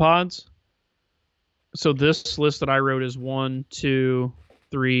 7 drop pods. So this list that I wrote is 1, 2,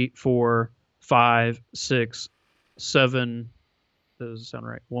 3, 4, 5, 6, 7. That doesn't sound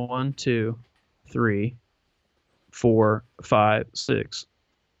right. 1, 2, 3, 4, 5, 6,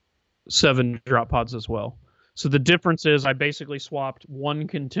 7 drop pods as well. So the difference is I basically swapped 1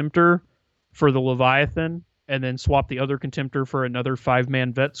 Contemptor for the Leviathan, and then swapped the other Contemptor for another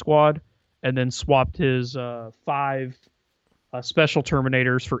 5-man vet squad, and then swapped his 5 special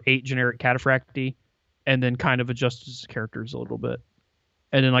Terminators for 8 generic Cataphractii, and then kind of adjusted his characters a little bit.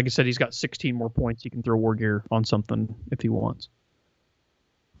 And then, like I said, he's got 16 more points. He can throw War Gear on something if he wants.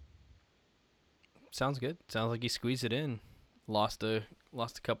 Sounds good. Sounds like he squeezed it in. Lost a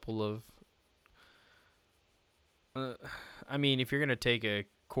couple of. I mean, if you're gonna take the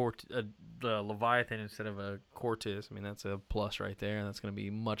Leviathan instead of a Cortis, I mean that's a plus right there, and that's gonna be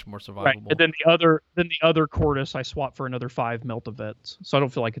much more survivable. Right. And then the other Cortis I swapped for another 5 Melta vets, so I don't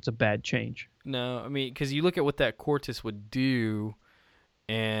feel like it's a bad change. No, I mean, because you look at what that Cortis would do,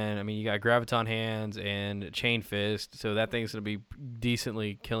 and I mean you got Graviton Hands and Chain Fist, so that thing's gonna be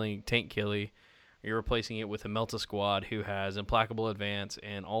decently tank killy. You're replacing it with a Melta squad who has Implacable Advance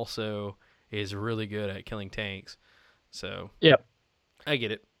and also is really good at killing tanks. So yep. I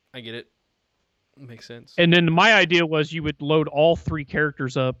get it. Makes sense. And then my idea was you would load all 3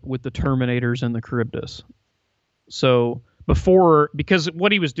 characters up with the Terminators and the Charybdis. So because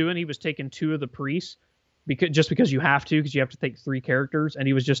what he was doing, he was taking 2 of the priests, because you have to take 3 characters, and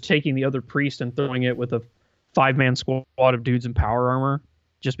he was just taking the other priest and throwing it with a 5-man squad of dudes in power armor,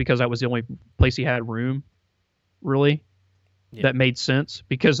 just because that was the only place he had room, really. Yeah. That made sense,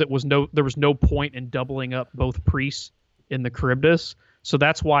 because there was no point in doubling up both priests in the Charybdis. So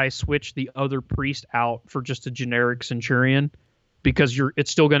that's why I switched the other priest out for just a generic Centurion, because it's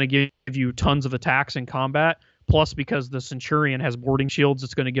still going to give you tons of attacks in combat. Plus, because the Centurion has boarding shields,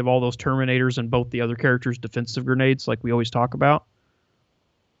 it's going to give all those Terminators and both the other characters defensive grenades, like we always talk about.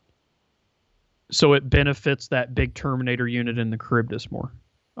 So it benefits that big Terminator unit in the Charybdis more,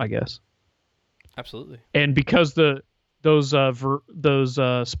 I guess. Absolutely. And because those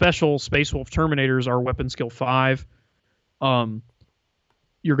special Space Wolf Terminators are weapon skill 5,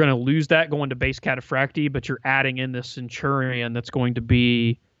 you're going to lose that going to base Cataphractii, but you're adding in this Centurion that's going to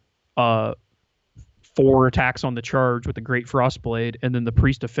be 4 attacks on the charge with a Great Frostblade, and then the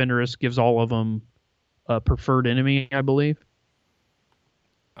Priest of Fenris gives all of them a preferred enemy, I believe.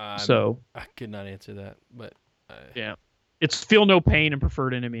 So I could not answer that, but yeah, it's Feel No Pain and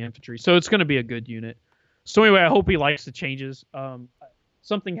preferred enemy infantry, so it's going to be a good unit. So anyway, I hope he likes the changes.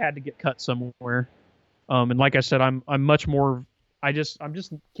 Something had to get cut somewhere, and like I said, I'm much more. I'm just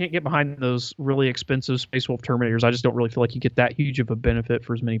can't get behind those really expensive Space Wolf Terminators. I just don't really feel like you get that huge of a benefit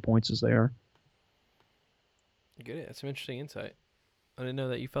for as many points as they are. Good. That's some interesting insight. I didn't know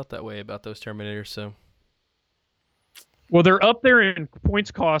that you felt that way about those Terminators. So, well, they're up there in points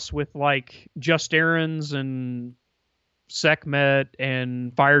costs with like Just Errands and Sekhmet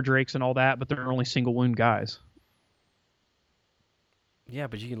and Fire Drakes and all that, but they're only single wound guys. yeah,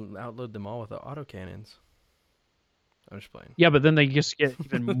 but you can outload them all with the autocannons. I'm just playing. Yeah, but then they just get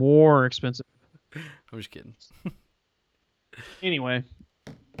even more expensive. I'm just kidding. Anyway,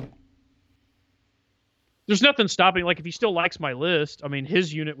 there's nothing stopping. Like, if he still likes my list, I mean,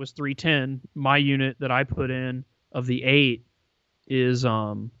 his unit was 310. My unit that I put in of the 8 is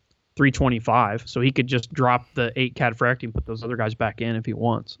 325. So he could just drop the 8 Cataphractii and put those other guys back in if he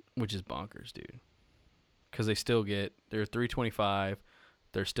wants. Which is bonkers, dude. Because they're 325.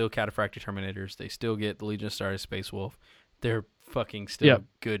 They're still Cataphractii Terminators. They still get the Legion of Stars Space Wolf. They're fucking still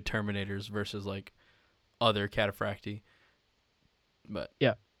good Terminators versus like other Cataphractii. But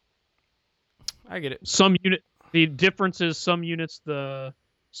yeah, I get it. The difference is some units the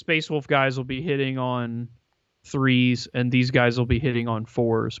Space Wolf guys will be hitting on 3s and these guys will be hitting on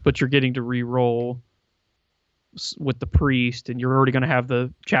 4s. But you're getting to re-roll with the Priest, and you're already going to have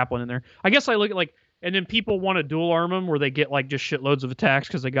the Chaplain in there. I guess I look at like. And then people want to dual arm them where they get like just shitloads of attacks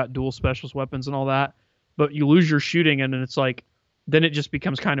because they got dual specialist weapons and all that. But you lose your shooting, and then it's like, then it just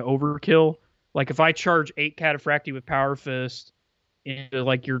becomes kind of overkill. Like if I charge 8 Cataphractii with Power Fist into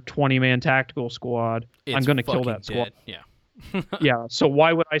like your 20-man tactical squad, I'm going to kill that squad. Yeah. Yeah. So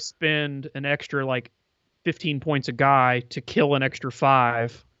why would I spend an extra like 15 points a guy to kill an extra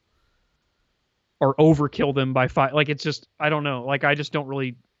 5 or overkill them by 5? Like it's just, I don't know. Like I just don't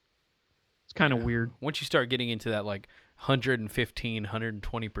really. It's kind of weird. Once you start getting into that like 115,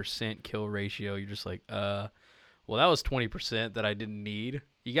 120% kill ratio, you're just like, well, that was 20% that I didn't need.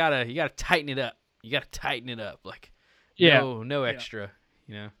 You gotta tighten it up. Like, no extra,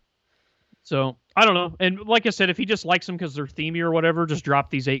 you know. So I don't know. And like I said, if he just likes them because they're themey or whatever, just drop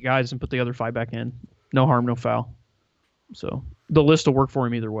these 8 guys and put the other 5 back in. No harm, no foul. So the list will work for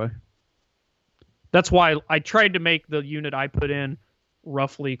him either way. That's why I tried to make the unit I put in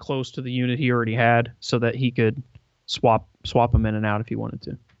roughly close to the unit he already had so that he could swap them in and out if he wanted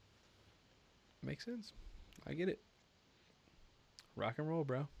to. Makes sense. I get it. Rock and roll,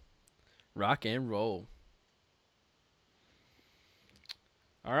 bro. Rock and roll.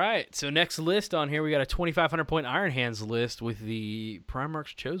 All right, so next list on here, we got a 2,500 point Iron Hands list with the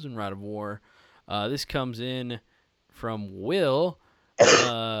Primarch's Chosen Rite of War. This comes in from Will.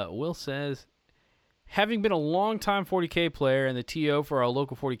 Will says, having been a long-time 40K player and the TO for our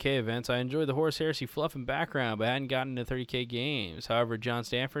local 40K events, I enjoyed the Horus Heresy fluff and background, but I hadn't gotten into 30K games. However, John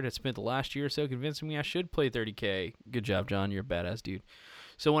Stanford had spent the last year or so convincing me I should play 30K. Good job, John. You're a badass dude.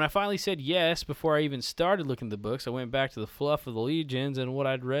 So when I finally said yes, before I even started looking at the books, I went back to the fluff of the Legions and what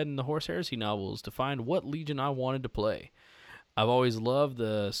I'd read in the Horus Heresy novels to find what Legion I wanted to play. I've always loved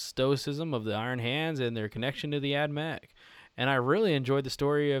the stoicism of the Iron Hands and their connection to the AdMech. And I really enjoyed the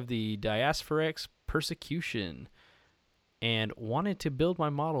story of the Diasphorex persecution and wanted to build my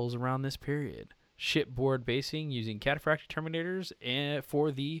models around this period. Shipboard basing using Cataphractii Terminators and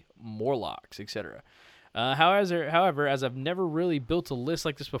for the Morlocks, etc. However, as I've never really built a list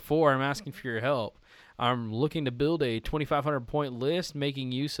like this before, I'm asking for your help. I'm looking to build a 2,500 point list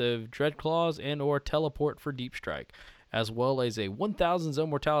making use of Dreadclaws and or Teleport for Deep Strike, as well as a 1,000 Zone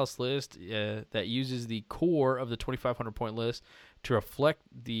Mortalis list that uses the core of the 2,500 point list to reflect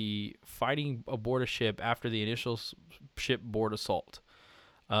the fighting aboard a ship after the initial shipboard assault.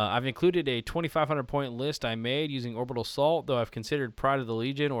 I've included a 2,500 point list I made using Orbital Assault, though I've considered Pride of the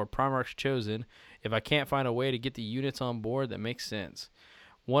Legion or Primarch's Chosen if I can't find a way to get the units on board that makes sense.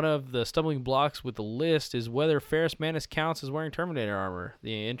 One of the stumbling blocks with the list is whether Ferrus Manus counts as wearing Terminator armor.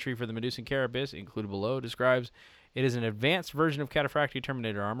 The entry for the Medusan Carapace, included below, describes it is an advanced version of Cataphractii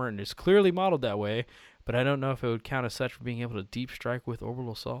Terminator armor and is clearly modeled that way, but I don't know if it would count as such for being able to deep strike with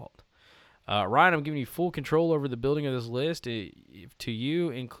Orbital Assault. Ryan, I'm giving you full control over the building of this list to you,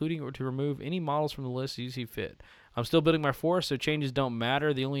 including or to remove any models from the list as you see fit. I'm still building my force, so changes don't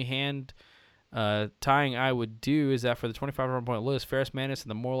matter. The only hand tying I would do is that for the 2,500 point list, Ferrus Manus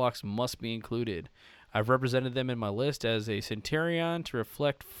and the Morlocks must be included. I've represented them in my list as a Centurion to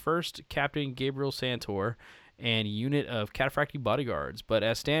reflect 1st Captain Gabriel Santor and unit of Cataphractii bodyguards, but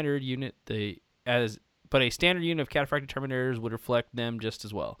a standard unit of Cataphractii Terminators would reflect them just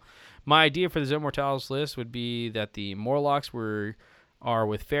as well. My idea for the Zone Mortalis list would be that the Morlocks are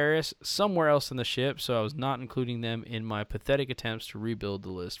with Ferris somewhere else in the ship, so I was not including them in my pathetic attempts to rebuild the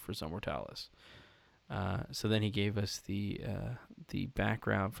list for Zone Mortalis. So then he gave us the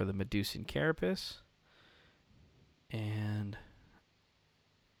background for the Medusan Carapace, and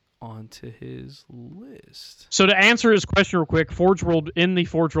onto his list. So to answer his question real quick, in the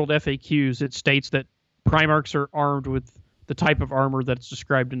Forge World FAQs, it states that Primarchs are armed with the type of armor that's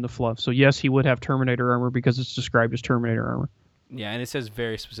described in the fluff. So yes, he would have Terminator armor because it's described as Terminator armor. Yeah, and it says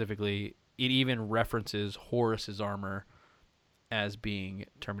very specifically, it even references Horus's armor as being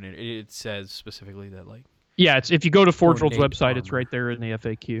Terminator. It says specifically that, like... Yeah, if you go to Forge World's website, armor. It's right there in the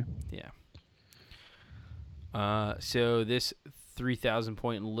FAQ. Yeah. So this 3,000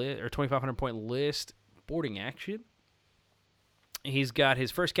 point list or 2,500 point list boarding action. He's got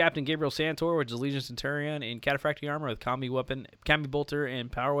his 1st Captain Gabriel Santor, which is Legion Centurion in Cataphractii armor with combi bolter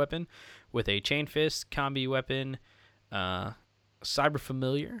and power weapon, with a chain fist combi weapon, cyber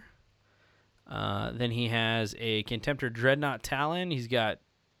familiar. Then he has a Contemptor Dreadnought Talon. He's got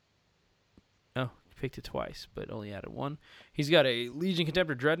picked it twice, but only added one. He's got a Legion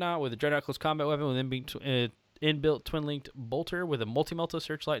Contemptor Dreadnought with a Dreadnought close combat weapon with inbuilt twin-linked bolter with a multi-melta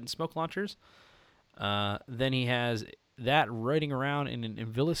searchlight and smoke launchers. Then he has that riding around in an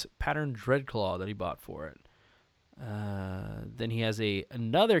Invilis pattern Dreadclaw that he bought for it. Then he has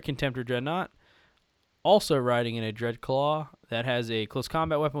another Contemptor Dreadnought, also riding in a Dreadclaw that has a close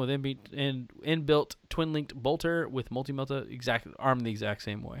combat weapon with inbuilt twin-linked bolter with multi-melta armed the exact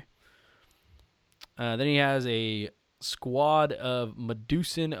same way. Then he has a squad of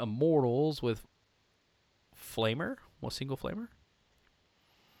Medusan Immortals with Flamer, single Flamer,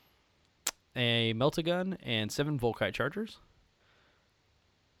 a Meltagun, and 7 Volkite Chargers.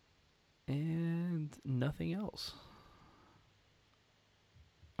 And nothing else.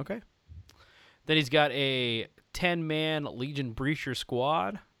 Okay. Then he's got a 10-man Legion Breacher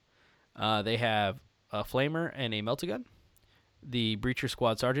squad. They have a Flamer and a Meltagun. The Breacher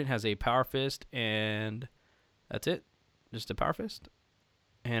Squad Sergeant has a Power Fist, and that's it. Just a Power Fist.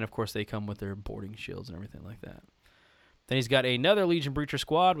 And, of course, they come with their boarding shields and everything like that. Then he's got another Legion Breacher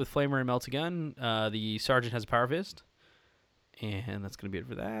Squad with Flamer and Meltagun. The Sergeant has a Power Fist. And that's going to be it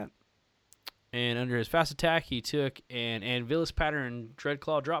for that. And under his Fast Attack, he took an Anvilis Pattern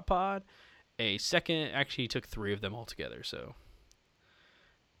Dreadclaw Drop Pod. He took 3 of them altogether. So,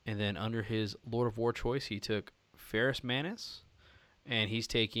 and then under his Lord of War choice, he took Ferris Manus. And he's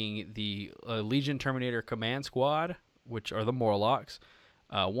taking the Legion Terminator Command Squad, which are the Morlocks.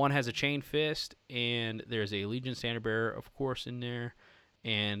 One has a Chain Fist, and there's a Legion Standard Bearer, of course, in there.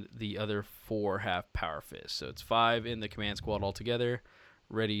 And the other 4 have Power Fist. So it's 5 in the Command Squad altogether,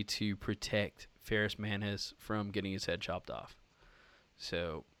 ready to protect Ferris Manus from getting his head chopped off.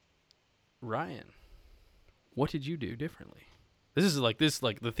 So, Ryan, what did you do differently? This is like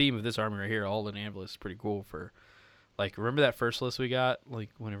the theme of this army right here, all in Anvilis, is pretty cool for... Like, remember that first list we got? Like,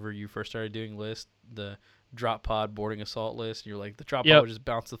 whenever you first started doing lists, the drop pod boarding assault list, and you're like, the drop pod would just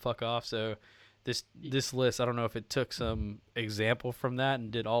bounce the fuck off. So this list, I don't know if it took some example from that and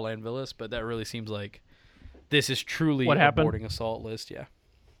did all Anvilis, but that really seems like this is truly a boarding assault list, yeah.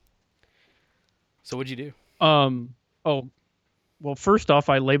 So what'd you do? Well, first off,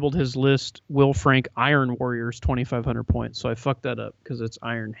 I labeled his list Will Frank Iron Warriors 2,500 points, so I fucked that up because it's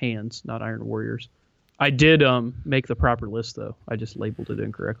Iron Hands, not Iron Warriors. I did make the proper list, though. I just labeled it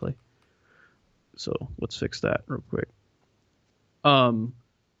incorrectly. So let's fix that real quick.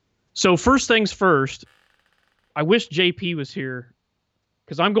 So first things first, I wish JP was here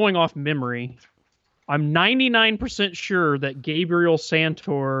because I'm going off memory. I'm 99% sure that Gabriel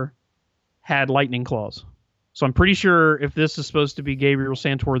Santor had lightning claws. So I'm pretty sure if this is supposed to be Gabriel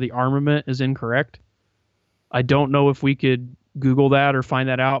Santor, the armament is incorrect. I don't know if we could Google that or find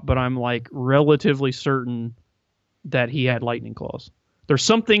that out, but I'm like relatively certain that he had lightning claws. There's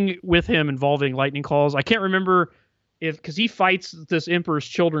something with him involving lightning claws. I can't remember because he fights this Emperor's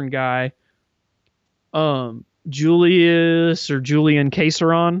Children guy, Julius or Julian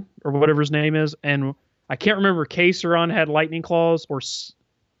Caesaron or whatever his name is, and I can't remember Caesaron had lightning claws or.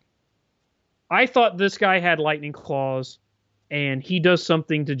 I thought this guy had lightning claws, and he does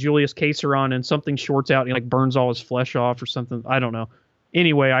something to Julius Caesaron, and something shorts out and he like burns all his flesh off or something. I don't know.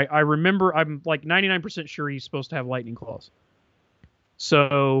 Anyway, I remember I'm like 99% sure he's supposed to have lightning claws.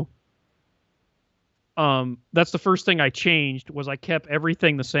 So that's the first thing I changed was I kept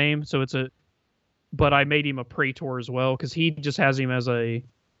everything the same. So it's a but I made him a Praetor as well because he just has him as a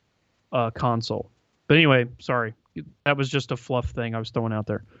consul. But anyway, sorry. That was just a fluff thing I was throwing out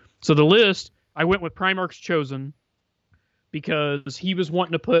there. So the list, I went with Primarch's Chosen because he was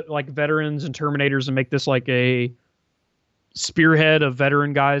wanting to put like veterans and Terminators and make this like a spearhead of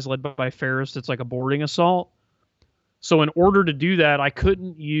veteran guys led by Ferris. It's like a boarding assault. So in order to do that, I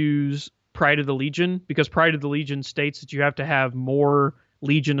couldn't use Pride of the Legion because Pride of the Legion states that you have to have more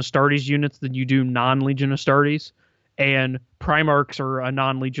Legion Astartes units than you do non-Legion Astartes. And Primarchs are a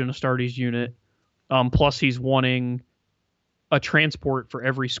non-Legion Astartes unit. Plus he's wanting a transport for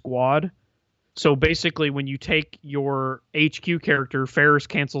every squad. So basically when you take your HQ character, Ferris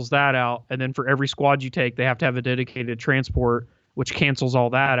cancels that out. And then for every squad you take, they have to have a dedicated transport, which cancels all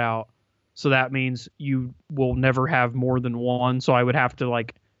that out. So that means you will never have more than one. So I would have to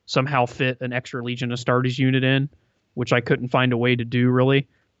like somehow fit an extra Legion Astartes unit in, which I couldn't find a way to do really.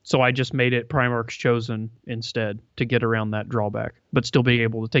 So I just made it Primarch's Chosen instead to get around that drawback, but still be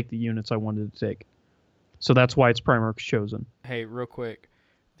able to take the units I wanted to take. So that's why it's Primarch's Chosen. Hey, real quick.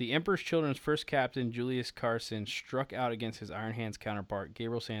 The Emperor's Children's first captain, Julius Carson, struck out against his Iron Hands counterpart,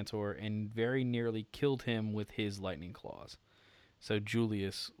 Gabriel Santor, and very nearly killed him with his lightning claws. So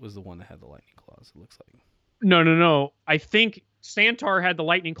Julius was the one that had the lightning claws, it looks like. No. I think Santar had the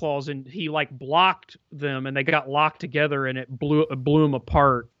lightning claws and he like blocked them and they got locked together and it blew them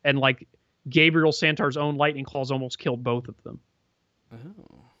apart. And like Gabriel Santar's own lightning claws almost killed both of them.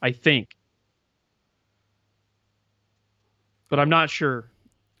 Oh. I think. But I'm not sure.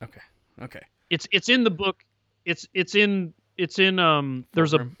 Okay. It's in the book. It's in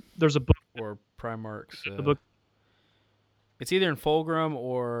there's a book or Primarchs. The book. It's either in Fulgrim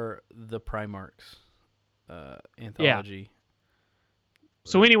or the Primarchs anthology. Yeah.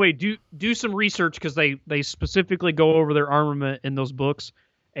 So anyway, do some research because they specifically go over their armament in those books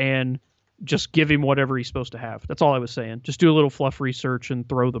and just give him whatever he's supposed to have. That's all I was saying. Just do a little fluff research and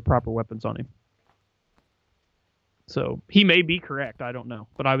throw the proper weapons on him. So he may be correct. I don't know.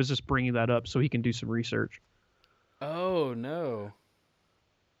 But I was just bringing that up so he can do some research. Oh, no.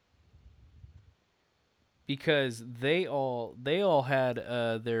 Because they all had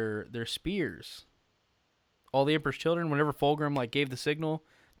their spears. All the Emperor's Children, whenever Fulgrim like gave the signal,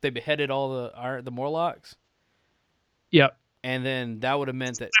 they beheaded all the Morlocks. Yep. And then that would have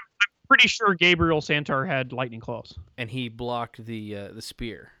meant that I'm pretty sure Gabriel Santar had lightning claws. And he blocked the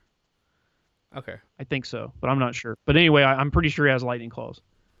spear. Okay. I think so, but I'm not sure. But anyway, I'm pretty sure he has lightning claws.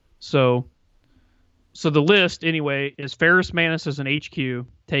 So the list anyway is Ferris Manus as an HQ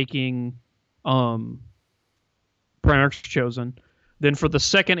taking Primarch's Chosen. Then for the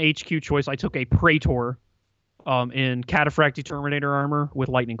second HQ choice, I took a Praetor in Cataphractii Terminator armor with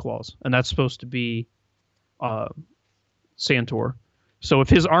lightning claws, and that's supposed to be Santor. So if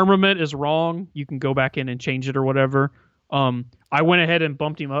his armament is wrong, you can go back in and change it or whatever. I went ahead and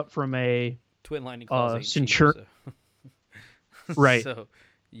bumped him up from a Twin lightning claws Centurion. So. Right. So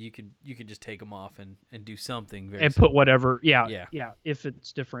you could just take them off and do something and put whatever. Yeah. If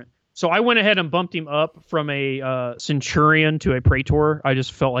it's different. So I went ahead and bumped him up from a Centurion to a Praetor. I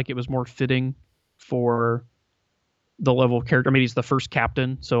just felt like it was more fitting for the level of character. I mean, he's the first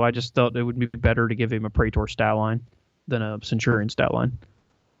captain, so I just thought it would be better to give him a Praetor stat line than a Centurion stat line.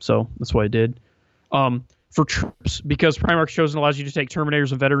 So that's what I did. For troops, because Primarch's Chosen allows you to take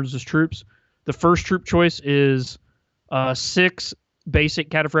Terminators and Veterans as troops, the first troop choice is 6 basic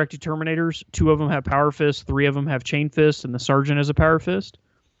Cataphractii Terminators. 2 of them have Power Fist, 3 of them have Chain Fist, and the Sergeant has a Power Fist.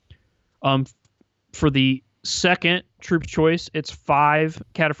 For the second troop choice, it's 5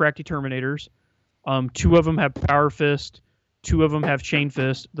 Cataphractii Terminators. 2 of them have Power Fist, 2 of them have Chain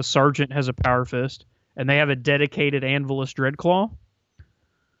Fist. The Sergeant has a Power Fist, and they have a dedicated Anvilus Dreadclaw.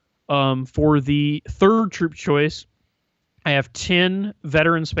 For the third troop choice, I have 10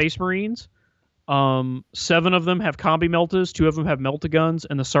 Veteran Space Marines. 7 of them have Combi Meltas, 2 of them have Meltaguns,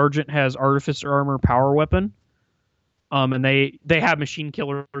 and the Sergeant has Artificer Armor Power Weapon. And they have Machine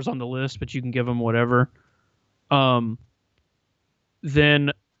Killers on the list, but you can give them whatever. Then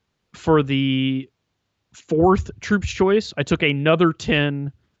for the fourth troops choice, I took another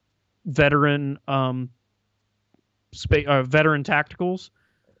 10 veteran veteran tacticals.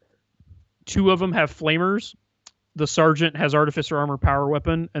 2 of them have Flamers. The Sergeant has Artificer Armor Power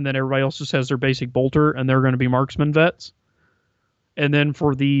Weapon, and then everybody else just has their basic Bolter, and they're going to be Marksman Vets. And then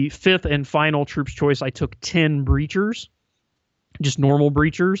for the fifth and final troops choice, I took 10 Breachers, just normal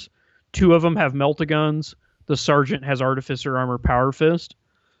Breachers. 2 of them have Meltaguns. The Sergeant has Artificer Armor Power Fist.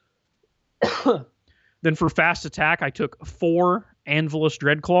 Then for fast attack, I took 4 Anvilus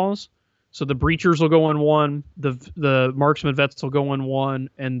Dreadclaws. So the Breachers will go in 1, the Marksman Vets will go in 1,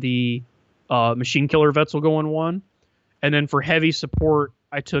 and the Machine Killer vets will go in one. And then for heavy support,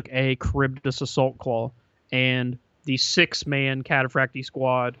 I took a Charybdis Assault Claw and the 6-man Cataphractii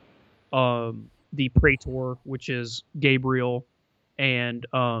squad, the Praetor, which is Gabriel, and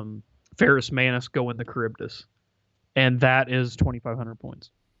Ferrus Manus go in the Charybdis. And that is 2,500 points.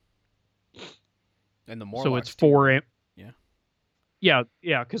 And the Morlocks. So it's 4 Yeah.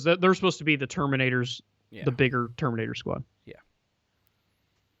 Yeah, because they're supposed to be the Terminators, Yeah. the bigger Terminator squad. Yeah.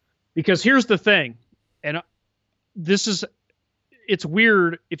 Because here's the thing, and it's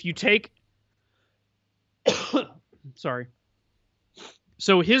weird if you take, sorry.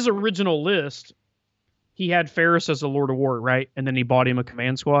 So his original list, he had Ferrus as a Lord of War, right? And then he bought him a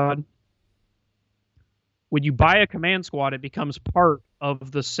command squad. When you buy a command squad, it becomes part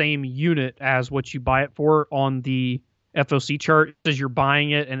of the same unit as what you buy it for on the FOC chart. It says you're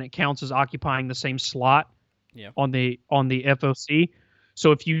buying it and it counts as occupying the same slot on the FOC.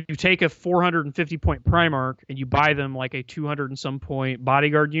 So if you take a 450 point Primarch and you buy them like a 200 and some point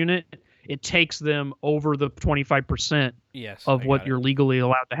bodyguard unit, it takes them over the 25% of what you're legally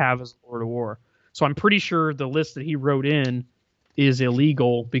allowed to have as Lord of War. So I'm pretty sure the list that he wrote in is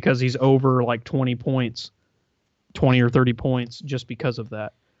illegal because he's over like 20 points, 20 or 30 points just because of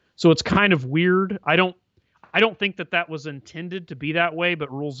that. So it's kind of weird. I don't think that was intended to be that way,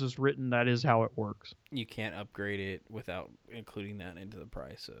 but rules is written, that is how it works. You can't upgrade it without including that into the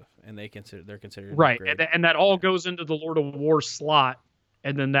price of, and they're considered right, and that all goes into the Lord of War slot,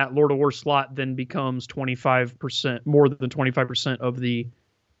 and then that Lord of War slot then becomes 25%, more than 25% of the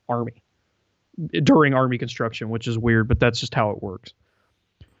army during army construction, which is weird, but that's just how it works.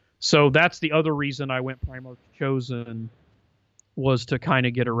 So that's the other reason I went Primarch Chosen, was to kind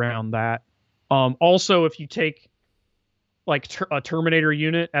of get around that. Also, if you take like a Terminator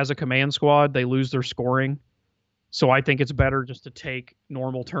unit as a command squad, they lose their scoring. So I think it's better just to take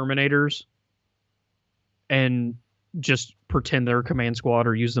normal Terminators and just pretend they're a command squad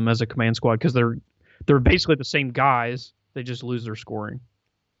or use them as a command squad, because they're basically the same guys. They just lose their scoring.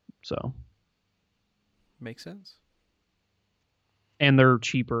 So makes sense. And they're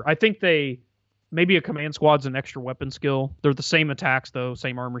cheaper. I think maybe a command squad's an extra weapon skill. They're the same attacks though,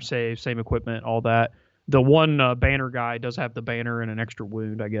 same armor save, same equipment, all that. The one banner guy does have the banner and an extra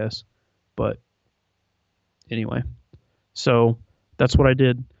wound, I guess. But anyway, so that's what I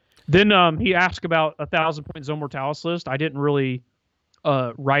did. Then he asked about 1,000 point Zone Mortalis list. I didn't really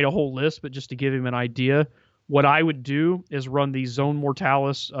write a whole list, but just to give him an idea, what I would do is run the Zone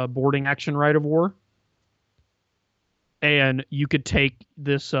Mortalis boarding action Rite of War. And you could take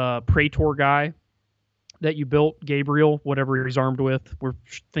this Praetor guy that you built, Gabriel, whatever he's armed with. We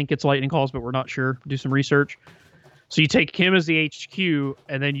think it's lightning calls, but we're not sure. Do some research. So you take him as the HQ,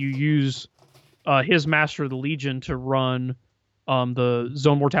 and then you use his Master of the Legion to run the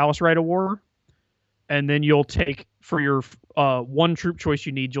Zone Mortalis Rite of War. And then you'll take, for your one troop choice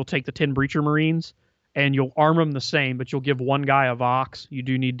you need, you'll take the 10 Breacher Marines, and you'll arm them the same, but you'll give one guy a Vox. You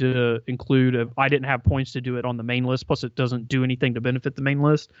do need to include, I didn't have points to do it on the main list, plus it doesn't do anything to benefit the main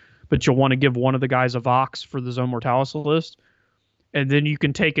list, but you'll want to give one of the guys a Vox for the Zone Mortalis list. And then you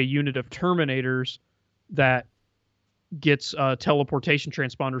can take a unit of Terminators that gets teleportation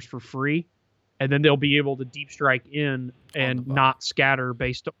transponders for free, and then they'll be able to deep strike in and not scatter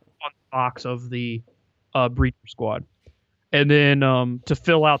based on the Vox of the Breacher squad. And then to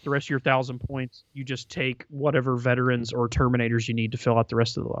fill out the rest of your 1,000 points, you just take whatever veterans or Terminators you need to fill out the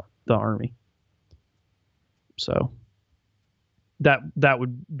rest of the army. So that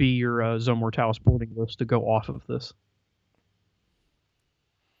would be your Zone Mortalis boarding list to go off of this.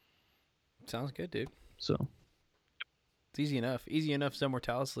 Sounds good, dude. So it's easy enough. Easy enough Zone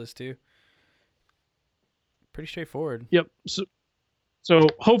Mortalis list too. Pretty straightforward. Yep. So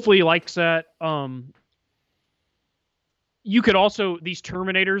hopefully he likes that. You could also, these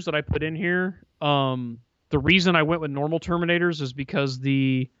Terminators that I put in here, the reason I went with normal Terminators is because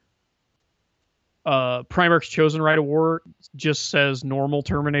the Primarch's Chosen Rite of War just says normal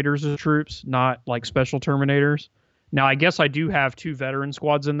Terminators as troops, not like special Terminators. Now, I guess I do have 2 veteran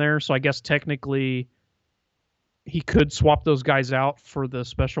squads in there, so I guess technically he could swap those guys out for the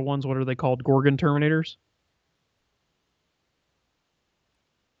special ones. What are they called? Gorgon Terminators?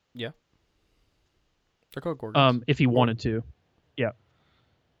 Yeah. They're called Gorgons. If he wanted to. Yeah.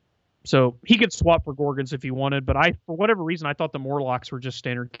 So he could swap for Gorgons if he wanted, but for whatever reason, I thought the Morlocks were just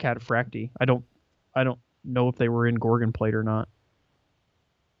standard Cataphractii. I don't know if they were in Gorgon plate or not.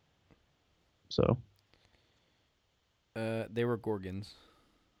 So. They were Gorgons.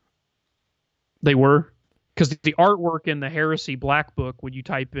 They were? Because the artwork in the Heresy Black Book, when you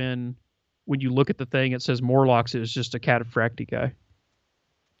look at the thing, it says Morlocks is just a Cataphractii guy.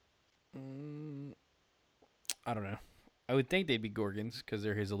 I don't know. I would think they'd be Gorgons because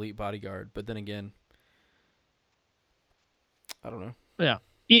they're his elite bodyguard. But then again, I don't know. Yeah.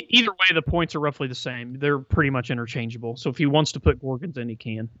 Either way, the points are roughly the same. They're pretty much interchangeable. So if he wants to put Gorgons in, he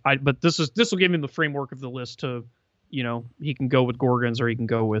can. But this will give him the framework of the list to, he can go with Gorgons or he can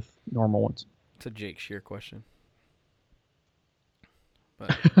go with normal ones. It's a Jake Shear question.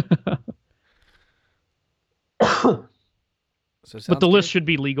 But but the list should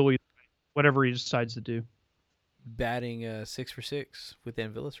be legal, whatever he decides to do. Batting 6 for 6 with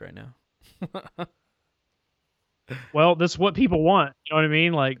Anvilus right now. Well, that's what people want. You know what I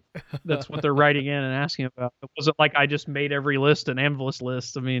mean? Like, that's what they're writing in and asking about. It wasn't like I just made every list an Anvilus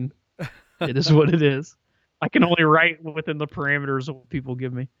list. I mean, it is what it is. I can only write within the parameters of what people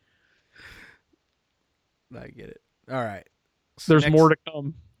give me. I get it. All right. So there's more to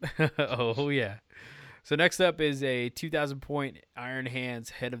come. Oh, yeah. So next up is a 2,000-point Iron Hands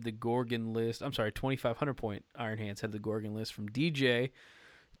head of the Gorgon list. I'm sorry, 2,500-point Iron Hands head of the Gorgon list from DJ.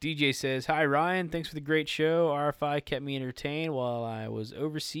 DJ says, "Hi, Ryan. Thanks for the great show. RFI kept me entertained while I was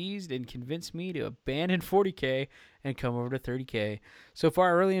overseas and convinced me to abandon 40K and come over to 30K. So far,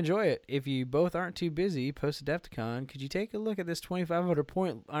 I really enjoy it. If you both aren't too busy post-Adepticon, could you take a look at this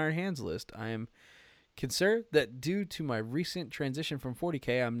 2,500-point Iron Hands list? I am concerned that due to my recent transition from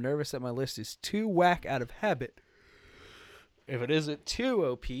 40K, I'm nervous that my list is too whack out of habit. If it isn't too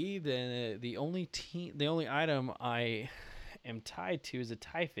OP, then the only item I am tied to is a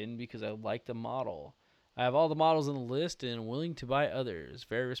Typhon because I like the model. I have all the models on the list and willing to buy others.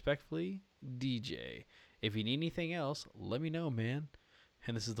 Very respectfully, DJ. If you need anything else, let me know, man."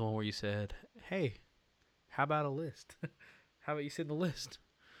 And this is the one where you said, "Hey, how about a list? How about you send the list?"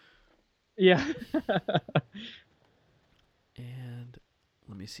 Yeah. And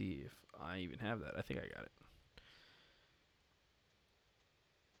let me see if I even have that. I think I got it.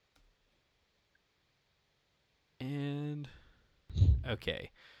 And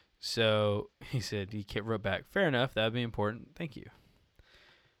okay, so he said he wrote back, "Fair enough, that would be important. Thank you."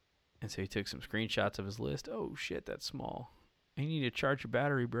 And so he took some screenshots of his list. Oh shit, that's small. You need to charge your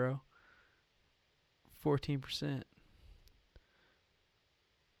battery, bro. 14%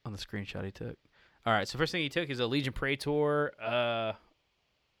 on the screenshot he took. All right, so first thing he took is a Legion Praetor.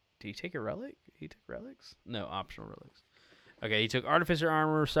 Did he take a relic? He took relics? No, optional relics. Okay, he took Artificer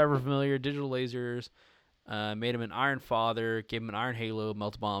Armor, Cyber Familiar, Digital Lasers, made him an Iron Father, gave him an Iron Halo,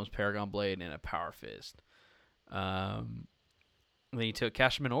 Melt Bombs, Paragon Blade, and a Power Fist. Then he took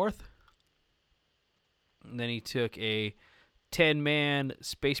Cashman Orth. And then he took a 10-man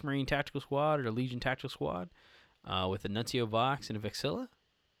Space Marine Tactical Squad or Legion Tactical Squad with a Nuncio Vox and a Vexilla.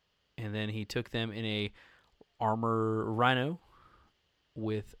 And then he took them in a Armor Rhino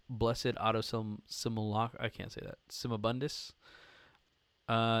with Blessed Auto Simulac. I can't say that. Simabundus.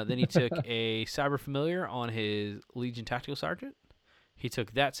 Then he took a Cyber Familiar on his Legion Tactical Sergeant. He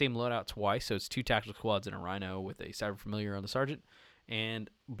took that same loadout twice, so it's 2 Tactical Squads and a Rhino with a Cyber Familiar on the Sergeant. And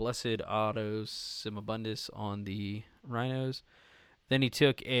Blessed Auto Simabundus on the Rhinos. Then he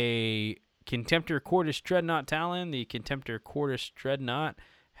took a Contemptor Cordis Dreadnought Talon. The Contemptor Cordis Dreadnought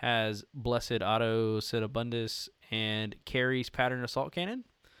has Blessed Auto Simabundus and carries Pattern Assault Cannon.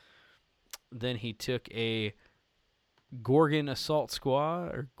 Then he took a Gorgon Assault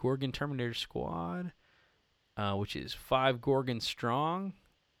Squad or Gorgon Terminator Squad, which is 5 Gorgon strong.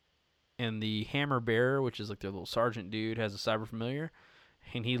 And the Hammer Bearer, which is like their little sergeant dude, has a Cyber Familiar.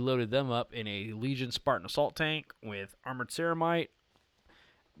 And he loaded them up in a Legion Spartan Assault Tank with Armored Ceramite,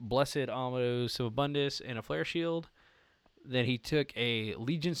 Blessed Auto Simabundus, and a Flare Shield. Then he took a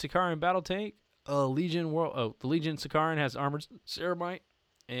Legion Sikaran Battle Tank. The Legion Sikaran has Armored Ceramite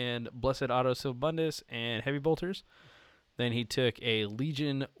and Blessed Auto Simabundus and Heavy Bolters. Then he took a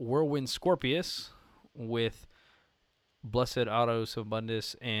Legion Whirlwind Scorpius with Blessed Auto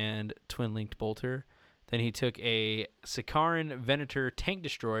Simabundus and Twin Linked Bolter. Then he took a Sikaran Venator Tank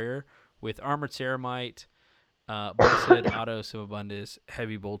Destroyer with Armored Ceramite, Blessed Auto Simabundus,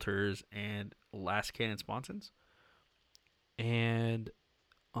 Heavy Bolters, and Last Cannon Sponsons. And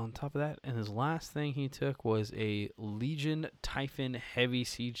on top of that, and his last thing he took was a Legion Typhon Heavy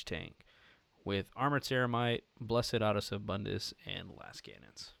Siege Tank with Armored Ceramite, Blessed Auto Simabundus, and Last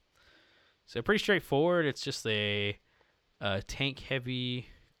Cannons. So pretty straightforward. It's just a tank-heavy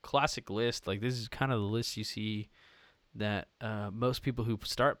classic list. Like, this is kind of the list you see that most people who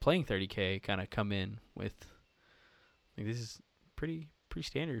start playing 30K kind of come in with. Like, this is pretty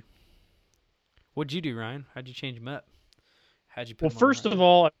standard. What'd you do, Ryan? How'd you change them up? How'd you put them on first the of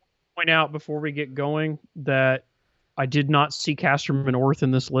all, I point out before we get going that I did not see Casterman Orth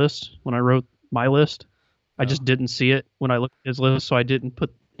in this list when I wrote my list. I just didn't see it when I looked at his list, so I didn't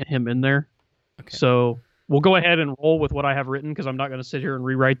put him in there. Okay. So we'll go ahead and roll with what I have written because I'm not going to sit here and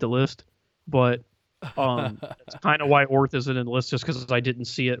rewrite the list. But that's kind of why Orth isn't in the list, just because I didn't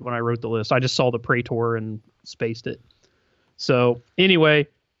see it when I wrote the list. I just saw the Praetor and spaced it. So anyway,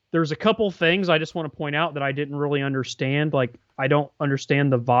 there's a couple things I just want to point out that I didn't really understand. Like, I don't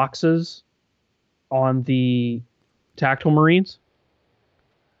understand the Voxes on the Tactical Marines.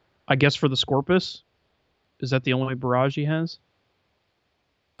 I guess for the Scorpus. Is that the only barrage he has?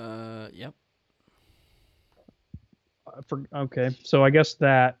 Yep. Okay, so I guess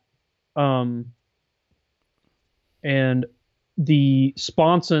that, and the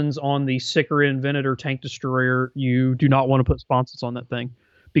sponsons on the Sicaran Venator tank destroyer, you do not want to put sponsons on that thing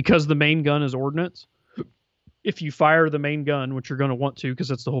because the main gun is ordnance. If you fire the main gun, which you're going to want to because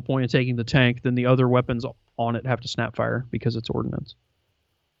that's the whole point of taking the tank, then the other weapons on it have to snap fire because it's ordnance.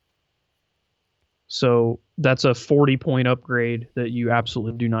 So that's a 40-point upgrade that you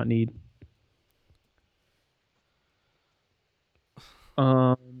absolutely do not need.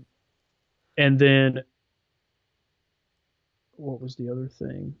 And then what was the other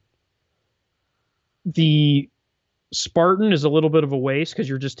thing? The Spartan is a little bit of a waste because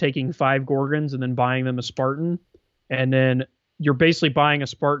you're just taking 5 Gorgons and then buying them a Spartan. And then you're basically buying a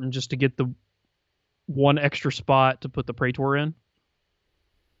Spartan just to get the one extra spot to put the Praetor in.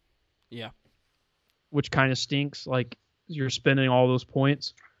 Yeah. Which kind of stinks. Like, you're spending all those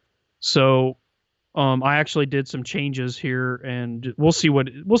points. So I actually did some changes here, and we'll see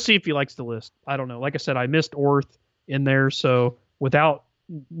if he likes the list. I don't know. Like I said, I missed Orth in there, so without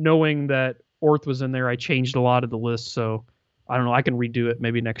knowing that Orth was in there, I changed a lot of the list. So I don't know. I can redo it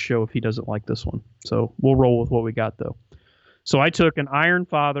maybe next show if he doesn't like this one. So we'll roll with what we got though. So I took an Iron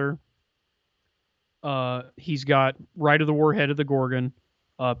Father. He's got Rite of the Warhead of the Gorgon,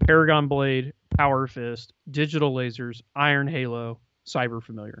 Paragon Blade, Power Fist, Digital Lasers, Iron Halo, Cyber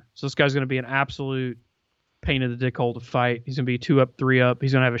Familiar. So this guy's going to be an absolute pain in the dickhole to fight. He's going to be 2 up, 3 up.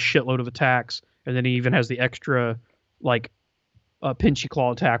 He's going to have a shitload of attacks, and then he even has the extra, like, pinchy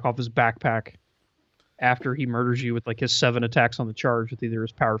claw attack off his backpack after he murders you with like his 7 attacks on the charge with either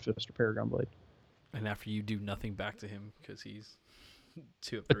his Power Fist or Paragon Blade. And after you do nothing back to him because he's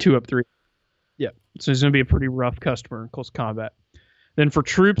 2 up, 3. A 2 up, 3. Yeah. So he's going to be a pretty rough customer in close combat. Then for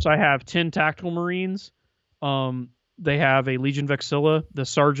troops, I have 10 Tactical Marines. They have a Legion Vexilla. The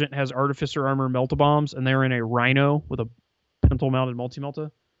Sergeant has Artificer Armor Melta-Bombs, and they're in a Rhino with a pintle-mounted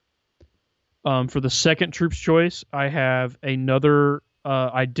multi-melta. For the second troops choice, I have another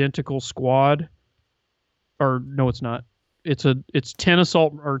identical squad. Or no, it's not. It's 10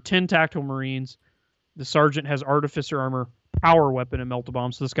 assault or 10 Tactical Marines. The Sergeant has Artificer Armor, Power Weapon, and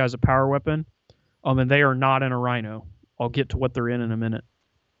Melta-Bomb. So this guy's a power weapon. And they are not in a Rhino. I'll get to what they're in a minute.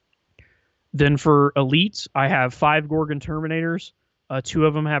 Then for elites, I have 5 Gorgon Terminators. 2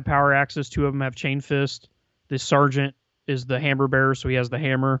 of them have Power Axes. 2 of them have Chain Fist. The Sergeant is the Hammer Bearer, so he has the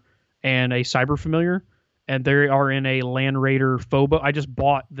hammer and a Cyber Familiar. And they are in a Land Raider Phobos. I just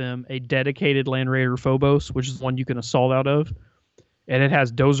bought them a dedicated Land Raider Phobos, which is one you can assault out of. And it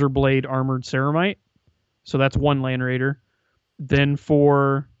has Dozer Blade Armored Ceramite. So that's 1 Land Raider. Then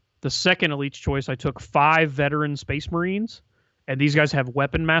for the second elite choice, I took 5 Veteran Space Marines. And these guys have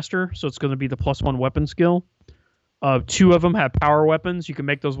Weapon Master, so it's going to be the +1 weapon skill. 2 of them have power weapons. You can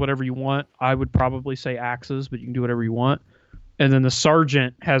make those whatever you want. I would probably say axes, but you can do whatever you want. And then the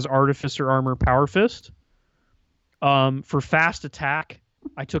Sergeant has Artificer Armor Power Fist. For fast attack,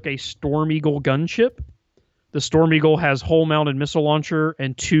 I took a Storm Eagle gunship. The Storm Eagle has hull-mounted missile launcher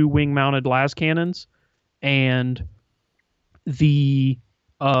and 2 wing-mounted las cannons. And the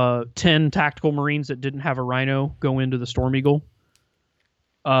 10 Tactical Marines that didn't have a Rhino go into the Storm Eagle.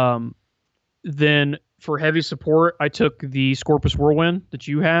 Then for heavy support, I took the Scorpus Whirlwind that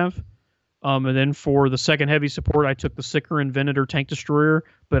you have. And then for the second heavy support, I took the Sicaran Venator tank destroyer,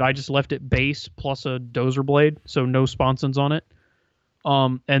 but I just left it base plus a Dozer Blade, so no sponsons on it.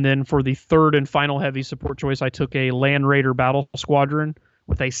 And then for the third and final heavy support choice, I took a Land Raider Battle Squadron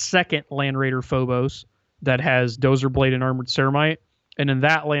with a second Land Raider Phobos that has Dozer Blade and Armored Ceramite. And in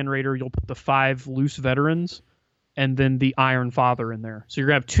that Land Raider, you'll put the 5 loose veterans and then the Iron Father in there. So you're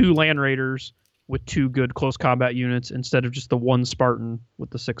going to have 2 Land Raiders with 2 good close combat units instead of just the 1 Spartan with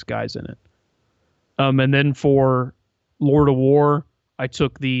the 6 guys in it. And then for Lord of War, I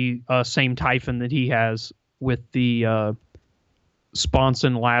took the same Typhon that he has with the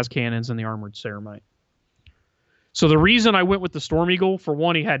sponson las cannons and the Armored Ceramite. So the reason I went with the Storm Eagle, for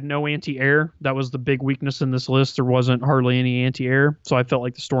one, he had no anti-air. That was the big weakness in this list. There wasn't hardly any anti-air. So I felt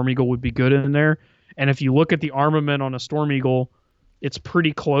like the Storm Eagle would be good in there. And if you look at the armament on a Storm Eagle, it's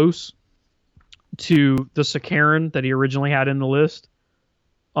pretty close to the Sicaran that he originally had in the list.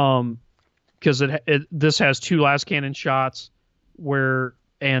 Because this has 2 las cannon shots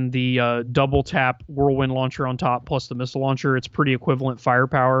and the double tap whirlwind launcher on top plus the missile launcher. It's pretty equivalent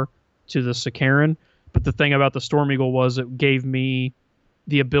firepower to the Sakaran. But the thing about the Storm Eagle was it gave me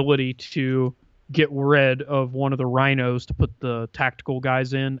the ability to get rid of one of the rhinos to put the tactical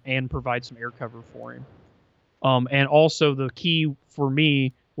guys in and provide some air cover for him. And also the key for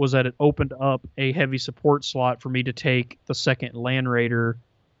me was that it opened up a heavy support slot for me to take the second Land Raider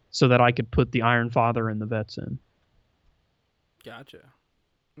so that I could put the Iron Father and the vets in. Gotcha.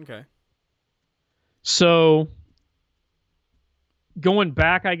 Okay. So going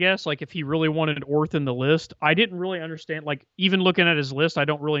back, I guess, like if he really wanted Orth in the list, I didn't really understand. Like even looking at his list, I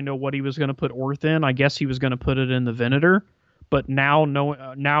don't really know what he was going to put Orth in. I guess he was going to put it in the Venator, but now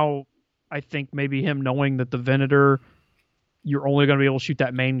I think maybe him knowing that the Venator, you're only going to be able to shoot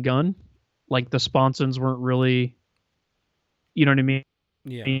that main gun. Like the sponsons weren't really, you know what I mean?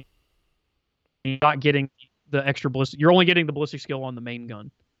 Yeah. You're not getting the extra ballistic. You're only getting the ballistic skill on the main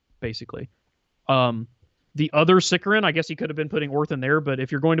gun, basically. The other Sikaran, I guess he could have been putting Orth in there, but if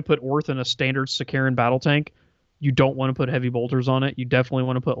you're going to put Orth in a standard Sikaran battle tank, you don't want to put heavy bolters on it. You definitely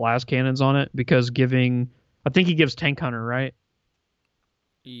want to put las cannons on it because I think he gives Tank Hunter, right?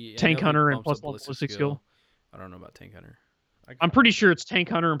 Yeah, Tank Hunter and plus +1 ballistic skill. I don't know about Tank Hunter. I'm pretty sure it's Tank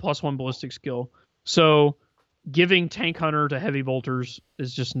Hunter and +1 ballistic skill. So giving Tank Hunter to heavy bolters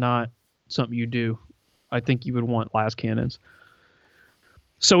is just not something you do. I think you would want las cannons.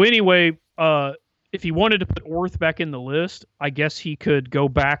 So anyway, if he wanted to put Orth back in the list, I guess he could go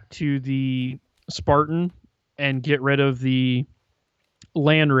back to the Spartan and get rid of the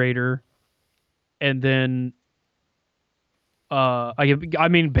Land Raider, and then I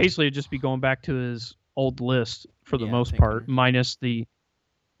mean basically it'd just be going back to his old list for the most part, minus the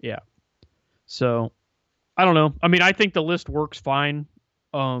So I don't know. I mean, I think the list works fine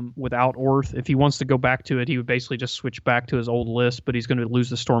without Orth. If he wants to go back to it, he would basically just switch back to his old list, but he's going to lose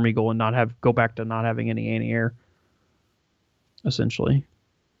the Storm Eagle and go back to not having any anti-air, essentially.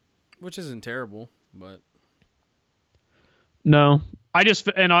 Which isn't terrible, but no. I just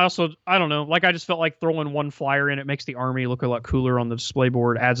don't know. I just felt like throwing one flyer in, it makes the army look a lot cooler on the display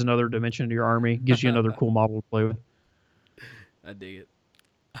board, adds another dimension to your army, gives you another cool model to play with. I dig it.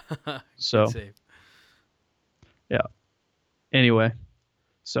 So, yeah. Anyway,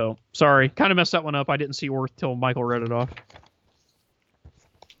 so sorry, kind of messed that one up. I didn't see Orth till Michael read it off.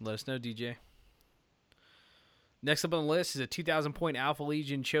 Let us know, DJ. Next up on the list is a 2,000 point Alpha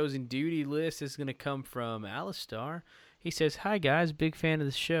Legion Chosen Duty list. This is going to come from Alistar. He says, "Hi guys, big fan of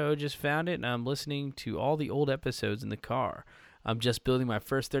the show. Just found it and I'm listening to all the old episodes in the car. I'm just building my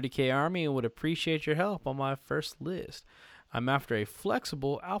first 30k army and would appreciate your help on my first list. I'm after a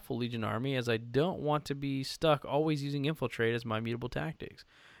flexible Alpha Legion army as I don't want to be stuck always using Infiltrate as my mutable tactics.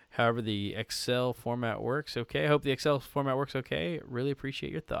 However, the Excel format works okay. I hope the Excel format works okay. Really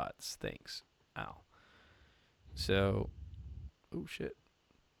appreciate your thoughts. Thanks, Al." So, oh shit.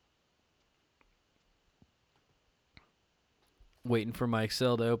 Waiting for my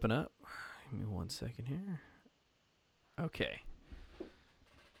Excel to open up. Give me 1 second here. Okay.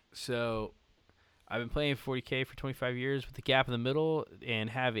 So, I've been playing 40k for 25 years with the gap in the middle and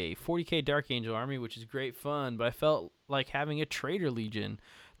have a 40k Dark Angel army, which is great fun, but I felt like having a Traitor Legion.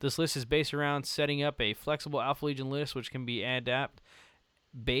 This list is based around setting up a flexible Alpha Legion list, which can be adapted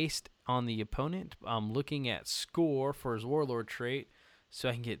based on the opponent. I'm looking at score for his Warlord trait, so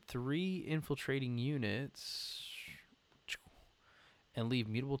I can get 3 infiltrating units and leave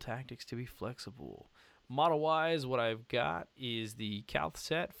mutable tactics to be flexible. Model-wise, what I've got is the Calth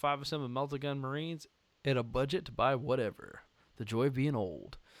set, 5 of some of Meltagun Marines, at a budget to buy whatever. The joy of being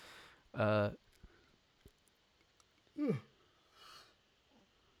old. Got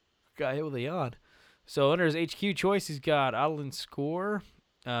hit with a yawn. So under his HQ choice, he's got Adelan Score.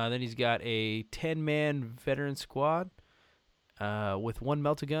 Then he's got a 10-man veteran squad with 1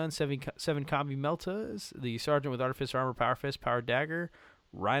 Meltagun, 7 combi Meltas, the Sergeant with Artificer Armor, Power Fist, Power Dagger,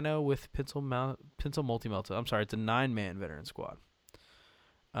 Rhino with Pencil Multi-Melta. I'm sorry, it's a 9-man veteran squad.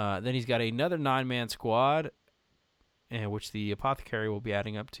 Then he's got another 9-man squad, which the Apothecary will be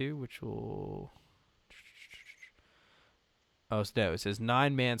adding up to, which will... Oh, so no, it says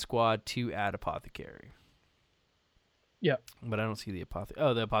 9-man squad to add Apothecary. Yeah. But I don't see the Apothecary.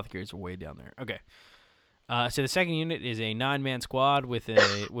 Oh, the Apothecaries are way down there. Okay. So the second unit is a 9-man squad with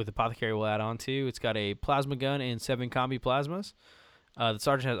Apothecary we'll add on to. It's got a Plasma Gun and 7 combi Plasmas. The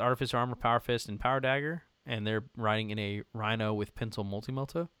Sergeant has Artificer Armor, Power Fist, and Power Dagger, and they're riding in a Rhino with Pencil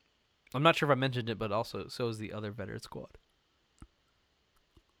Multi-Melta. I'm not sure if I mentioned it, but also so is the other veteran squad.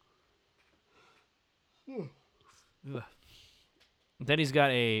 Then he's got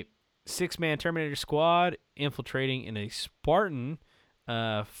a 6-man Terminator squad infiltrating in a Spartan.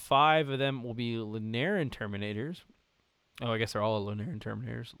 5 of them will be Lunaran Terminators. Oh, I guess they're all Lunaran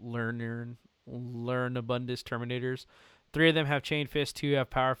Terminators. Learnabundus Terminators. 3 of them have Chain Fist, 2 have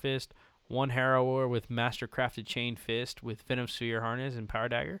Power Fist, 1 Harrower with Master Crafted Chain Fist with Venom Sphere Harness and Power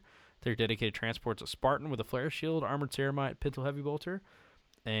Dagger. Their dedicated transport's a Spartan with a Flare Shield, Armored Ceramite, Pintle Heavy Bolter.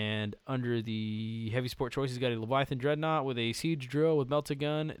 And under the heavy sport choice, he's got a Leviathan Dreadnought with a Siege Drill with Melta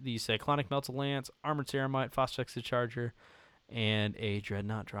Gun, the Cyclonic Melta Lance, Armored Ceramite, Phosphex Charger, and a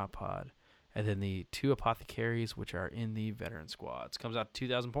Dreadnought Drop Pod. And then the 2 Apothecaries, which are in the Veteran Squads. Comes out to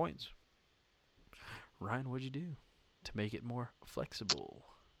 2,000 points. Ryan, what'd you do to make it more flexible?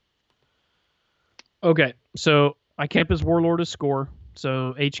 Okay, so I kept his Warlord as score.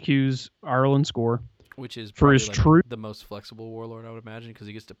 So HQ's Ireland score. Which is for his troop, the most flexible Warlord, I would imagine, because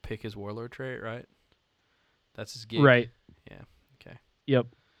he gets to pick his Warlord trait, right? That's his gig. Right. Yeah, okay. Yep.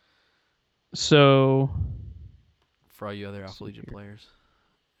 So... for all you other Alpha Legion players.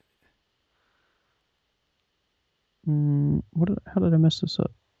 How did I mess this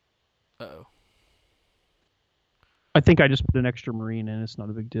up? Uh-oh. I think I just put an extra Marine in. It's not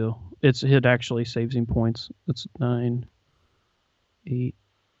a big deal. It actually saves him points. That's 9, 8.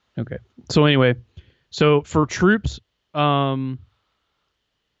 Okay. So anyway, so for troops, I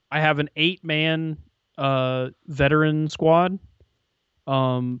have an 8-man veteran squad.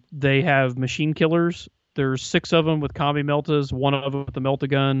 They have machine killers. There's 6 of them with combi meltas, 1 of them with the melta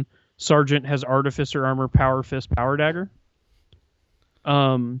gun. Sergeant has artificer armor, power fist, power dagger.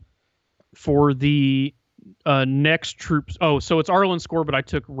 For the next troops, so it's Arlen score, but I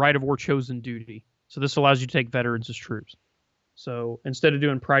took Rite of War chosen duty. So this allows you to take veterans as troops. So instead of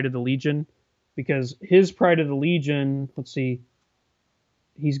doing Pride of the Legion, because his Pride of the Legion, let's see,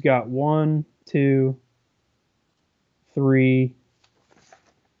 he's got 1, 2, 3.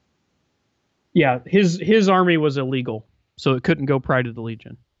 Yeah, his army was illegal, so it couldn't go Pride of the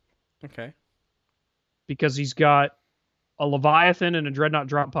Legion. Okay. Because he's got a Leviathan and a Dreadnought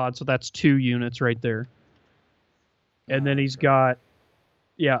drop pod, so that's 2 units right there. And then he's got,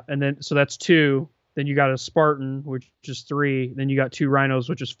 so that's 2. Then you got a Spartan, which is 3. Then you got 2 Rhinos,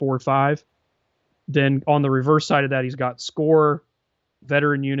 which is 4 or 5. Then on the reverse side of that, he's got score,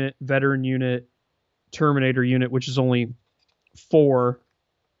 veteran unit, Terminator unit, which is only 4.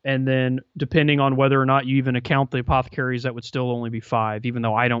 And then depending on whether or not you even account the apothecaries, that would still only be 5, even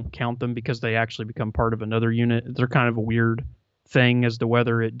though I don't count them because they actually become part of another unit. They're kind of a weird thing as to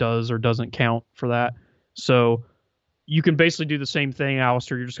whether it does or doesn't count for that. So you can basically do the same thing,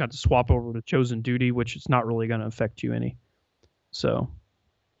 Alistair. You just got to swap over to chosen duty, which it's not really going to affect you any. So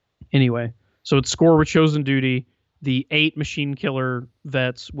anyway, so it's score with chosen duty, the 8 machine killer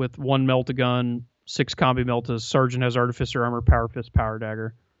vets with 1 melta gun, 6 combi meltas. Sergeant has artificer armor, power fist, power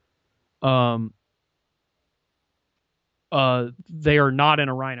dagger. They are not in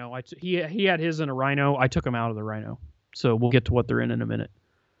a Rhino. He had his in a Rhino. I took him out of the Rhino. So we'll get to what they're in a minute.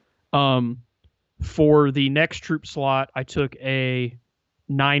 For the next troop slot, I took a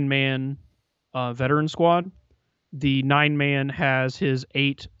 9-man veteran squad. The 9-man has his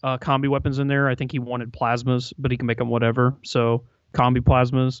 8 combi weapons in there. I think he wanted plasmas, but he can make them whatever. So combi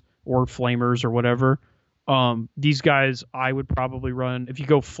plasmas or flamers or whatever. These guys I would probably run. If you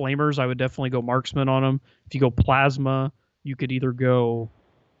go flamers, I would definitely go marksman on them. If you go plasma, you could either go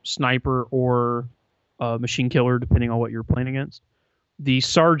sniper or machine killer, depending on what you're playing against. The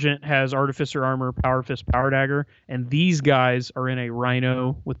sergeant has artificer armor, power fist, power dagger, and these guys are in a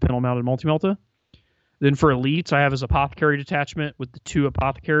Rhino with pintle mounted multi-melta. Then for elites, I have his apothecary detachment with the 2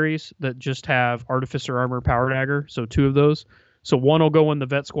 apothecaries that just have artificer armor, power dagger. So 2 of those. So one will go in the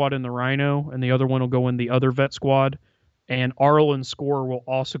vet squad in the Rhino, and the other one will go in the other vet squad. And Arlen Score will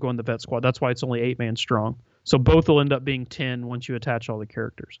also go in the vet squad. That's why it's only 8-man strong. So both will end up being 10 once you attach all the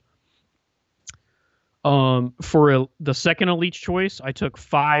characters. For the second elite choice, I took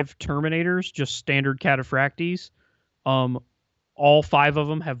 5 Terminators, just standard Cataphractes. All 5 of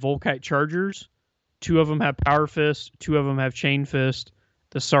them have Volkite Chargers. 2 of them have Power Fist. 2 of them have Chain Fist.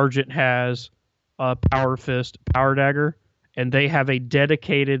 The Sergeant has Power Fist, Power Dagger. And they have a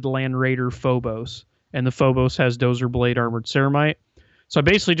dedicated Land Raider Phobos. And the Phobos has Dozer Blade Armored Ceramite. So I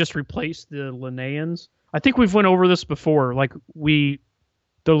basically just replaced the Linneans. I think we've went over this before.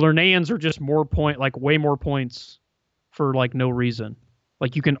 The Lernaeans are just way more points for no reason.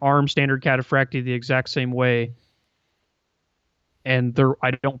 Like you can arm standard Cataphracti the exact same way. And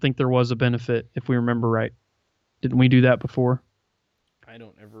I don't think there was a benefit, if we remember right. Didn't we do that before? I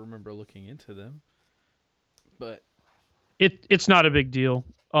don't ever remember looking into them. But it's not a big deal.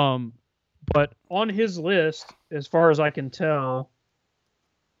 But on his list, as far as I can tell,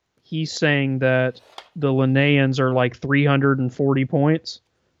 he's saying that the Linneans are like 340 points,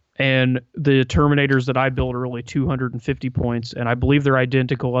 and the Terminators that I built are only 250 points, and I believe they're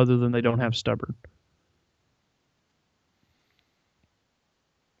identical other than they don't have stubborn.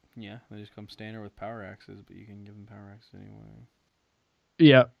 Yeah, they just come standard with power axes, but you can give them power axes anyway.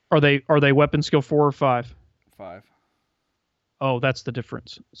 Yeah. Are they weapon skill 4 or 5? 5. Oh, that's the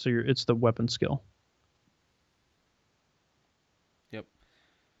difference. So it's the weapon skill. Yep.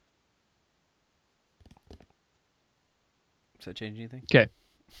 Does that change anything? Okay.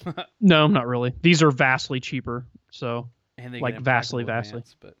 No, not really. These are vastly cheaper. So, And they like get vastly.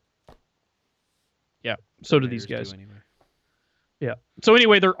 advance, but Yeah. So do these Terminators guys. anyway. Yeah. So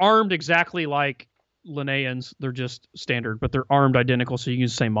anyway, they're armed exactly like Linneans. They're just standard, but they're armed identical, so you can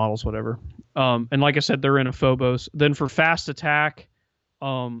use the same models, whatever. And like I said, they're in a Phobos. Then for fast attack,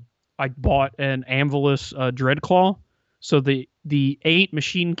 I bought an Anvilus Dreadclaw. So the 8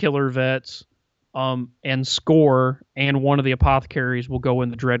 machine killer vets and Score and one of the apothecaries will go in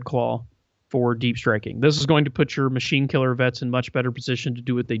the Dreadclaw for deep striking. This is going to put your machine killer vets in much better position to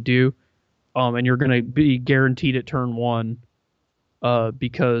do what they do. And you're going to be guaranteed at turn 1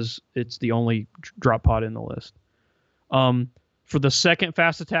 because it's the only drop pod in the list. For the second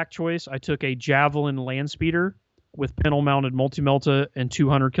fast attack choice, I took a Javelin Landspeeder with panel-mounted multi-melta and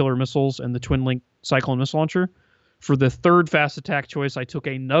 200 killer missiles and the twin-link Cyclone missile launcher. For the third fast attack choice, I took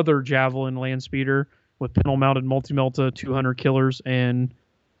another Javelin Landspeeder with panel-mounted multi-melta, 200 killers, and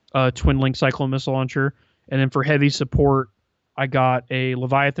twin-link Cyclone missile launcher. And then for heavy support, I got a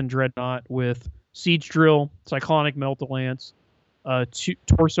Leviathan Dreadnought with Siege Drill, Cyclonic Melt-A-Lance,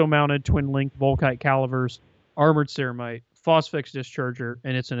 torso-mounted twin-link Volkite Calivers, Armored Ceramite, Phosphex Discharger,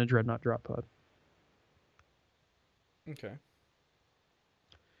 and it's in a Dreadnought drop pod. Okay.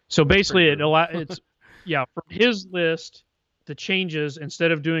 So basically, it's yeah, from his list, the changes,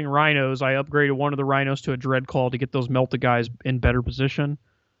 instead of doing rhinos, I upgraded one of the rhinos to a Dreadclaw to get those Melta guys in better position.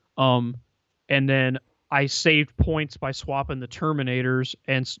 And then I saved points by swapping the Terminators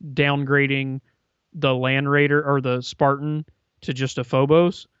and downgrading the Land Raider or the Spartan to just a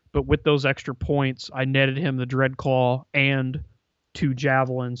Phobos. But with those extra points, I netted him the Dreadclaw and 2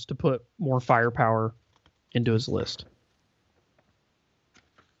 Javelins to put more firepower into his list.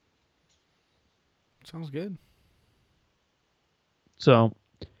 Sounds good. So,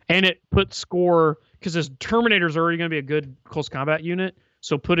 and it puts Score, because his Terminator's already going to be a good close combat unit.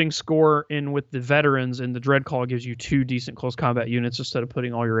 So putting Score in with the veterans and the Dreadclaw gives you 2 decent close combat units instead of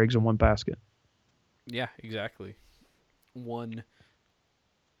putting all your eggs in one basket. Yeah, exactly. One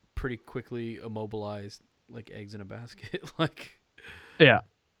pretty quickly immobilized, like eggs in a basket. Like, yeah,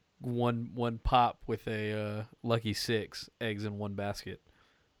 one pop with a lucky 6 eggs in one basket.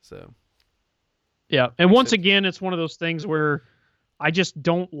 So yeah, and once again, it's one of those things where I just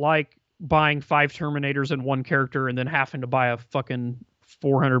don't like buying 5 Terminators in one character and then having to buy a fucking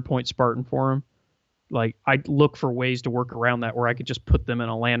 400-point Spartan for him. Like, I look for ways to work around that where I could just put them in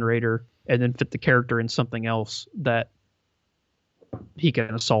a Land Raider and then fit the character in something else that he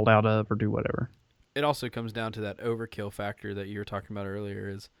can assault out of or do whatever. It also comes down to that overkill factor that you were talking about earlier.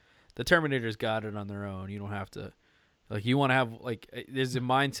 Is the Terminators got it on their own. You don't have to, like, you want to have, like, there's a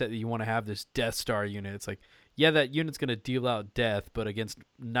mindset that you want to have this Death Star unit. It's like, yeah, that unit's going to deal out death, but against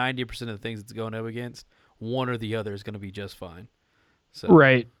 90% of the things it's going up against, one or the other is going to be just fine. So,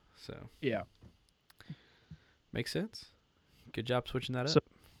 right. So yeah, makes sense. Good job switching that up. So,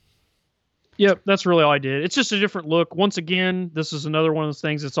 yep, that's really all I did. It's just a different look. Once again, this is another one of those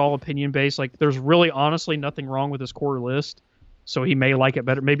things that's all opinion based. Like, there's really honestly nothing wrong with his core list. So he may like it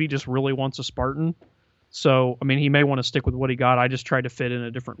better. Maybe he just really wants a Spartan. So, I mean, he may want to stick with what he got. I just tried to fit in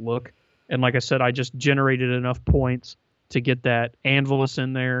a different look. And like I said, I just generated enough points to get that Anvilus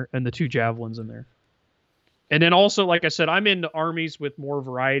in there and the 2 Javelins in there. And then also, like I said, I'm into armies with more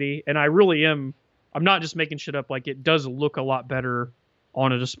variety. And I really am. I'm not just making shit up. Like, it does look a lot better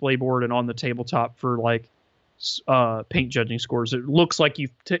on a display board and on the tabletop for, like, paint judging scores. It looks like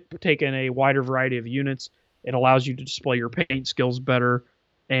you've taken a wider variety of units. It allows you to display your paint skills better.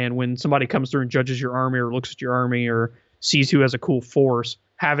 And when somebody comes through and judges your army or looks at your army or sees who has a cool force,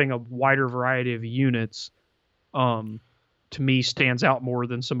 having a wider variety of units, to me, stands out more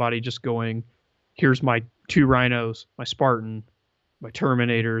than somebody just going, here's my 2 Rhinos, my Spartan, my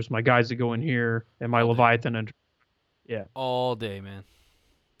Terminators, my guys that go in here, and my Leviathan. And yeah, all day, man.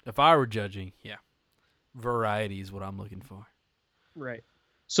 If I were judging, yeah, variety is what I'm looking for. Right.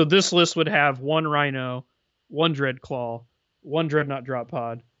 So this list would have 1 Rhino, 1 Dreadclaw, 1 Dreadnought drop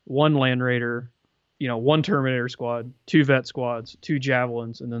pod, 1 Land Raider, 1 Terminator squad, 2 Vet squads, 2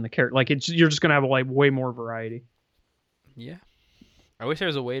 Javelins, and then the character. Like, you're just gonna have, like, way more variety. Yeah. I wish there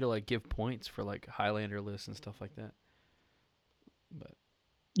was a way to like give points for like Highlander lists and stuff like that. But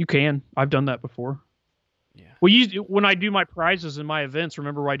You can. I've done that before. yeah. Well, when I do my prizes in my events,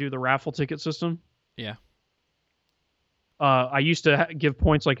 remember where I do the raffle ticket system? Yeah. I used to give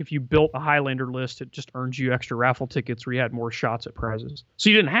points like if you built a Highlander list, it just earns you extra raffle tickets where you had more shots at prizes.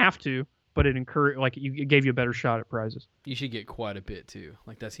 So you didn't have to, but it encouraged, like it gave you a better shot at prizes. You should get quite a bit too.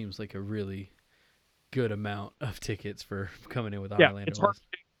 Like that seems like a really good amount of tickets for coming in with a Highlander it's hard. list.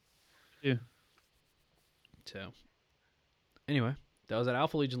 Yeah. So anyway, that was an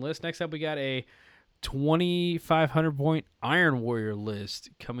Alpha Legion list. Next up, we got a 2,500 point Iron Warrior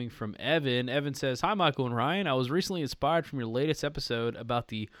list coming from Evan. Evan says, "Hi, Michael and Ryan. I was recently inspired from your latest episode about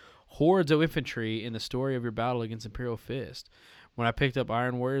the hordes of infantry in the story of your battle against Imperial Fist. When I picked up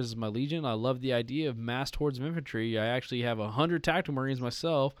Iron Warriors as my legion, I loved the idea of massed hordes of infantry. I actually have 100 tactical marines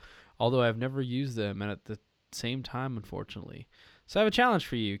myself, although I've never used them, and at the same time, unfortunately. So I have a challenge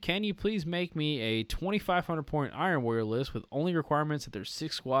for you. Can you please make me a 2,500 point Iron Warrior list with only requirements that there's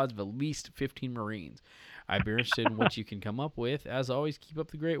 6 squads of at least 15 Marines? I'd be interested in what you can come up with. As always, keep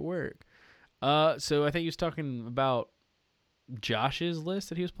up the great work." So I think he was talking about Josh's list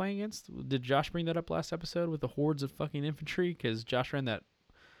that he was playing against. Did Josh bring that up last episode with the hordes of fucking infantry? Because Josh ran that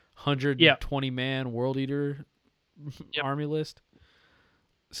 120-man World Eater army list.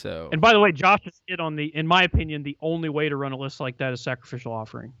 So, And by the way, Josh has hit on in my opinion, the only way to run a list like that is Sacrificial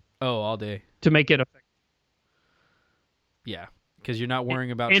Offering all day. to make it effective. Yeah, because you're not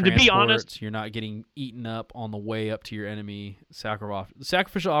worrying about and transports. to be honest, you're not getting eaten up on the way up to your enemy.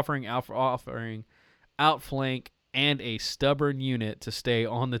 Sacrificial offering, outflank, and a stubborn unit to stay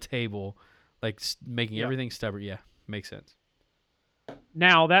on the table, like making everything stubborn. Yeah, makes sense.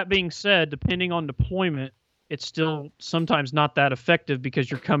 Now, that being said, depending on deployment, it's still sometimes not that effective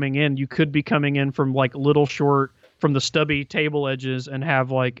because you're coming in. You could be coming in from like little short from the stubby table edges and have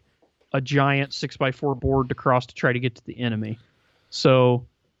like a giant 6x4 board to cross to try to get to the enemy. So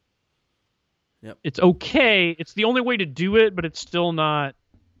it's okay. It's the only way to do it, but it's still not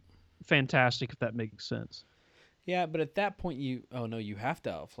fantastic, if that makes sense. Yeah, but at that point, you have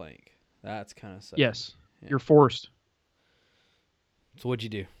to outflank. That's kind of sucky. Yes, you're forced. So what'd you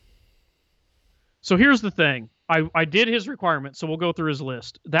do? So here's the thing. I did his requirements, so we'll go through his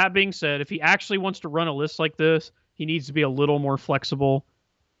list. That being said, if he actually wants to run a list like this, he needs to be a little more flexible.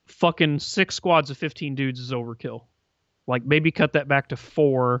 Fucking 6 squads of 15 dudes is overkill. Like, maybe cut that back to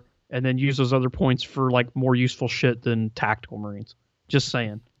 4 and then use those other points for, like, more useful shit than tactical Marines. Just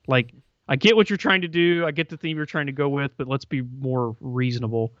saying. Like, I get what you're trying to do. I get the theme you're trying to go with, but let's be more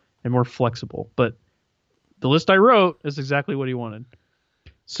reasonable and more flexible. But the list I wrote is exactly what he wanted.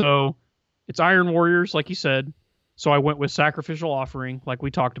 So it's Iron Warriors, like you said. So I went with Sacrificial Offering, like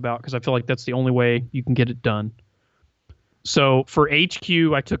we talked about, because I feel like that's the only way you can get it done. So for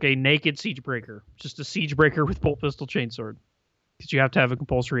HQ, I took a Naked Siegebreaker, just a Siegebreaker with Bolt Pistol Chainsword, because you have to have a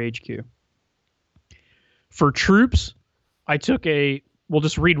compulsory HQ. For troops, I took we'll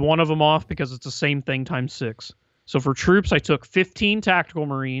just read one of them off because it's the same thing times 6. So for troops, I took 15 Tactical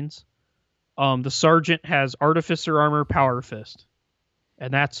Marines. The Sergeant has Artificer Armor, Power Fist.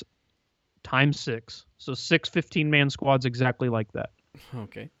 And that's times 6. So 6 15-man squads exactly like that.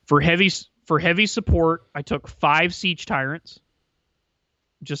 Okay. For heavy support, I took 5 Siege Tyrants.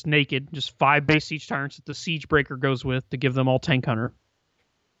 Just naked. Just 5 base Siege Tyrants that the Siegebreaker goes with to give them all Tank Hunter.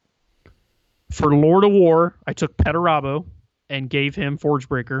 For Lord of War, I took Petarabo and gave him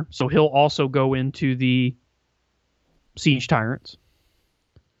Forgebreaker. So he'll also go into the Siege Tyrants.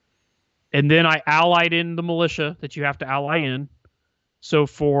 And then I allied in the militia that you have to ally in. So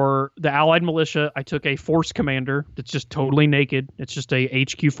for the Allied Militia, I took a Force Commander that's just totally naked. It's just a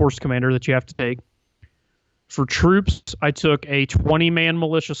HQ Force Commander that you have to take. For troops, I took a 20-man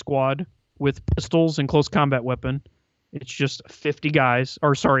militia squad with pistols and close combat weapon. It's just 50 guys.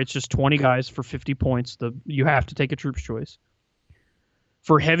 It's just 20 guys for 50 points. You have to take a troops choice.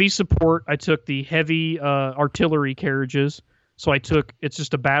 For heavy support, I took the heavy artillery carriages. So it's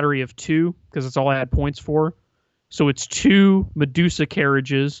just a battery of 2 because that's all I had points for. So it's 2 Medusa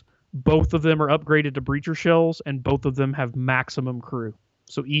carriages. Both of them are upgraded to breacher shells, and both of them have maximum crew.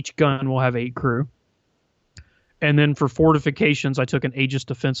 So each gun will have 8 crew. And then for fortifications, I took an Aegis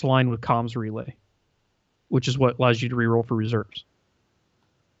defense line with comms relay, which is what allows you to reroll for reserves.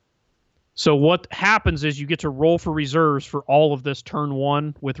 So what happens is you get to roll for reserves for all of this turn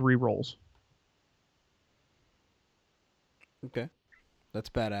 1 with rerolls. Okay. That's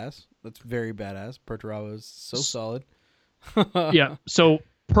badass. That's very badass. Perturabo is so solid. Yeah. So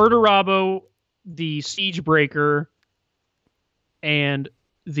Perturabo, the Siegebreaker, and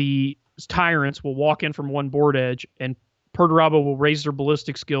the Tyrants will walk in from one board edge and Perturabo will raise their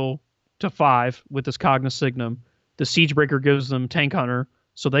ballistic skill to 5 with this Cognos Signum. The Siegebreaker gives them Tank Hunter,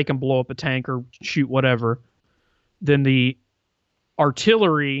 so they can blow up a tank or shoot whatever. Then the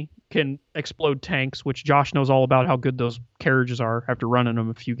artillery can explode tanks, which Josh knows all about how good those carriages are after running them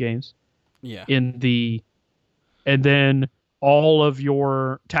a few games. Yeah. And then all of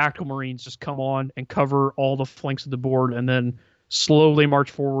your tactical marines just come on and cover all the flanks of the board, and then slowly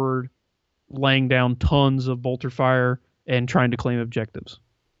march forward, laying down tons of bolter fire and trying to claim objectives,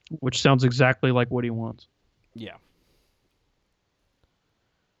 which sounds exactly like what he wants. Yeah.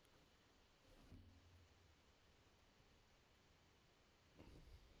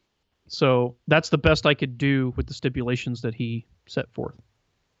 So that's the best I could do with the stipulations that he set forth.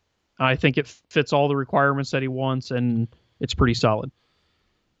 I think it fits all the requirements that he wants, and it's pretty solid.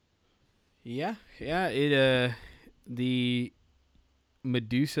 Yeah. It the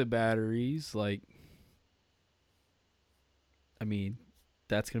Medusa batteries, like, I mean,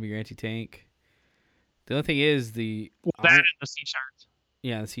 that's gonna be your anti-tank. The only thing is the that and the siege tyrants.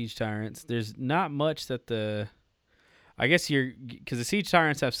 Yeah, the siege tyrants. There's not much that I guess because the siege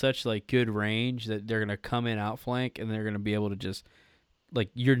tyrants have such like good range that they're gonna come in outflank and they're gonna be able to just like,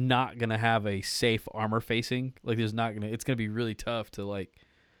 you're not gonna have a safe armor facing. Like, it's gonna be really tough to, like,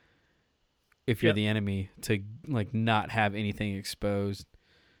 if you're the enemy, to like not have anything exposed.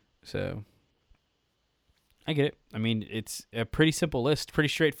 So I get it. I mean, it's a pretty simple list, pretty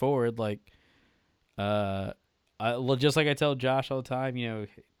straightforward. Like, just like I tell Josh all the time, you know,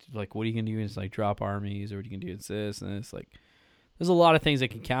 like, what are you gonna do? Is like drop armies, or what are you gonna do? It's this and this. Like, there's a lot of things that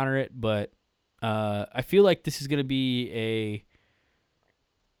can counter it, but I feel like this is gonna be a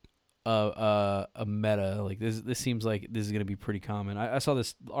meta. Like, this seems like this is gonna be pretty common. I saw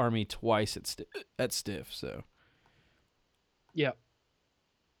this army twice at Stiff, so yeah.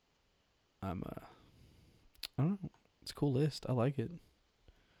 I don't know. It's a cool list. I like it.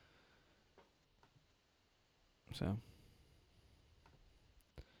 So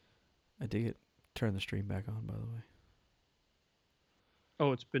I dig it. Turn the stream back on, by the way.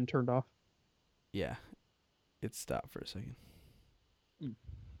 Oh, it's been turned off? Yeah. It stopped for a second.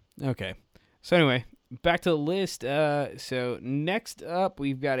 Okay. So anyway, back to the list. So next up,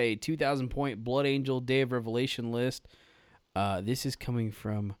 we've got a 2,000 point Blood Angel Day of Revelation list. This is coming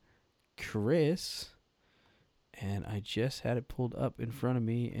from Chris, and I just had it pulled up in front of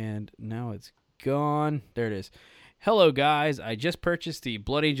me, and now it's gone. There it is. Hello, guys. I just purchased the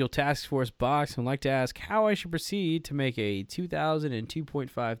Blood Angel Task Force box and would like to ask how I should proceed to make a 2,000 and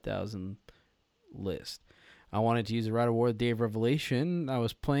 2,500 list. I wanted to use the Rite of War Day of Revelation. I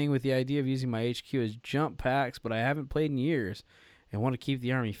was playing with the idea of using my HQ as jump packs, but I haven't played in years and want to keep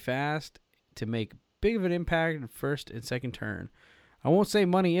the army fast to make big of an impact in first and second turn. I won't say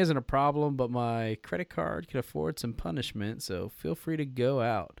money isn't a problem, but my credit card can afford some punishment, so feel free to go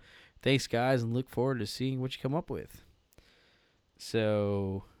out. Thanks, guys, and look forward to seeing what you come up with.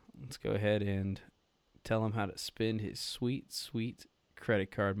 So let's go ahead and tell him how to spend his sweet, sweet credit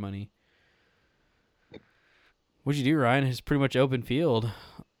card money. What'd you do, Ryan? It's pretty much open field.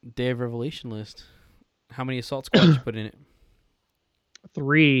 Day of Revelation list. How many assault squads you put in it?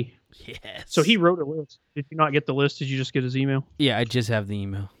 3. Yes. So he wrote a list. Did you not get the list? Did you just get his email? Yeah, I just have the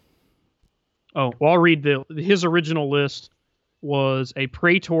email. Oh, well, I'll read his original list. Was a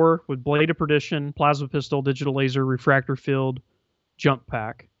Praetor with Blade of Perdition, Plasma Pistol, Digital Laser, Refractor Field, Jump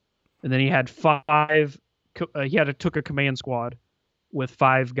Pack. And then he had 5... took a command squad with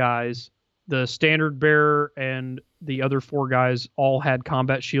 5 guys. The Standard Bearer and the other 4 guys all had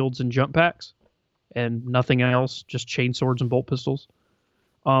combat shields and jump packs. And nothing else, just chainswords and bolt pistols.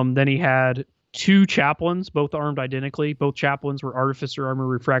 Then he had 2 chaplains, both armed identically. Both chaplains were Artificer Armor,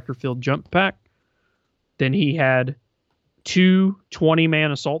 Refractor Field, Jump Pack. Then he had 2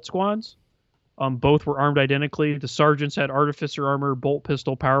 20-man assault squads. Both were armed identically. The sergeants had Artificer Armor, Bolt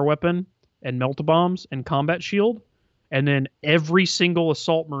Pistol, Power Weapon, and Melt-A-Bombs, and Combat Shield. And then every single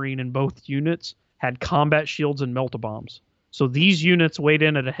assault marine in both units had Combat Shields and Melt-A-Bombs. So these units weighed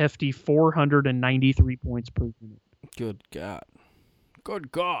in at a hefty 493 points per unit. Good God.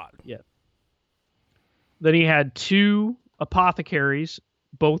 Good God. Yeah. Then he had 2 apothecaries,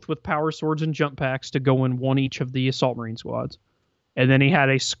 both with power swords and jump packs, to go in one each of the assault marine squads. And then he had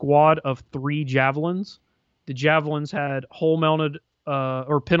a squad of 3 javelins. The javelins had hull-mounted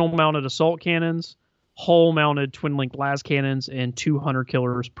or pintle-mounted assault cannons, hull-mounted twin-linked las cannons, and 2 hunter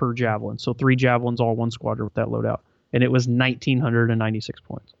killers per javelin. So 3 javelins, all one squadron with that loadout. And it was 1,996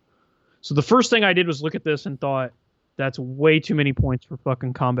 points. So the first thing I did was look at this and thought, that's way too many points for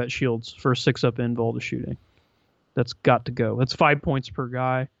fucking combat shields for a 6-up invul to shooting. That's got to go. That's 5 points per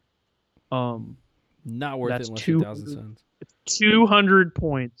guy. Not worth That's it unless 200 you're 1,000 suns. 200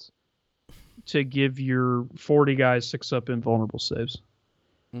 points to give your 40 guys 6-up invulnerable saves.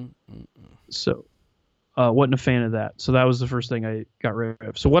 So, wasn't a fan of that. So that was the first thing I got rid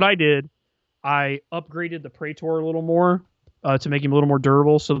of. So what I did, I upgraded the Praetor a little more to make him a little more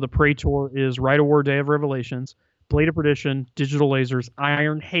durable. So the Praetor is Rite of War, Day of Revelations, Blade of Perdition, Digital Lasers,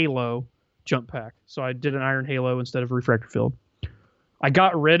 Iron Halo, Jump Pack. So I did an Iron Halo instead of Refractor Field. I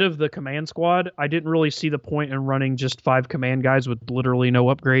got rid of the command squad. I didn't really see the point in running just 5 command guys with literally no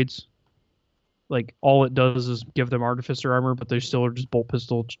upgrades. Like, all it does is give them Artificer armor, but they still are just bolt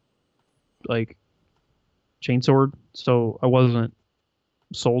pistol, like, chainsword. So I wasn't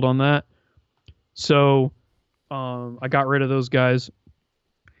sold on that. So I got rid of those guys.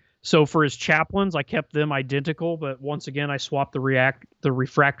 So for his chaplains, I kept them identical, but once again, I swapped the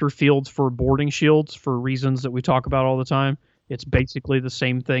refractor fields for boarding shields for reasons that we talk about all the time. It's basically the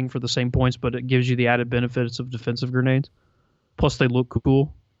same thing for the same points, but it gives you the added benefits of defensive grenades. Plus, they look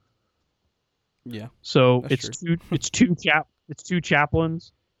cool. Yeah. So That's it's two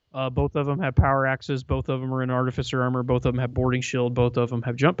chaplains. Both of them have power axes. Both of them are in artificer armor. Both of them have boarding shield. Both of them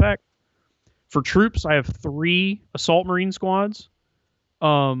have jump pack. For troops, I have 3 assault marine squads.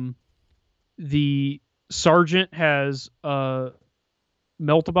 The sergeant has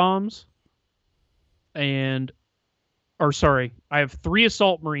melt-a-bombs, I have 3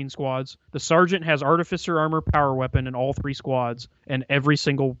 assault marine squads. The sergeant has artificer armor, power weapon in all 3 squads, and every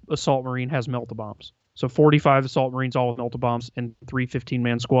single assault marine has melt-a-bombs. So 45 assault marines, all with melt-a-bombs, and 3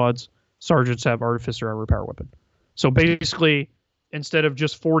 15-man squads. Sergeants have artificer armor, power weapon. So basically, instead of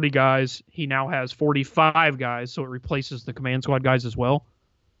just 40 guys, he now has 45 guys, so it replaces the command squad guys as well.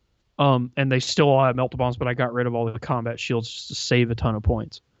 And they still all have melt-a-bombs, but I got rid of all the combat shields just to save a ton of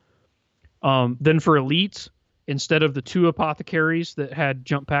points. Then for elites, instead of the 2 apothecaries that had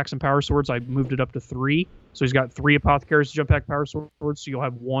jump packs and power swords, I moved it up to 3. So he's got 3 apothecaries, jump pack, power swords, so you'll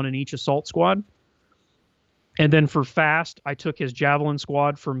have 1 in each assault squad. And then for fast, I took his javelin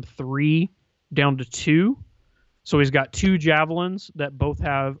squad from 3 down to 2. So he's got 2 javelins that both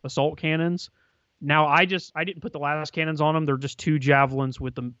have assault cannons. Now I didn't put the last cannons on them. They're just 2 javelins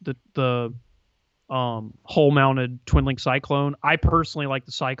with the hull mounted twin link cyclone. I personally like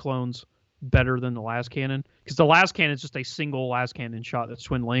the cyclones better than the las cannon, because the las cannon is just a single las cannon shot that's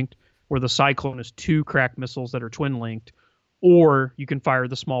twin linked, where the cyclone is 2 crack missiles that are twin linked, or you can fire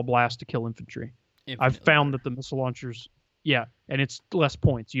the small blast to kill infantry. I've found that the missile launchers, and it's less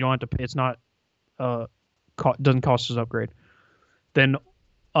points. You don't have to pay. It's not doesn't cost us upgrade. Then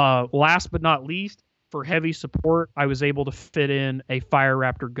last but not least, for heavy support, I was able to fit in a Fire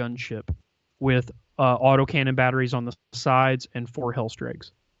Raptor gunship with autocannon batteries on the sides and 4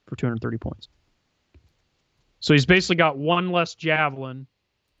 Hellstrags for 230 points. So he's basically got 1 less javelin,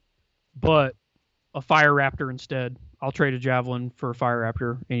 but a Fire Raptor instead. I'll trade a javelin for a Fire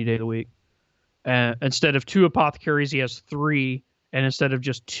Raptor any day of the week. Instead of 2 apothecaries, he has 3. And instead of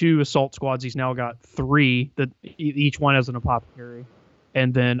just 2 assault squads, he's now got 3 that each one has an apothecary.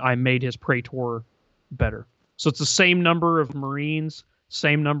 And then I made his Praetor better. So it's the same number of Marines,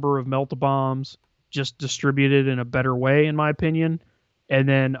 same number of melt-a-bombs, just distributed in a better way, in my opinion. And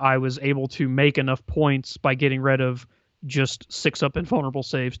then I was able to make enough points by getting rid of just 6-up invulnerable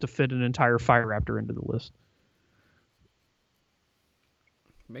saves to fit an entire Fire Raptor into the list.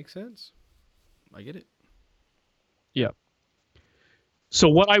 Makes sense. I get it. Yeah. So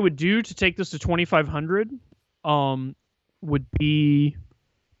what I would do to take this to 2,500 would be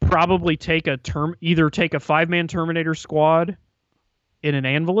probably either take a 5-man Terminator squad in an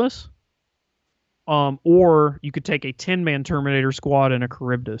Anvilus, or you could take a 10-man Terminator squad in a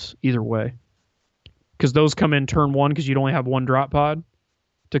Charybdis, either way. Because those come in turn 1 because you'd only have 1 drop pod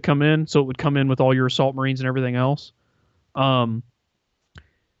to come in, so it would come in with all your assault marines and everything else.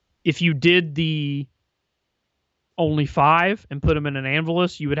 If you did the only 5 and put them in an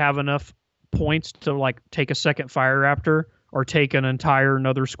Anvilus, you would have enough points to like take a second Fire Raptor or take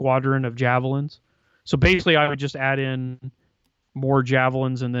another squadron of javelins. So basically, I would just add in more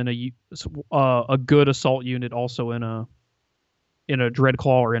javelins and then a good assault unit also in a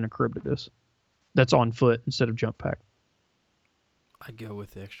Dreadclaw or in a Charybdis that's on foot instead of jump pack. I'd go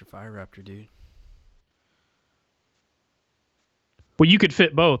with the extra Fire Raptor, dude. Well, you could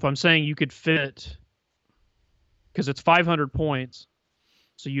fit both. I'm saying you could fit, because it's 500 points,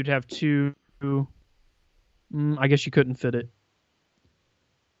 so you'd have 2. I guess you couldn't fit it.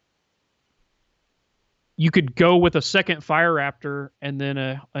 You could go with a second Fire Raptor and then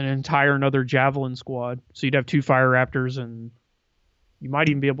an entire another Javelin squad. So you'd have 2 Fire Raptors, and you might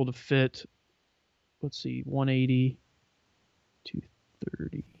even be able to fit, 180,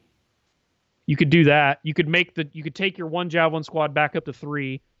 230. You could do that. You could take your 1 javelin squad back up to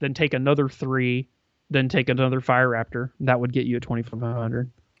 3, then take another 3, then take another fire raptor. That would get you at 2,500.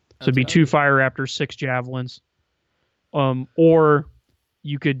 So it'd be 2 fire raptors, 6 javelins. Or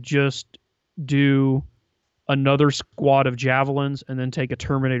you could just do another squad of javelins and then take a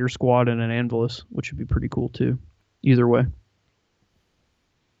Terminator squad and an Anvilus, which would be pretty cool too. Either way.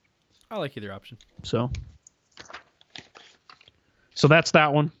 I like either option. So that's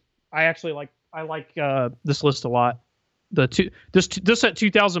that one. I actually like this list a lot. This at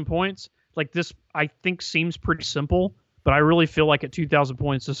 2,000 points, like this, I think seems pretty simple, but I really feel like at 2,000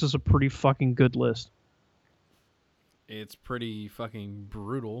 points, this is a pretty fucking good list. It's pretty fucking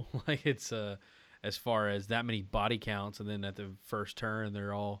brutal. Like it's as far as that many body counts, and then at the first turn,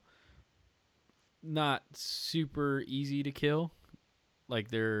 they're all not super easy to kill. Like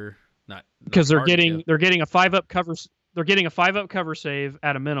they're not because they're getting a 5-up cover. They're getting a 5-up cover save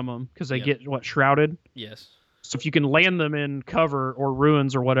at a minimum because they get shrouded. Yes. So if you can land them in cover or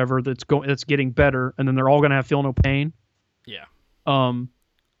ruins or whatever, that's getting better, and then they're all going to have feel no pain. Yeah.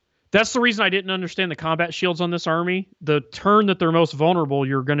 That's the reason I didn't understand the combat shields on this army. The turn that they're most vulnerable,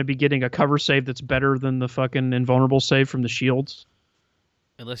 you're going to be getting a cover save that's better than the fucking invulnerable save from the shields.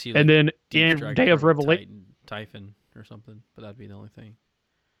 Unless you and then in Day of Revelation, Typhon or something, but that'd be the only thing.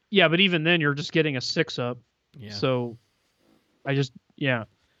 Yeah, but even then, you're just getting a 6-up. Yeah. So,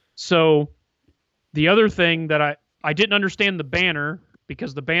 So, the other thing that I didn't understand the banner,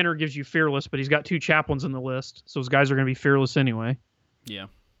 because the banner gives you fearless, but he's got 2 chaplains in the list, so those guys are going to be fearless anyway. Yeah.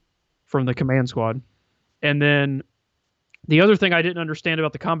 From the command squad. And then the other thing I didn't understand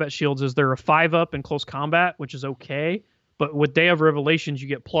about the combat shields is they're a 5-up in close combat, which is okay. But with Day of Revelations, you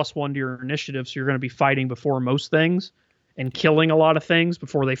get +1 to your initiative, so you're going to be fighting before most things and killing a lot of things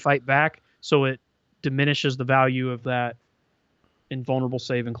before they fight back. So it diminishes the value of that invulnerable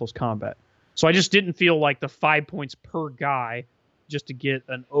save in close combat. So I just didn't feel like the 5 points per guy just to get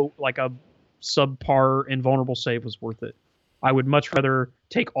a subpar invulnerable save was worth it. I would much rather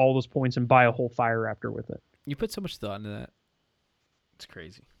take all those points and buy a whole Fire Raptor with it. You put so much thought into that. It's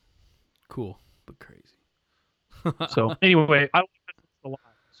crazy. Cool, but crazy. So anyway, I like this a lot.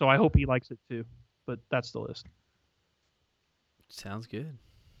 So I hope he likes it too. But that's the list. Sounds good.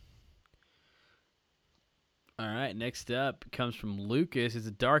 All right, next up comes from Lucas. It's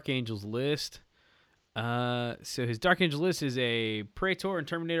a Dark Angels list. So his Dark Angel list is a Praetor and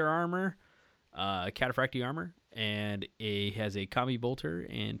Terminator armor, Cataphractii armor, and he has a Combi Bolter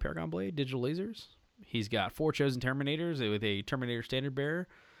and Paragon Blade, digital lasers. He's got 4 Chosen Terminators with a Terminator Standard Bearer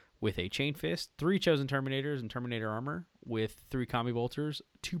with a Chain Fist, 3 Chosen Terminators and Terminator armor with 3 Combi Bolters,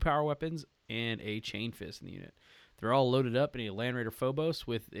 2 Power Weapons, and a Chain Fist in the unit. They're all loaded up in a Land Raider Phobos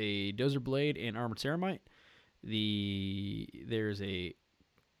with a Dozer Blade and Armored Ceramite. There's a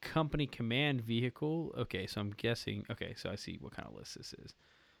company command vehicle. Okay, so I'm guessing. Okay, so I see what kind of list this is.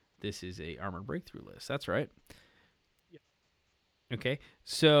 This is a armored breakthrough list. That's right. Yep. Okay,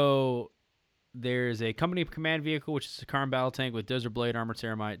 so there's a company command vehicle, which is a Karn battle tank with Dozer Blade, Armored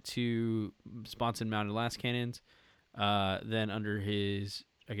Ceramite, 2 sponson mounted last cannons. Then under his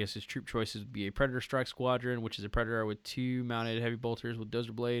troop choices would be a Predator Strike Squadron, which is a Predator with 2 mounted heavy bolters with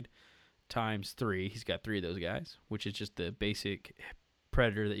Dozer Blade times 3. He's got 3 of those guys, which is just the basic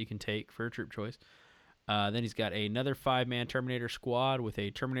Predator that you can take for a troop choice. Then he's got another 5-man Terminator squad with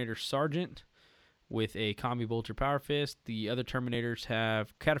a Terminator Sergeant with a Combi Bolter Power Fist. The other Terminators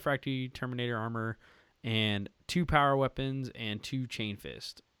have Cataphractii Terminator armor and 2 power weapons and 2 Chain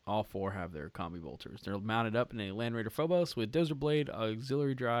Fist. All 4 have their Combi Bolters. They're mounted up in a Land Raider Phobos with Dozer Blade,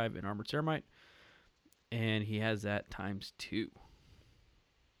 Auxiliary Drive, and Armored Ceramite. And he has that times 2.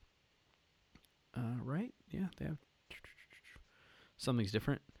 Right? Yeah, they have... Something's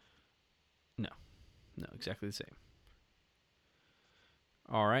different. No, exactly the same.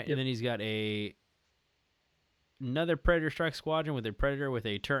 All right, and then he's got another Predator Strike Squadron with a Predator with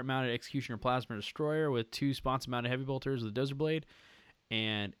a turret-mounted Executioner Plasma Destroyer with 2 sponsor-mounted heavy bolters with a Dozer Blade,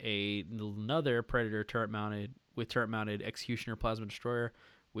 and another Predator turret-mounted Executioner Plasma Destroyer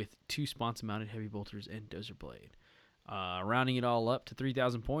with 2 sponsor-mounted heavy bolters and Dozer Blade. Rounding it all up to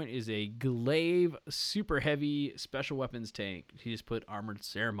 3,000 point is a Glaive super heavy special weapons tank. He just put Armored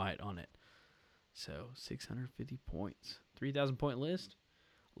Ceramite on it. So 650 points. 3,000 point list.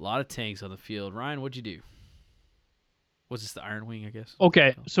 A lot of tanks on the field. Ryan, what'd you do? Was this the Iron Wing, I guess?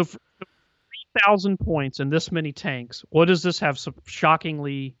 Okay, so for 3,000 points and this many tanks, what does this have some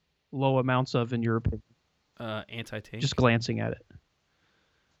shockingly low amounts of in your opinion? Anti-tank. Just glancing at it.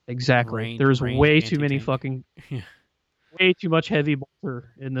 Exactly. Range, There's way too anti-tank. many fucking... way too much heavy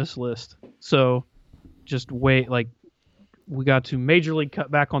bolter in this list. So just we got to majorly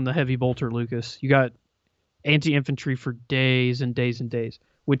cut back on the heavy bolter, Lucas. You got anti-infantry for days and days and days,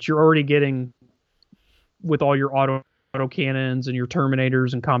 which you're already getting with all your auto cannons and your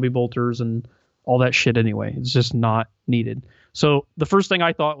terminators and combi bolters and all that shit anyway. It's just not needed. So the first thing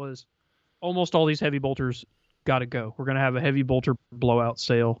I thought was almost all these heavy bolters got to go. We're going to have a heavy bolter blowout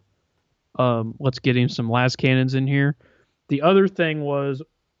sale. Let's get him some las cannons in here. The other thing was,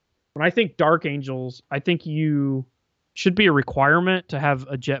 when I think Dark Angels, I think you should be a requirement to have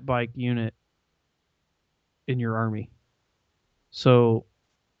a jet bike unit in your army. So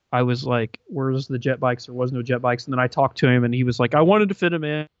I was like, where's the jet bikes? There was no jet bikes. And then I talked to him and he was like, I wanted to fit him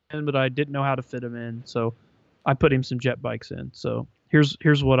in, but I didn't know how to fit him in. So I put him some jet bikes in. So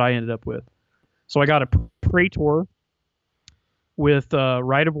here's what I ended up with. So I got a Praetor with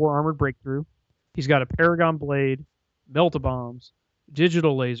Rite of War Armored Breakthrough. He's got a Paragon Blade, Melt-A-Bombs,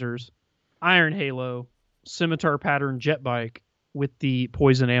 digital lasers, Iron Halo, Scimitar Pattern jet bike with the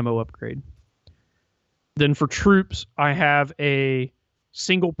poison ammo upgrade. Then for troops, I have a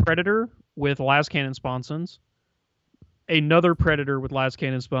single Predator with las cannon sponsons, another Predator with las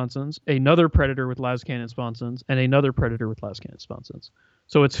cannon sponsons, another Predator with las cannon sponsons, and another Predator with las cannon sponsons.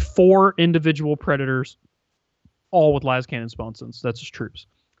 So it's 4 individual Predators, all with las cannon sponsons. That's his troops.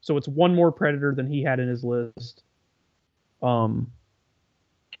 So it's one more Predator than he had in his list. And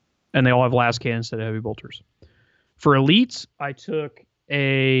they all have las cannons instead of heavy bolters. For elites, I took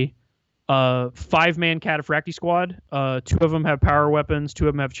a 5-man Cataphracti squad. 2 of them have power weapons. 2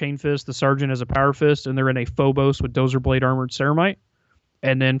 of them have chain fist. The sergeant has a power fist, and they're in a Phobos with dozer blade armored ceramite.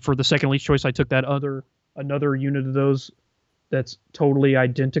 And then for the second elite choice, I took that another unit of those that's totally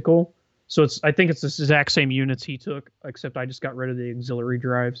identical. So I think it's the exact same units he took, except I just got rid of the auxiliary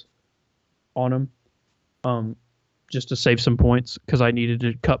drives on them, just to save some points because I needed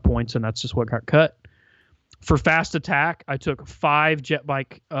to cut points, and that's just what got cut. For fast attack, I took 5 jet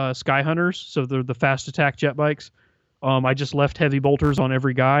bike Sky Hunters, so they're the fast attack jet bikes. I just left heavy bolters on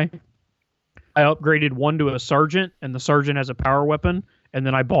every guy. I upgraded one to a sergeant, and the sergeant has a power weapon. And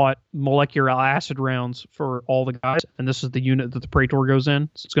then I bought molecular acid rounds for all the guys, and this is the unit that the Praetor goes in.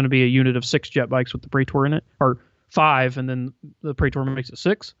 So it's going to be a unit of 6 jet bikes with the Praetor in it, or 5, and then the Praetor makes it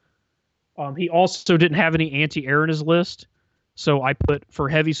 6. He also didn't have any anti-air in his list, so I put, for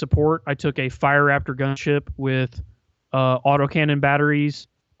heavy support, I took a Fire Raptor gunship with autocannon batteries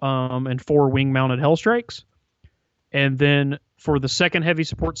and 4 wing-mounted Hellstrikes. And then for the second heavy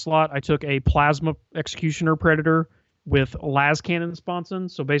support slot, I took a Plasma Executioner Predator with las cannon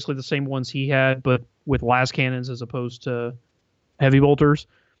sponsons, so basically the same ones he had, but with las cannons as opposed to heavy bolters.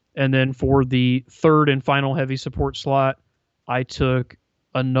 And then for the third and final heavy support slot, I took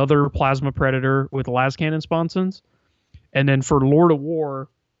another Plasma Predator with las cannon sponsons. And then for Lord of War,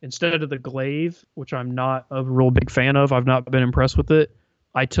 instead of the glaive, which I'm not a real big fan of, I've not been impressed with it,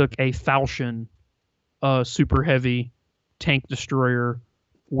 I took a Falchion super heavy tank destroyer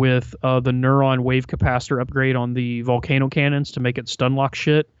with the Neuron wave capacitor upgrade on the volcano cannons to make it stun lock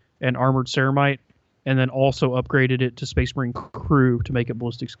shit and armored ceramite, and then also upgraded it to Space Marine crew to make it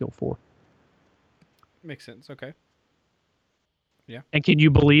ballistic skill 4. Makes sense. Okay. Yeah. And can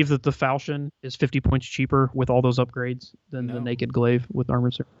you believe that the Falchion is 50 points cheaper with all those upgrades than the Naked Glaive with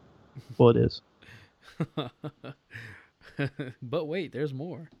armored ceramite? Well, it is. But wait, there's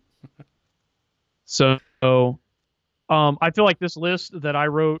more. So I feel like this list that I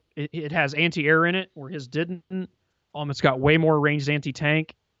wrote, it has anti-air in it, where his didn't. It's got way more ranged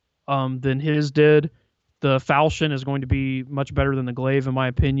anti-tank than his did. The Falchion is going to be much better than the Glaive, in my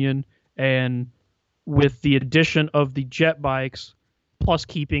opinion. And with the addition of the jet bikes, plus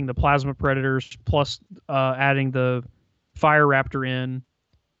keeping the Plasma Predators, plus adding the Fire Raptor in,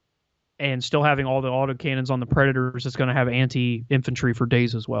 and still having all the autocannons on the Predators, it's going to have anti-infantry for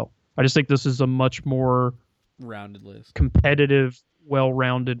days as well. I just think this is a much more rounded list, competitive,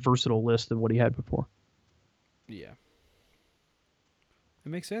 well-rounded, versatile list than what he had before. Yeah, it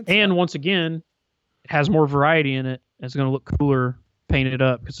makes sense. And once again, it has more variety in it. It's going to look cooler painted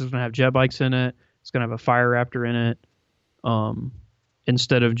up because it's going to have jet bikes in it. It's going to have a Fire Raptor in it.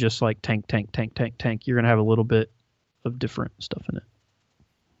 Instead of just like tank, you're going to have a little bit of different stuff in it.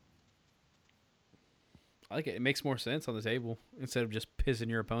 I like it. It makes more sense on the table instead of just pissing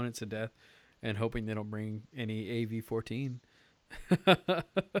your opponents to death and hoping they don't bring any AV-14.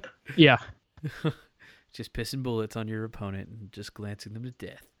 Yeah. Just pissing bullets on your opponent and just glancing them to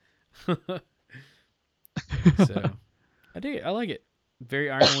death. So, I dig it. I like it. Very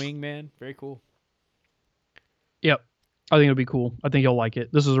Iron Wing, man. Very cool. Yep. I think it'll be cool. I think you'll like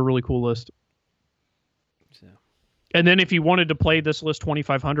it. This is a really cool list. So. And then if you wanted to play this list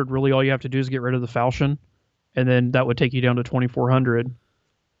 2500, really all you have to do is get rid of the Falchion and then that would take you down to 2,400,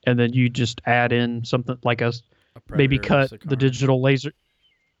 and then you just add in something like maybe cut the digital laser,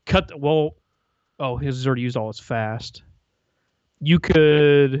 oh, his has already used all his fast. You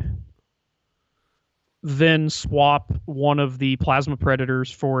could then swap one of the plasma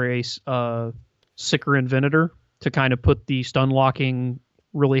predators for a Sicaran Venator to kind of put the stun locking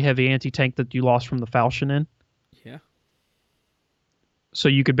really heavy anti-tank that you lost from the Falchion in. Yeah. So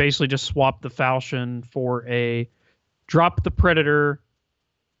you could basically just swap the Falchion for drop the Predator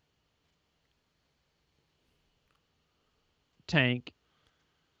tank,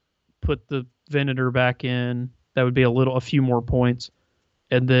 put the Venator back in. That would be a few more points,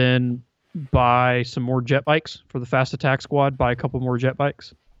 and then buy some more jet bikes for the fast attack squad. Buy a couple more jet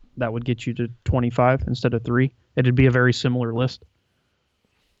bikes. That would get you to 25 instead of 3. It'd be a very similar list.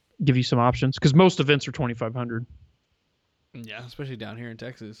 Give you some options because most events are 2,500. Yeah, especially down here in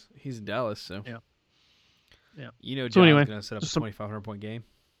Texas. He's in Dallas, so yeah. You know, John's so anyway, going to set up a 2,500 point game.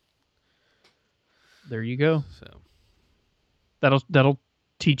 There you go. So that'll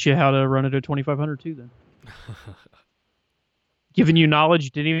teach you how to run it at 2,500 too. Then giving you knowledge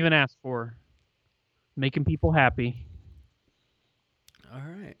you didn't even ask for, making people happy. All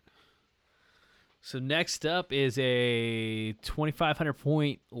right. So next up is a 2,500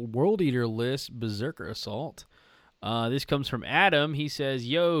 point World Eater list Berserker Assault. This comes from Adam. He says,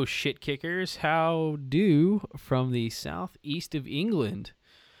 "Yo, shit kickers, how do from the southeast of England?"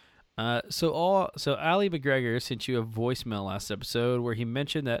 So Ali McGregor sent you a voicemail last episode where he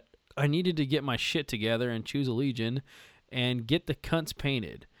mentioned that I needed to get my shit together and choose a legion and get the cunts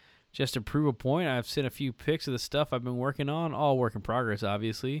painted. Just to prove a point, I've sent a few pics of the stuff I've been working on, all work in progress,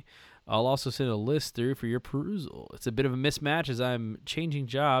 obviously. I'll also send a list through for your perusal. It's a bit of a mismatch as I'm changing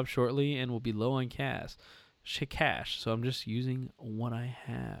jobs shortly and will be low on cash, so I'm just using what I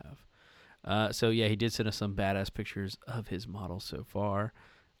have. So yeah, he did send us some badass pictures of his models so far.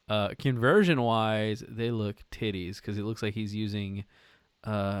 Conversion-wise, they look titties because it looks like he's using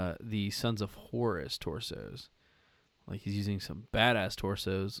the Sons of Horus torsos. Like he's using some badass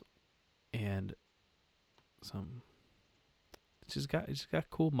torsos and some. It's just got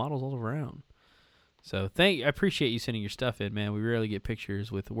cool models all around. So I appreciate you sending your stuff in, man. We rarely get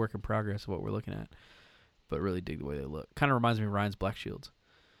pictures with work in progress of what we're looking at, but really dig the way they look. Kind of reminds me of Ryan's Black Shields.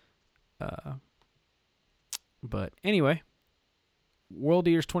 But anyway, World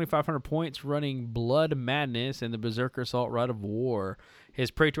Eater's 2,500 points, running Blood Madness and the Berserker Assault Rite of War.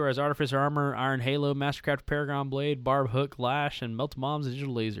 His Praetor has Artificer Armor, Iron Halo, Mastercraft Paragon Blade, Barb Hook, Lash, and Melt Bombs and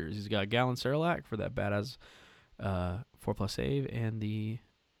Digital Lasers. He's got Gallon Cerlac for that badass 4+ save and the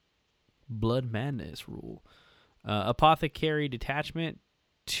Blood Madness rule. Apothecary Detachment,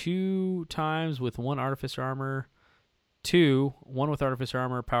 2 times with 1 Artificer Armor, 1 with Artificer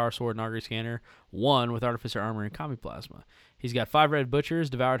Armor, Power Sword, and Augury Scanner, 1 with Artificer Armor and Combi Plasma. He's got 5 Red Butchers.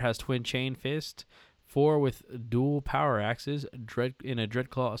 Devoured has Twin Chain Fist, 4 with dual Power Axes in a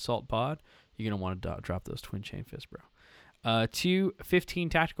Dreadclaw Assault Pod. You're going to want to drop those Twin Chain Fists, bro. 15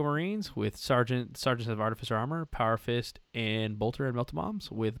 Tactical Marines with Sergeants have Artificer Armor, Power Fist, and Bolter and Melta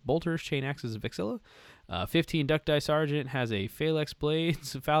Bombs with Bolters, Chain Axes, and Vixilla. 15 Duck Die Sergeant has a Phalanx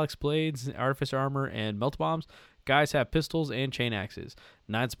Blades, Artificer Armor, and Melta Bombs. Guys have pistols and chain axes.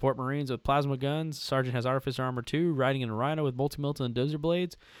 9 Support Marines with plasma guns. Sergeant has Artificer Armor 2, riding in a Rhino with Multi-Melta and Dozer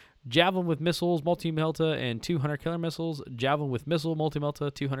Blades. Javelin with missiles, Multi-Melta, and 200 killer missiles. Javelin with missile,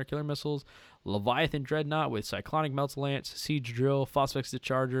 Multi-Melta, 200 killer missiles. Leviathan Dreadnought with Cyclonic Melts Lance, Siege Drill, Phosphex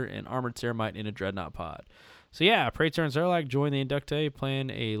Discharger, and Armored Ceramite in a Dreadnought Pod. So yeah, Praetor and Zerlac join the Inductae, playing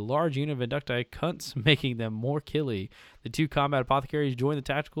a large unit of Inductae cunts, making them more killy. The 2 combat apothecaries join the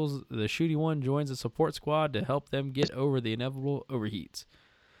tacticals. The shooty one joins the support squad to help them get over the inevitable overheats.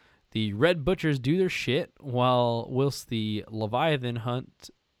 The Red Butchers do their shit, whilst the Leviathan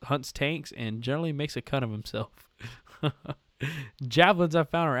hunts tanks and generally makes a cunt of himself. Javelins I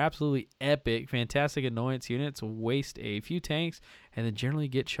found are absolutely epic. Fantastic annoyance units, waste a few tanks, and then generally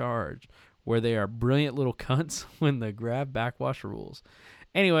get charged, where they are brilliant little cunts when the grab backwash rules.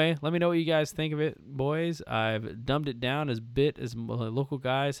 Anyway, let me know what you guys think of it, boys. I've dumbed it down as bit as local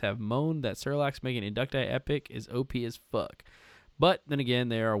guys have moaned that Cerlax making Inductae epic is OP as fuck. But then again,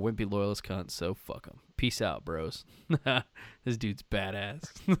 they are wimpy loyalist cunts, so fuck them. Peace out, bros. This dude's badass.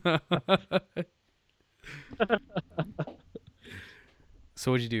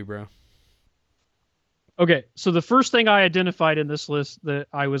 So what'd you do, bro? Okay, so the first thing I identified in this list that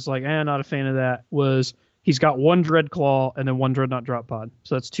I was like, not a fan of that, was he's got 1 Dreadclaw and then 1 Dreadnought drop pod.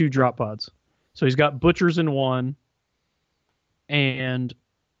 So that's 2 drop pods. So he's got Butchers in one and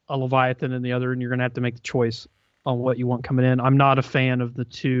a Leviathan in the other, and you're going to have to make the choice on what you want coming in. I'm not a fan of the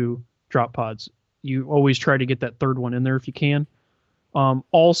 2 drop pods. you always try to get that third one in there if you can.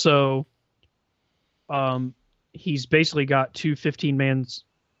 Also, he's basically got two 15-man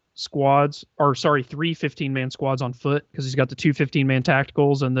squads, or sorry, three 15-man squads on foot, because he's got the two 15-man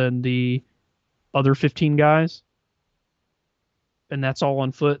tacticals and then the other 15 guys. And that's all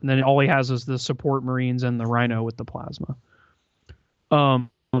on foot. And then all he has is the support Marines and the Rhino with the plasma.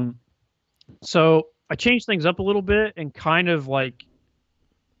 So I changed things up a little bit and kind of like,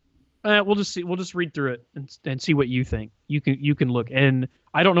 we'll just read through it and see what you think. You can look, and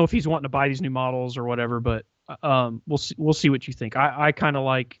I don't know if he's wanting to buy these new models or whatever, but we'll see what you think. I kind of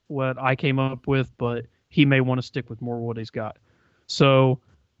like what I came up with, but he may want to stick with more of what he's got. So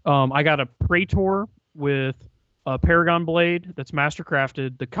I got a Praetor with a Paragon blade that's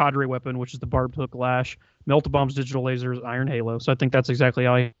mastercrafted, the Cadre weapon, which is the barbed hook lash, Meltabomb's digital lasers, Iron Halo. So I think that's exactly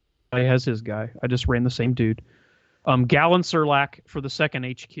how he has his guy. I just ran the same dude. Gallon Surlac for the second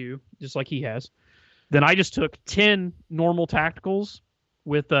HQ, just like he has. Then I just took 10 normal tacticals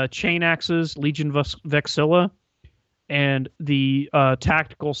with chain axes, Legion Vexilla, and the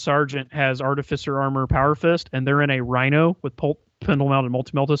tactical sergeant has Artificer Armor Power Fist, and they're in a Rhino with Pendle Mount and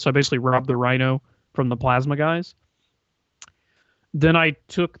Multi-Melta, so I basically robbed the Rhino from the plasma guys. Then I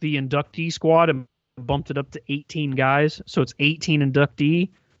took the inductee squad and bumped it up to 18 guys, so it's 18 inductee,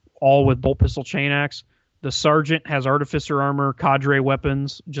 all with bolt pistol chain axe. The sergeant has artificer armor, cadre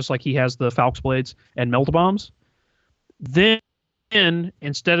weapons, just like he has the Falx blades and melt bombs. Then,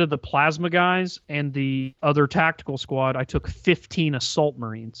 instead of the plasma guys and the other tactical squad, I took 15 assault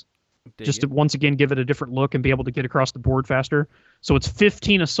marines. Just to once again give it a different look and be able to get across the board faster. So it's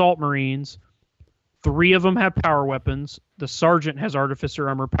 15 assault marines. 3 of them have power weapons. The sergeant has artificer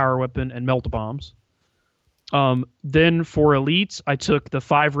armor, power weapon, and melt bombs. Then for elites, I took the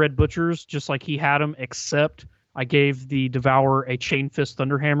 5 red butchers, just like he had them, except I gave the Devourer a chain fist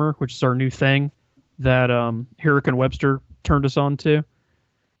thunderhammer, which is our new thing that Hurricane Webster turned us on to.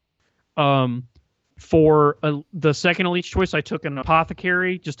 For the second elite choice, I took an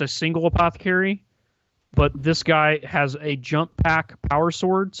apothecary, just a single apothecary. But this guy has a jump pack power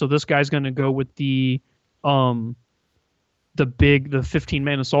sword, so this guy's going to go with the 15-man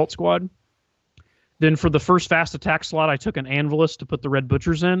assault squad. Then for the first fast attack slot, I took an Anvilus to put the red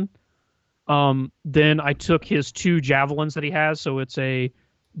butchers in. Then I took his 2 javelins that he has, so it's a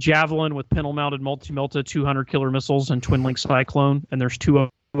javelin with pintle-mounted multi-melta, 200 killer missiles, and twin-link cyclone, and there's 2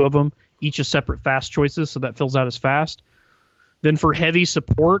 of them, each as separate fast choices, so that fills out as fast. Then for heavy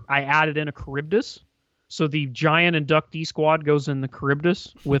support, I added in a Charybdis. So the giant inductee squad goes in the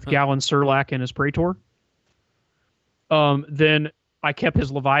Charybdis with Gallon Surlac and his Praetor. Then I kept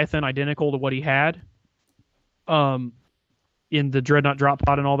his Leviathan identical to what he had in the Dreadnought drop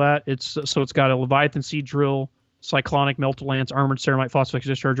pod and all that. It's got a Leviathan Seed Drill, Cyclonic Melta Lance, Armored Ceramite Phosphex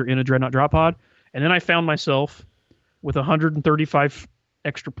Discharger in a Dreadnought drop pod. And then I found myself with 135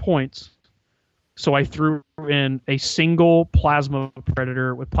 extra points. So I threw in a single Plasma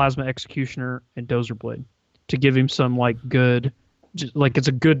Predator with Plasma Executioner and Dozer Blade to give him some it's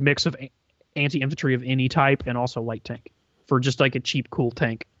a good mix of anti-infantry of any type and also light tank for just like a cheap, cool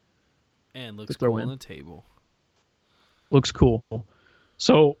tank. And looks cool on the table. Looks cool.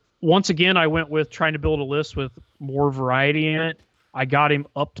 So once again, I went with trying to build a list with more variety in it. I got him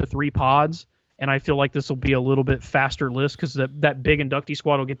up to 3 pods. And I feel like this will be a little bit faster list because that big inductee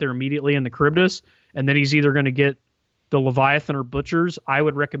squad will get there immediately in the Charybdis. And then he's either going to get the Leviathan or Butchers. I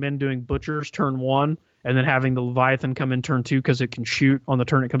would recommend doing Butchers turn 1 and then having the Leviathan come in turn 2 because it can shoot on the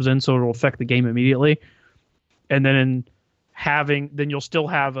turn it comes in, so it'll affect the game immediately. And then then you'll still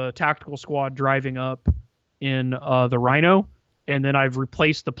have a tactical squad driving up in the Rhino. And then I've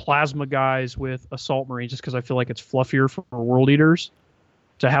replaced the Plasma guys with Assault Marines just because I feel like it's fluffier for World Eaters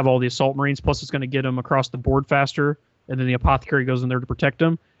to have all the Assault Marines, plus it's going to get them across the board faster, and then the Apothecary goes in there to protect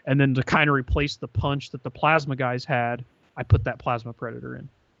them, and then to kind of replace the punch that the Plasma guys had, I put that Plasma Predator in.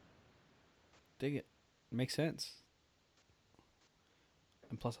 Dig it. Makes sense.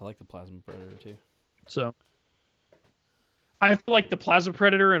 And plus I like the Plasma Predator too. So I feel like the Plasma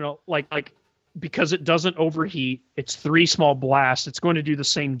Predator, and because it doesn't overheat, it's 3 small blasts. It's going to do the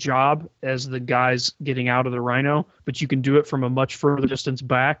same job as the guys getting out of the Rhino, but you can do it from a much further distance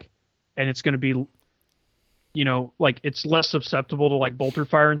back, and it's going to be, it's less susceptible to bolter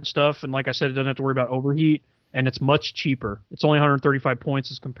fire and stuff. And like I said, it doesn't have to worry about overheat, and it's much cheaper. It's only 135 points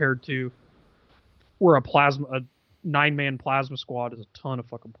as compared to where a 9-man plasma squad is a ton of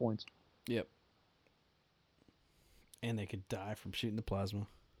fucking points. Yep. And they could die from shooting the plasma.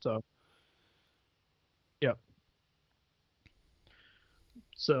 So. Yep.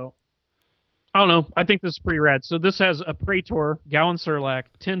 So, don't know. I think this is pretty rad. So this has a Praetor, Gallon Surlac,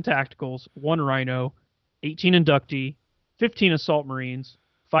 10 Tacticals, 1 Rhino, 18 Inductee, 15 Assault Marines,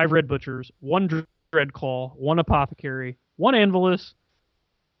 5 Red Butchers, 1 Dreadclaw, 1 Apothecary, 1 Anvilus.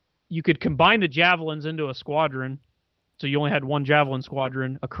 You could combine the Javelins into a squadron, so you only had 1 Javelin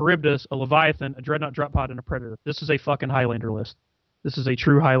squadron, a Charybdis, a Leviathan, a Dreadnought Drop Pod, and a Predator. This is a fucking Highlander list. This is a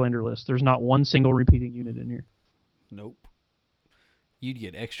true Highlander list. There's not one single repeating unit in here. Nope. You'd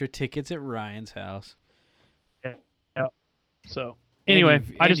get extra tickets at Ryan's house. Yeah. So anyway,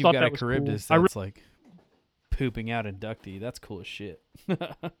 I just thought that was Charybdis cool. that's like pooping out inductee. That's cool as shit.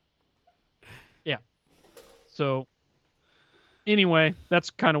 Yeah. So anyway, that's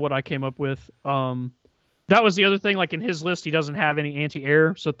kind of what I came up with. That was the other thing. Like in his list, he doesn't have any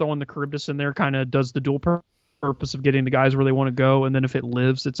anti-air, so throwing the Charybdis in there kind of does the dual purpose of getting the guys where they want to go. And then if it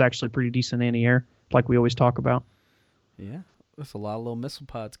lives, it's actually pretty decent anti-air, like we always talk about. Yeah. There's a lot of little missile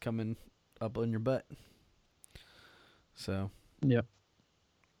pods coming up on your butt. So. Yeah.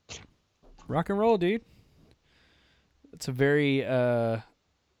 Rock and roll, dude. It's a very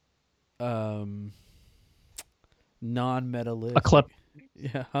non-meta list.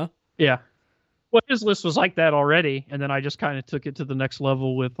 Yeah, huh? Yeah. Well, his list was like that already, and then I just kind of took it to the next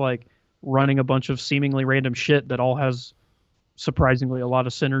level with like running a bunch of seemingly random shit that all has surprisingly a lot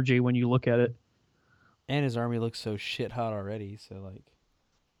of synergy when you look at it. And his army looks so shit hot already, so like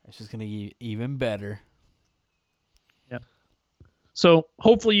it's just gonna get even better. Yeah. So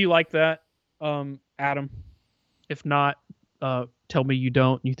hopefully you like that, Adam. If not, tell me you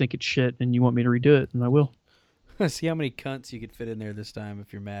don't and you think it's shit and you want me to redo it, and I will. See how many cunts you could fit in there this time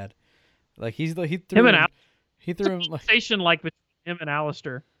if you're mad. Like he threw him and he threw him like station like between him and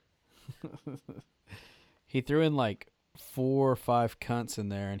Alistair. He threw in like 4 or 5 cunts in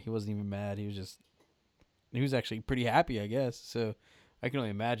there, and he wasn't even mad. He was actually pretty happy, I guess. So I can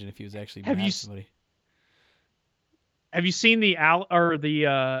only imagine if he was actually mad at somebody. Have you seen the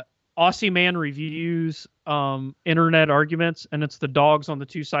Aussie Man Reviews internet arguments? And it's the dogs on the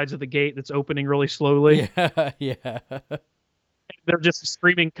 2 sides of the gate that's opening really slowly. Yeah. They're just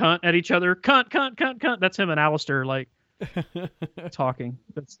screaming cunt at each other. Cunt, cunt, cunt, cunt. That's him and Alistair like talking.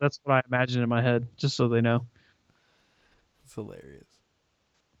 That's what I imagine in my head, just so they know. It's hilarious.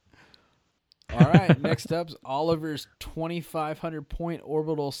 All right, next up's Oliver's 2,500 point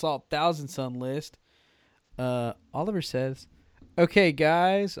orbital assault 1,000 sun list. Oliver says, "Okay,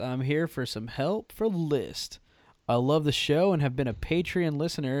 guys, I'm here for some help for the list. I love the show and have been a Patreon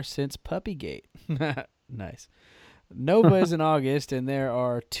listener since Puppygate." Nice. Nova is in August, and there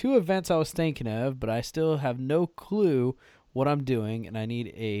are 2 events I was thinking of, but I still have no clue what I'm doing, and I need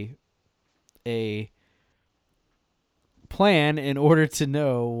a plan in order to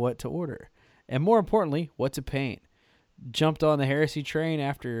know what to order. And more importantly, what to paint. Jumped on the Heresy train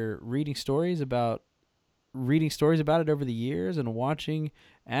after reading stories about it over the years and watching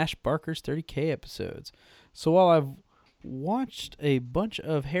Ash Barker's 30K episodes. So while I've watched a bunch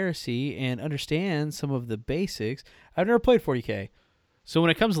of Heresy and understand some of the basics, I've never played 40K. So when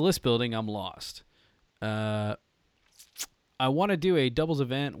it comes to list building, I'm lost. I want to do a doubles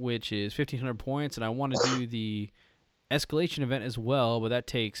event, which is 1,500 points, and I want to do the escalation event as well, but that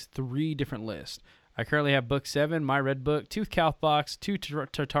takes 3 different lists. I currently have book 7, my red book, 2 Calth box, 2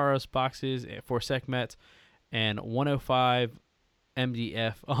 Tartaros boxes, 4 Sekhmets, and 105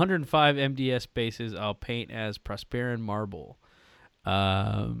 MDS bases I'll paint as Prosperin Marble.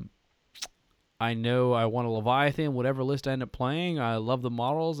 I know I want a Leviathan, whatever list I end up playing. I love the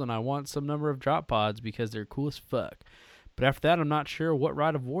models, and I want some number of drop pods because they're cool as fuck. But after that, I'm not sure what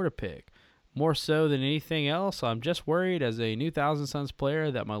Rite of War to pick. More so than anything else, I'm just worried as a new Thousand Suns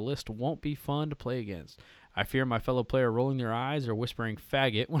player that my list won't be fun to play against. I fear my fellow player rolling their eyes or whispering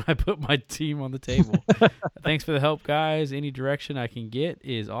faggot when I put my team on the table. Thanks for the help, guys. Any direction I can get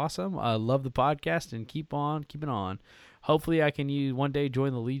is awesome. I love the podcast and keep it on. Hopefully I can one day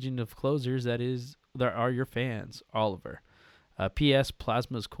join the legion of closers that are your fans. Oliver. P.S.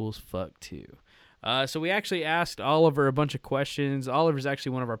 Plasma's cool as fuck too. So we actually asked Oliver a bunch of questions. Oliver's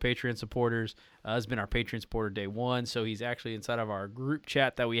actually one of our Patreon supporters. Has been our Patreon supporter day 1, so he's actually inside of our group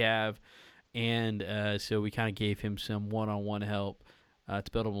chat that we have. And so we kind of gave him some one-on-one help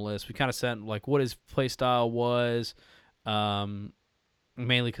to build him a list. We kind of sent like what his play style was, mainly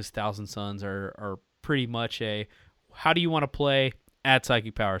because Thousand Suns are pretty much how do you want to play? Add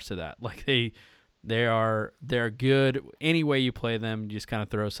psychic powers to that. Like they're good any way you play them. You just kind of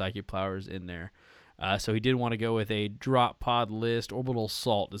throw psychic powers in there. So he did want to go with a drop pod list. Orbital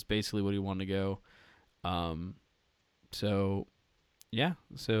Assault is basically what he wanted to go. So yeah.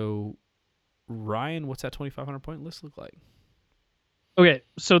 So Ryan, what's that 2,500 point list look like? Okay,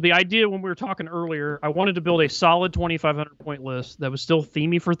 so the idea when we were talking earlier, I wanted to build a solid 2,500 point list that was still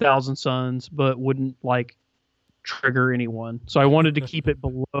themey for Thousand Suns, but wouldn't like trigger anyone. So I wanted to keep it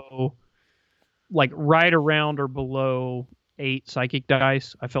below, like right around or below 8 psychic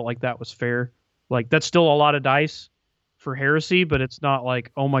dice. I felt like that was fair. Like that's still a lot of dice for heresy, but it's not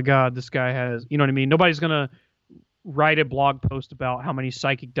like, oh my god, this guy has, you know what I mean? Nobody's gonna write a blog post about how many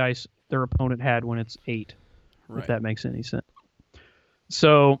psychic dice their opponent had when it's 8, if that makes any sense.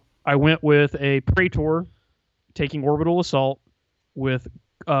 So I went with a Praetor taking Orbital Assault with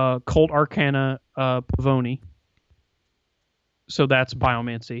Cult Arcana Pavoni. So that's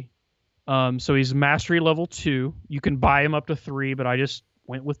Biomancy. So he's Mastery level 2. You can buy him up to 3, but I just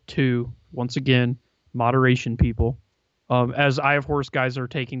went with 2. Once again, moderation, people. As Eye of Horus guys are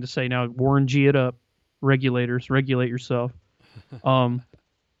taking to say now, Warren G it up. Regulators, regulate yourself.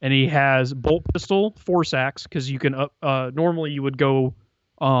 And he has Bolt Pistol, Force Axe, because you can normally you would go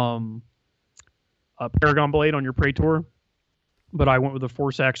a Paragon Blade on your Praetor, but I went with a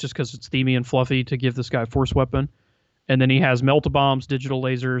Force Axe just because it's themey and fluffy to give this guy a Force Weapon. And then he has Melt-A-Bombs, Digital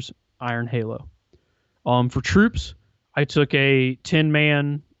Lasers, Iron Halo. For troops, I took a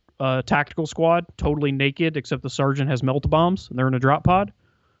 10-man tactical squad, totally naked, except the Sergeant has Melt-A-Bombs, and they're in a drop pod.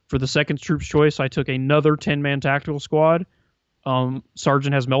 For the second troops choice, I took another 10-man tactical squad.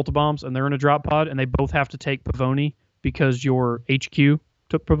 Sergeant has Melt-A-Bombs, and they're in a drop pod, and they both have to take Pavoni because your HQ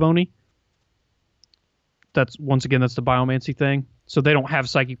took Pavoni. That's, once again, that's the Biomancy thing. So they don't have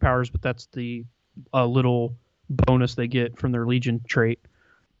psychic powers, but that's the little bonus they get from their Legion trait.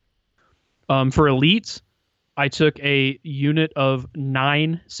 For elites, I took a unit of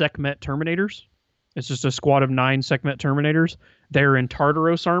 9 Sekhmet Terminators. It's just a squad of 9 Sekhmet Terminators. They're in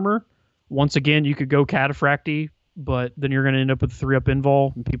Tartaros armor. Once again, you could go Cataphracti, but then you're going to end up with 3-up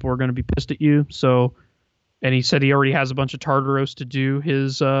invul, and people are going to be pissed at you. So, and he said he already has a bunch of Tartaros to do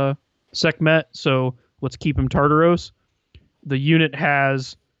his Sekhmet, so let's keep him Tartaros. The unit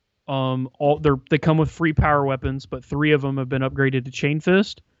has they come with free power weapons, but 3 of them have been upgraded to Chain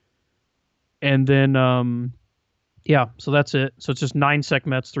Fist. And then, yeah, so that's it. So it's just 9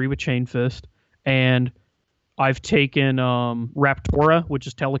 Sekhmets, 3 with Chain Fist. And I've taken Raptora, which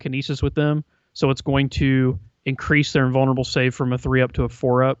is telekinesis with them. So it's going to increase their invulnerable save from a 3-up to a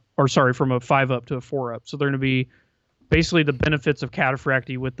 4-up. Or sorry, from a 5-up to a 4-up. So they're going to be basically the benefits of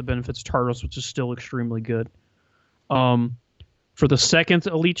Cataphracti with the benefits of Tartarus, which is still extremely good. For the second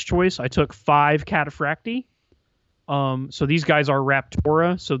elite choice, I took 5 Cataphracti. So these guys are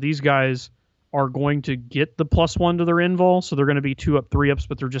Raptora. So these guys are going to get the +1 to their invul. So they're going to be 2-up, 3-ups,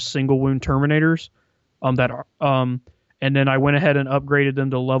 but they're just single wound Terminators. And then I went ahead and upgraded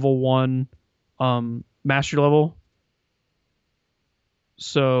them to level 1 master level.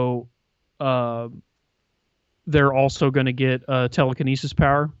 So they're also going to get telekinesis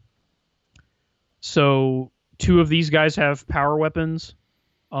power. So 2 of these guys have power weapons.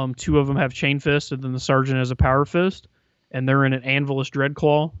 2 of them have Chain Fist, and then the Sergeant has a Power Fist. And they're in an Anvilus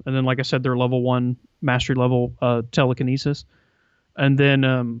Dreadclaw. And then, like I said, they're level 1 mastery level telekinesis. And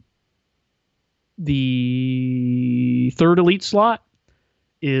then the third elite slot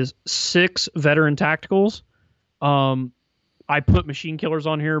is 6 veteran tacticals. I put machine killers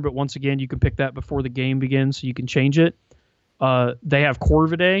on here, but once again, you can pick that before the game begins, so you can change it. They have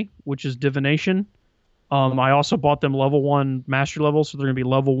Corvidae, which is divination. I also bought them level 1 mastery level, so they're going to be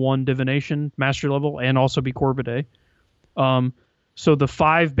level 1 divination mastery level and also be Corvidae. So the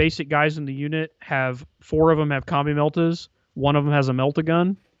 5 basic guys in the unit have 4 of them have combi meltas, 1 of them has a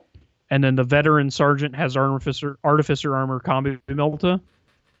melta-gun, and then the veteran sergeant has artificer armor combi melta,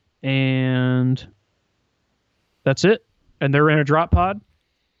 and that's it. And they're in a drop pod.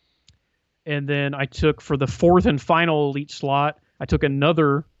 And then I took, for the 4th and final elite slot, I took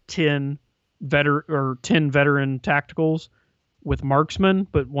another 10 veteran tacticals with marksman,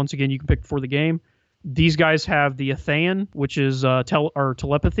 but once again, you can pick before the game. These guys have the Atheian, which is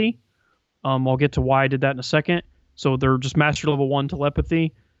telepathy. I'll get to why I did that in a second. So they're just master level 1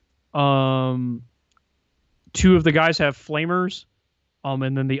 telepathy. 2 of the guys have flamers,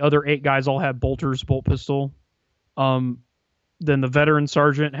 and then the other 8 guys all have bolters, bolt pistol. Then the veteran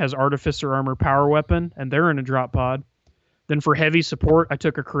sergeant has artificer armor power weapon, and they're in a drop pod. Then for heavy support, I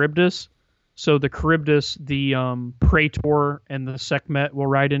took a Charybdis. So the Charybdis, the Praetor, and the Sekhmet will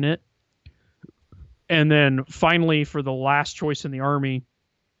ride in it. And then finally, for the last choice in the army,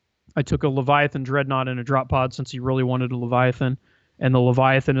 I took a Leviathan Dreadnought in a drop pod since he really wanted a Leviathan. And the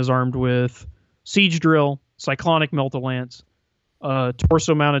Leviathan is armed with Siege Drill, Cyclonic Melt-A-Lance,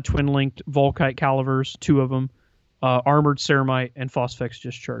 torso-mounted twin-linked Volkite Calivers, 2 of them, Armored Ceramite, and Phosphex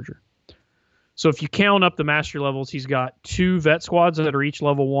Discharger. So if you count up the mastery levels, he's got 2 vet squads that are each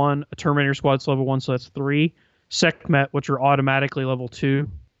level 1, a Terminator squad's level 1, so that's 3, Sekhmet, which are automatically level 2,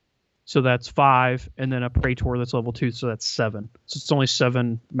 so that's 5, and then a Praetor that's level 2, so that's 7. So it's only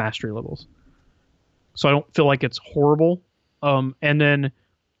 7 mastery levels. So I don't feel like it's horrible. And then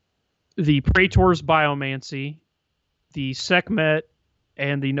the Praetor's Biomancy, the Sekhmet,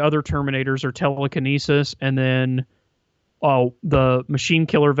 and the other Terminators are Telekinesis, and then the Machine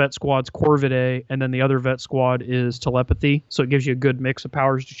Killer Vet Squad's Corvidae, and then the other Vet Squad is Telepathy. So it gives you a good mix of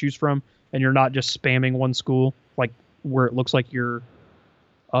powers to choose from, and you're not just spamming one school, like where it looks like you're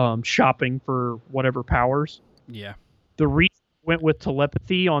shopping for whatever powers. Yeah. The reason I went with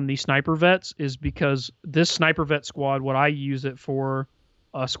Telepathy on the Sniper Vets is because this Sniper Vet Squad, what I use it for,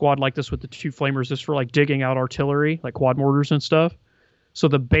 a squad like this with the 2 flamers, is for like digging out artillery, like quad mortars and stuff. So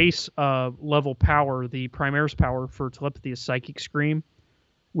the base level power, the Primaris power for Telepathy is Psychic Scream,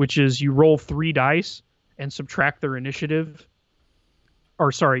 which is you roll 3 dice and subtract their initiative.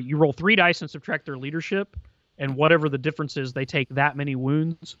 Or sorry, you roll 3 dice and subtract their leadership, and whatever the difference is, they take that many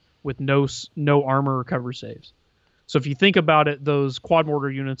wounds with no armor or cover saves. So if you think about it, those quad mortar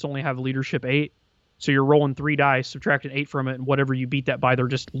units only have leadership 8, so you're rolling 3 dice, subtracting 8 from it, and whatever you beat that by, they're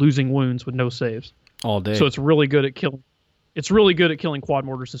just losing wounds with no saves. All day. So it's really good at killing. It's really good at killing quad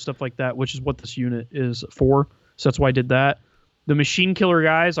mortars and stuff like that, which is what this unit is for. So that's why I did that. The Machine Killer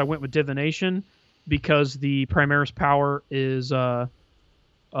guys, I went with Divination because the Primaris power is not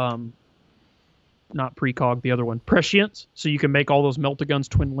Precog, the other one, Prescience. So you can make all those Melta-Guns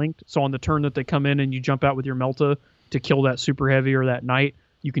twin-linked. So on the turn that they come in and you jump out with your Melta to kill that Super Heavy or that Knight,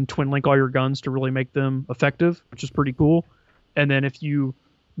 you can twin-link all your guns to really make them effective, which is pretty cool. And then if you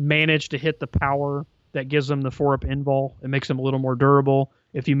manage to hit the power that gives them the 4-up invul, it makes them a little more durable.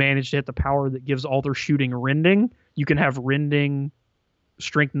 If you manage to hit the power that gives all their shooting rending, you can have rending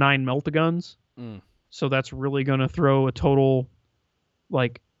strength 9 Melta-Guns. So that's really going to throw a total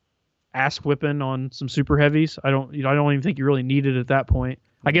like ass whipping on some super heavies. I don't even think you really need it at that point.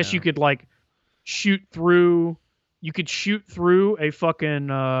 I guess you could like shoot through a fucking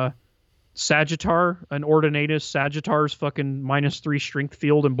Sagittar, an Ordinatus Sagittar's fucking -3 strength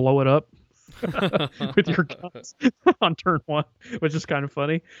field and blow it up with your guns on turn 1, which is kind of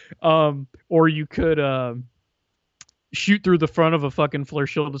funny. Or you could shoot through the front of a fucking flare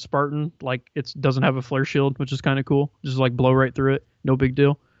shielded Spartan, like it doesn't have a flare shield, which is kind of cool. Just like blow right through it, no big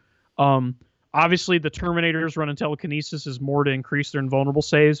deal. Obviously the Terminators running Telekinesis is more to increase their invulnerable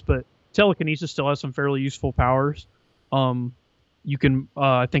saves, but Telekinesis still has some fairly useful powers. You can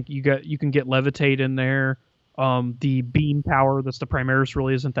I think you can get Levitate in there. The beam power that's the Primaris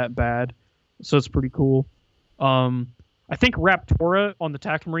really isn't that bad, so it's pretty cool. I think Raptora on the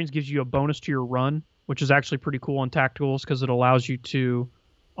Tactical Marines gives you a bonus to your run, which is actually pretty cool on tacticals because it allows you to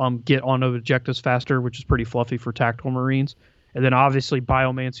get on objectives faster, which is pretty fluffy for Tactical Marines. And then obviously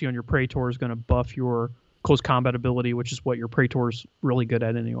Biomancy on your Praetor is going to buff your close combat ability, which is what your Praetor is really good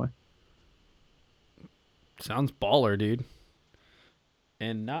at anyway. Sounds baller, dude.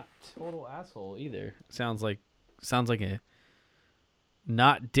 And not total asshole either. Sounds like a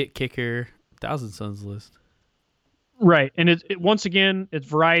not dick kicker Thousand Sons list. Right, and it once again, it's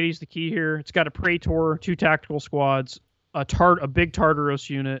variety is the key here. It's got a Praetor, 2 tactical squads, a big Tartaros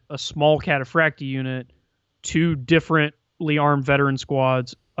unit, a small Cataphractii unit, 2 differently armed veteran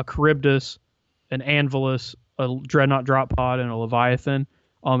squads, a Charybdis, an Anvilus, a Dreadnought drop pod, and a Leviathan.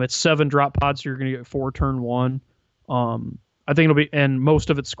 It's 7 drop pods, so you're going to get 4 turn 1. I think it'll be, and most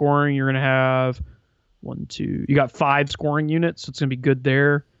of it's scoring. You're going to have you got 5 scoring units, so it's going to be good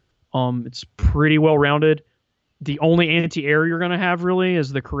there. It's pretty well rounded. The only anti-air you're going to have really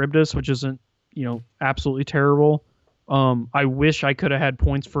is the Charybdis, which isn't, absolutely terrible. I wish I could have had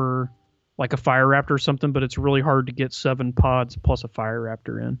points for like a Fire Raptor or something, but it's really hard to get 7 pods plus a Fire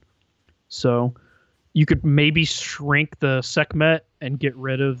Raptor in. So you could maybe shrink the Sekhmet and get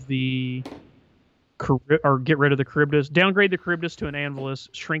rid of the Charybdis. Downgrade the Charybdis to an Anvilus,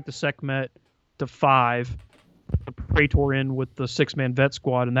 shrink the Sekhmet to 5, the Praetor in with the 6-man vet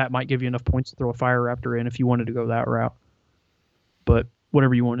squad, and that might give you enough points to throw a Fire Raptor in if you wanted to go that route. But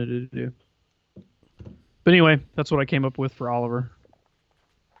whatever you wanted to do. But anyway, that's what I came up with for Oliver.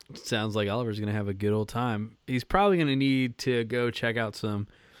 Sounds like Oliver's going to have a good old time. He's probably going to need to go check out some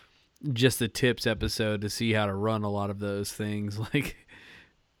Just the Tips episode to see how to run a lot of those things, like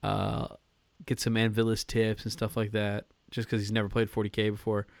get some Anvilus tips and stuff like that, just because he's never played 40K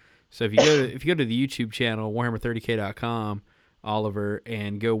before. So if you go to the YouTube channel, warhammer30k.com, Oliver,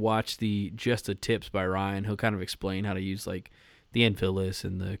 and go watch the Just the Tips by Ryan, he'll kind of explain how to use like the Anvilus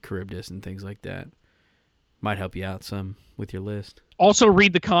and the Charybdis and things like that. Might help you out some with your list. Also,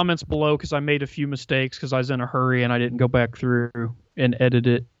 read the comments below because I made a few mistakes because I was in a hurry and I didn't go back through and edit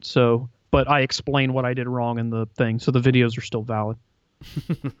it. So, but I explained what I did wrong in the thing, so the videos are still valid.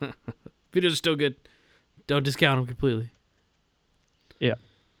 Videos are still good. Don't discount them completely. Yeah.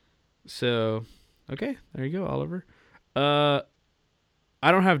 So, okay, there you go, Oliver. I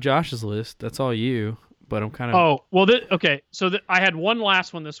don't have Josh's list. That's all you. But I'm kind of. Oh well, okay. So I had one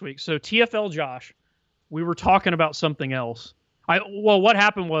last one this week. So TFL Josh, we were talking about something else. What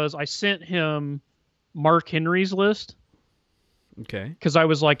happened was I sent him Mark Henry's list. Okay. Because I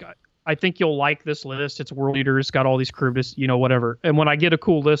was like, I think you'll like this list. It's World Leaders, got all these crew, whatever. And when I get a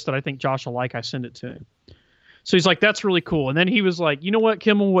cool list that I think Josh will like, I send it to him. So he's like, that's really cool. And then he was like, you know what,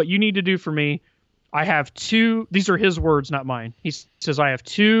 Kimmel, what you need to do for me, I have 2, these are his words, not mine. He says, I have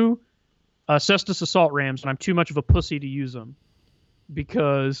 2 Cestus Assault Rams, and I'm too much of a pussy to use them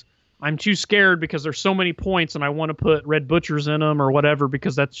because I'm too scared because there's so many points and I want to put Red Butchers in them or whatever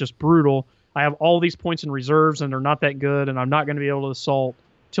because that's just brutal. I have all these points in reserves and they're not that good, and I'm not going to be able to assault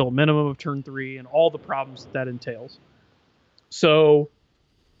till a minimum of turn 3 and all the problems that entails. So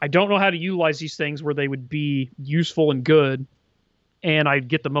I don't know how to utilize these things where they would be useful and good and I'd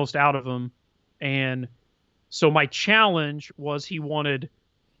get the most out of them. And so my challenge was he wanted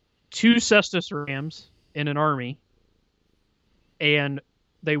 2 Cestus Rams in an army, and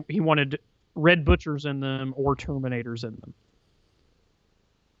he wanted Red Butchers in them or Terminators in them.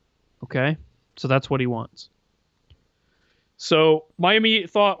 Okay? So that's what he wants. So my immediate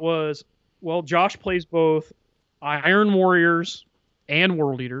thought was, well, Josh plays both Iron Warriors and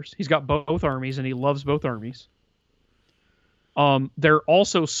World Eaters. He's got both armies, and he loves both armies. They're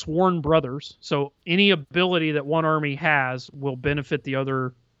also sworn brothers, so any ability that one army has will benefit the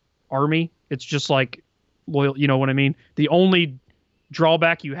other army. It's just like loyal, you know what I mean? The only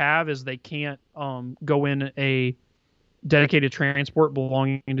drawback you have is they can't go in a dedicated transport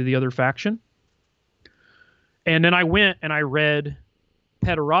belonging to the other faction. And then I went and I read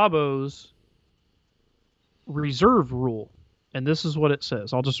Petarabo's reserve rule, and this is what it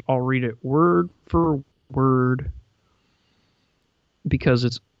says. I'll read it word for word because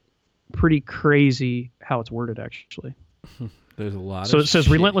it's pretty crazy how it's worded, actually. There's a lot. So it says,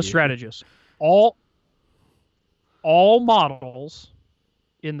 relentless strategist. All models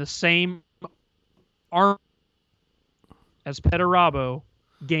in the same arm as Petarabo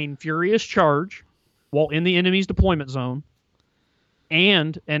gain furious charge while in the enemy's deployment zone,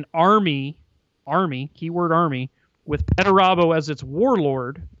 and an army, keyword army, with Petarabo as its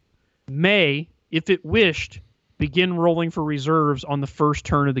warlord may, if it wished, begin rolling for reserves on the first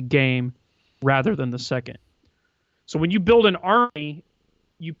turn of the game rather than the second. So when you build an army,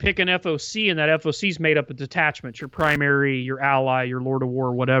 you pick an FOC, and that FOC is made up of detachments, your primary, your ally, your Lord of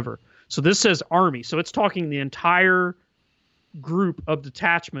War, whatever. So this says army. So it's talking the entire group of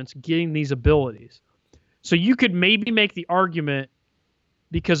detachments getting these abilities. So you could maybe make the argument,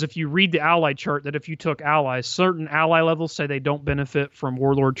 because if you read the ally chart, that if you took allies, certain ally levels say they don't benefit from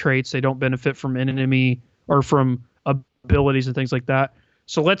warlord traits, they don't benefit from enemy or from abilities and things like that.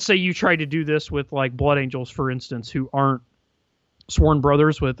 So let's say you try to do this with like Blood Angels, for instance, who aren't sworn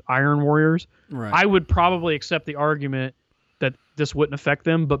brothers with Iron Warriors. Right. I would probably accept the argument that this wouldn't affect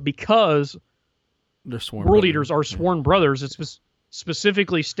them, but because They're sworn World brothers. Eaters are sworn brothers, it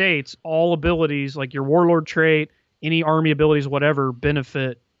specifically states all abilities, like your warlord trait, any army abilities, whatever,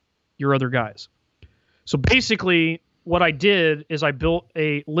 benefit your other guys. So basically, what I did is I built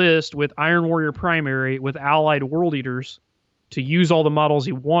a list with Iron Warrior primary with allied World Eaters to use all the models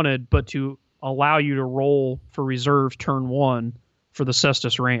he wanted, but to allow you to roll for reserves turn 1 for the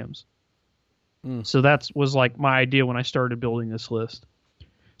Cestus Rams. So that was like my idea when I started building this list.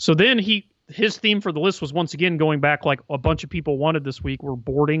 So then his theme for the list was, once again, going back like a bunch of people wanted this week, were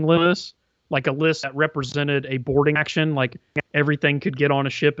boarding lists, like a list that represented a boarding action, like everything could get on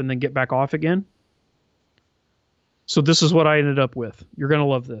a ship and then get back off again. So this is what I ended up with. You're going to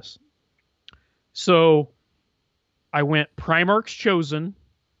love this. So I went Primarch's Chosen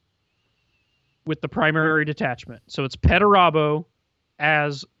with the primary detachment. So it's Petarabo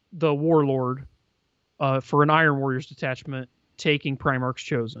as the warlord for an Iron Warriors detachment taking Primarch's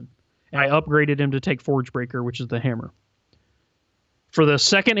Chosen. And I upgraded him to take Forgebreaker, which is the hammer. For the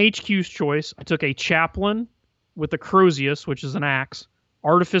second HQ's choice, I took a Chaplain with a Crozius, which is an axe,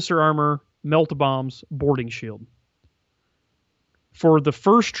 Artificer Armor, Melt Bombs, Boarding Shield. For the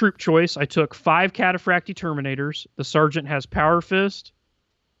first troop choice, I took 5 Cataphractii Terminators. The Sergeant has Power Fist.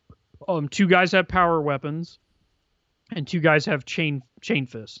 2 guys have Power Weapons. And 2 guys have Chain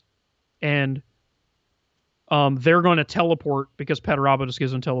Fist. And they're going to teleport because Petarabo just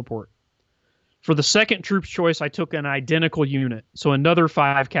gives them teleport. For the second troops choice, I took an identical unit. So another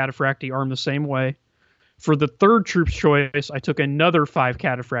 5 Cataphractii armed the same way. For the third troops choice, I took another 5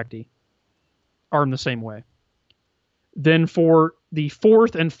 Cataphractii armed the same way. Then for the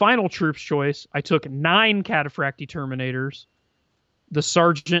fourth and final troops choice, I took 9 Cataphractii Terminators. The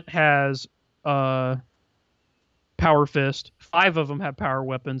sergeant has Power Fist. 5 of them have power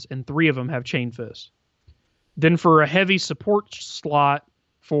weapons, and 3 of them have Chain Fist. Then for a heavy support slot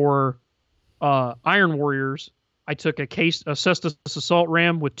for Iron Warriors, I took a Cestus Assault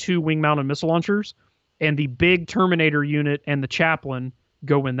Ram with 2 wing-mounted missile launchers, and the big Terminator unit and the Chaplain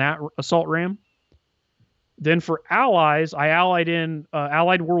go in that Assault Ram. Then for allies, I allied in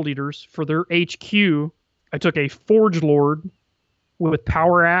Allied World Eaters. For their HQ, I took a Forge Lord with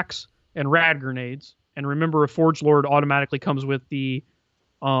Power Axe and Rad Grenades. And remember, a Forge Lord automatically comes with the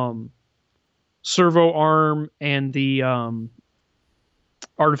Servo Arm and the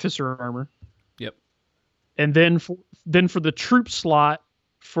Artificer Armor. Yep. And then for the troop slot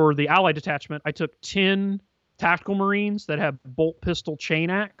for the Allied detachment, I took 10 Tactical Marines that have Bolt Pistol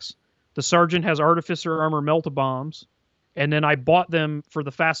Chain Axe. The Sergeant has Artificer Armor Melt-A-Bombs. And then I bought them for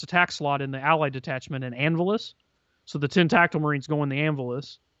the fast attack slot in the Allied detachment an Anvilus. So the 10 Tactical Marines go in the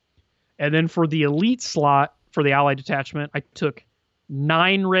Anvilus. And then for the elite slot for the Allied detachment, I took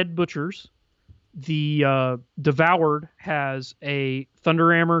 9 Red Butchers. The Devoured has a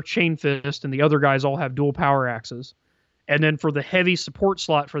Thunder Hammer, Chain Fist, and the other guys all have dual power axes. And then for the heavy support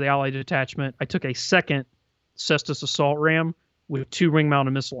slot for the Allied detachment, I took a second Cestus Assault Ram with 2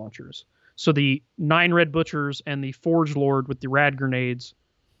 wing-mounted missile launchers. So the 9 Red Butchers and the Forge Lord with the Rad Grenades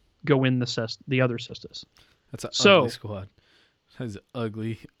go in the other Cestus. That's an ugly squad. That's an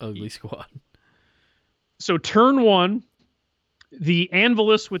ugly squad. So turn 1, the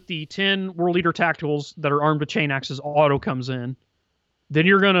Anvilus with the 10 World Eater Tacticals that are armed with chain axes auto comes in. Then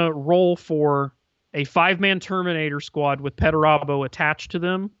you're going to roll for a 5-man Terminator squad with Petarabo attached to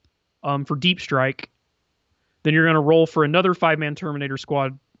them for Deep Strike. Then you're going to roll for another 5-man Terminator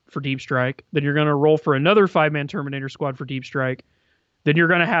squad for Deep Strike. Then you're going to roll for another 5-man Terminator squad for Deep Strike. Then you're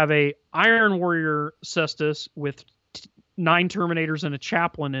going to have a Iron Warrior Cestus with 9 Terminators and a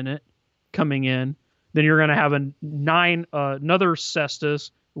Chaplain in it coming in. Then you're going to have another Cestus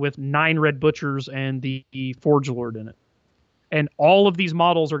with 9 Red Butchers and the Forge Lord in it. And all of these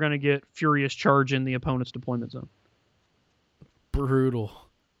models are going to get Furious Charge in the opponent's deployment zone. Brutal.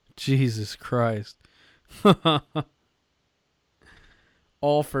 Jesus Christ.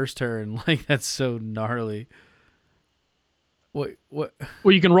 All first turn. Like, that's so gnarly. What? Well,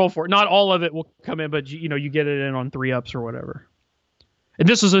 you can roll for it. Not all of it will come in, but you get it in on 3-ups or whatever. And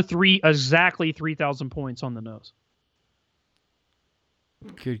this is exactly 3,000 points on the nose.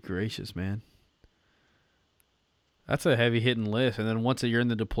 Good gracious, man. That's a heavy hitting list. And then once you're in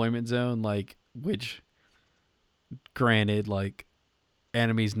the deployment zone, like, which, granted, like,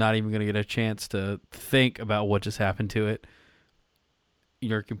 enemy's not even going to get a chance to think about what just happened to it.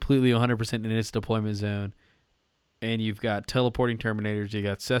 You're completely 100% in its deployment zone. And you've got teleporting Terminators, you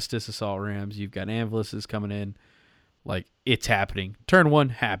got Cestus Assault Rams, you've got Anviluses coming in. Like, it's happening. Turn 1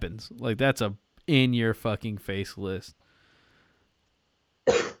 happens. Like, that's a in-your-fucking-face list.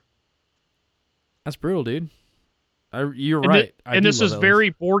 That's brutal, dude. You're right. And this is very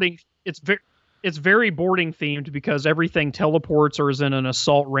boarding. It's very boarding themed because everything teleports or is in an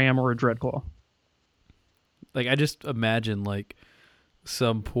Assault Ram or a Dreadclaw. Like, I just imagine, like,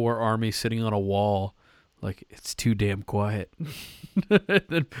 some poor army sitting on a wall. Like, it's too damn quiet.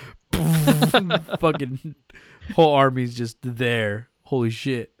 Then, fucking whole army's just there. Holy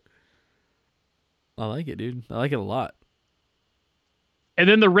shit. I like it, dude. I like it a lot. And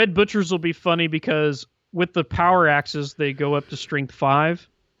then the Red Butchers will be funny because with the power axes, they go up to strength 5.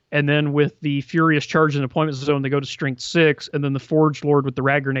 And then with the Furious Charge in deployment zone, they go to strength 6. And then the Forge Lord with the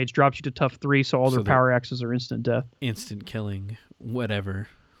Rad Grenades drops you to tough 3. So all their power axes are instant death. Instant killing. Whatever.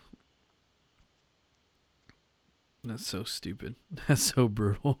 That's so stupid. That's so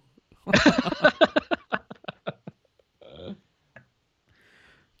brutal.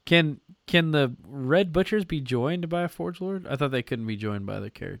 Can the Red Butchers be joined by a Forge Lord? I thought they couldn't be joined by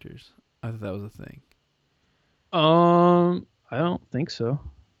other characters. I thought that was a thing. I don't think so.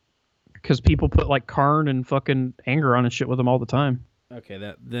 Because people put like Karn and fucking Anger on and shit with them all the time.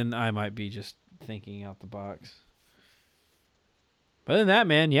 Okay, then I might be just thinking out the box. But other than that,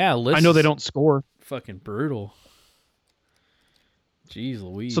 man, yeah, I know they don't score. Fucking brutal. Jeez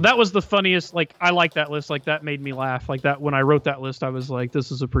Louise. So that was the funniest. Like, I like that list. Like, that made me laugh. Like, that when I wrote that list, I was like,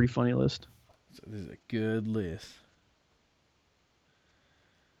 this is a pretty funny list. So this is a good list.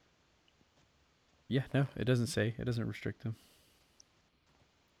 Yeah, no, it doesn't say. It doesn't restrict them.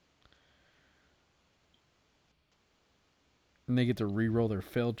 And they get to re-roll their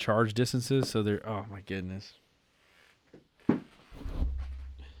failed charge distances, so they're... Oh, my goodness.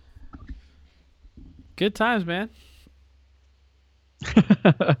 Good times, man.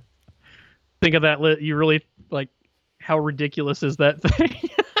 Think of that. You really, like, how ridiculous is that thing?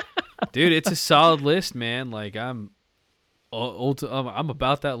 Dude, it's a solid list, man. Like, I'm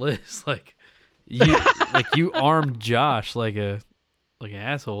about that list. Like, you armed Josh like an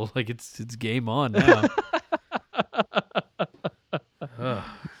asshole. Like, it's game on now. Ugh.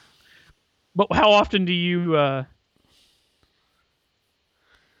 But how often do you... How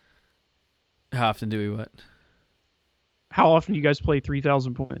often do we what? How often do you guys play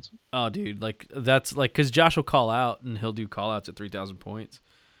 3,000 points? Oh, dude, like that's like because Josh will call out and he'll do call outs at 3,000 points.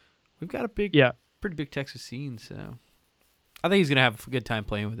 We've got a pretty big Texas scene, so I think he's gonna have a good time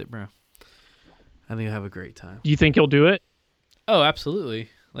playing with it, bro. I think he'll have a great time. Do you think he'll do it? Oh, absolutely.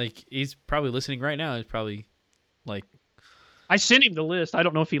 Like he's probably listening right now. He's probably like, I sent him the list. I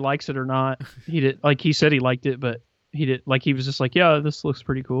don't know if he likes it or not. He did. Like he said he liked it, but he did. Like he was just like, yeah, this looks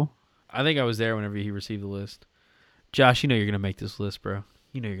pretty cool. I think I was there whenever he received the list. Josh, you know you're going to make this list, bro.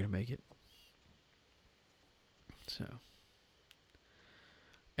 You know you're going to make it. So,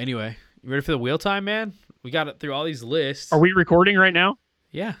 anyway, you ready for the wheel time, man? We got it through all these lists. Are we recording right now?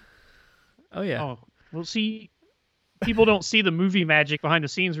 Yeah. Oh, yeah. Oh, well, see, people don't see the movie magic behind the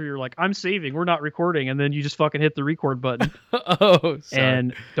scenes where you're like, I'm saving, we're not recording, and then you just fucking hit the record button. Oh, sorry.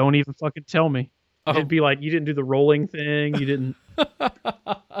 And don't even fucking tell me. Oh. It'd be like, you didn't do the rolling thing, you didn't...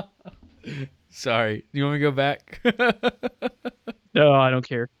 Sorry. Do you want me to go back? No, I don't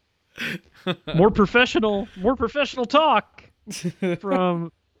care. More professional talk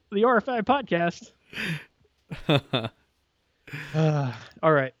from the RFI podcast.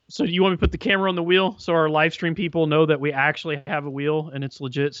 All right. So do you want me to put the camera on the wheel so our live stream people know that we actually have a wheel and it's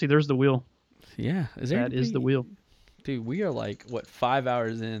legit? See, there's the wheel. Yeah. That is the wheel. Dude, we are like, 5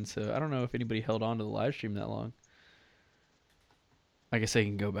 hours in, so I don't know if anybody held on to the live stream that long. I guess they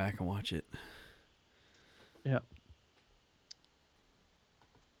can go back and watch it. Yeah.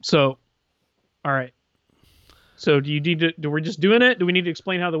 So, all right. So do you need to, do we just doing it? Do we need to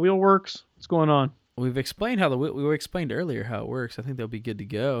explain how the wheel works? What's going on? We've explained how we explained earlier how it works. I think they'll be good to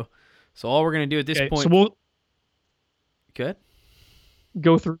go. So all we're going to do at this point. So we'll good.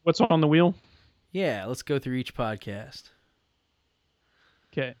 Go through what's on the wheel. Yeah, let's go through each podcast.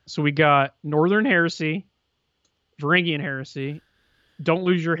 Okay. So we got Northern Heresy, Varangian Heresy, Don't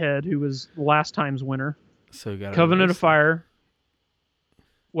Lose Your Head, who was last time's winner. So we got Covenant of Fire.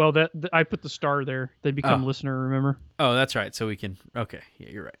 Well, that I put the star there. They become listener, remember? Oh, that's right. So we can... Okay. Yeah,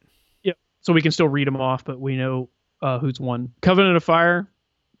 you're right. Yep. So we can still read them off, but we know who's won. Covenant of Fire,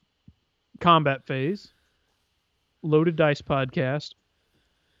 Combat Phase, Loaded Dice Podcast,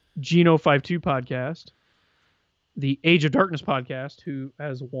 Geno 52 Podcast, the Age of Darkness Podcast, who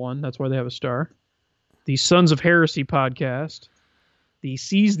has won. That's why they have a star. The Sons of Heresy Podcast, the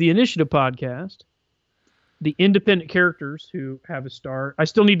Seize the Initiative Podcast, the Independent Characters, who have a star. I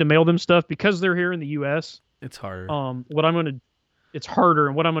still need to mail them stuff because they're here in the U.S. It's harder. It's harder,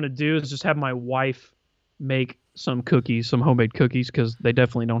 and what I'm gonna do is just have my wife make some homemade cookies, because they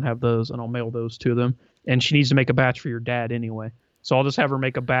definitely don't have those, and I'll mail those to them. And she needs to make a batch for your dad anyway, so I'll just have her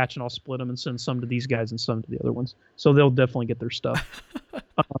make a batch, and I'll split them and send some to these guys and some to the other ones, so they'll definitely get their stuff.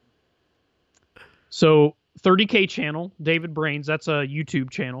 So 30K channel, David Brains, that's a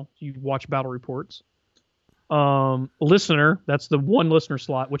YouTube channel. You watch battle reports. Listener, that's the one listener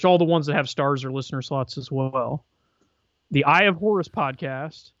slot, which all the ones that have stars are listener slots as well. The Eye of Horus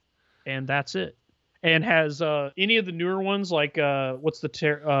podcast, and that's it. And has any of the newer ones, like what's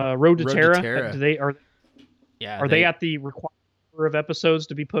the Road to Terra? Are they at the required number of episodes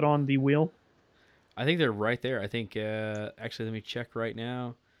to be put on the wheel? I think they're right there. I think actually, let me check right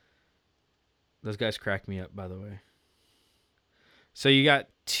now. Those guys cracked me up, by the way. So you got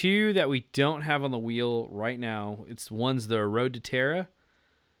 2 that we don't have on the wheel right now. One's the Road to Terra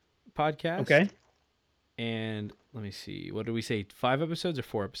podcast. Okay. And let me see. What did we say? 5 episodes or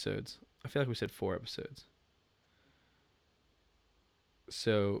 4 episodes? I feel like we said 4 episodes.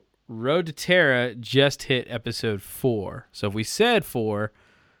 So Road to Terra just hit episode 4. So if we said 4,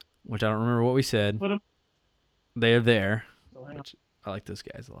 which I don't remember what we said, they are there. Which I like those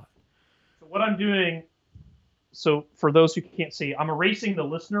guys a lot. So what I'm doing... So for those who can't see, I'm erasing the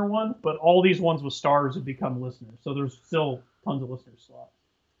listener one, but all these ones with stars have become listeners. So there's still tons of listener slots.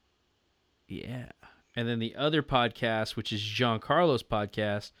 Yeah. And then the other podcast, which is Giancarlo's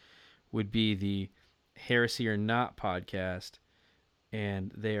podcast, would be the Heresy or Not podcast.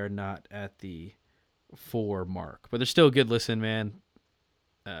 And they are not at the 4 mark. But they're still a good listen, man.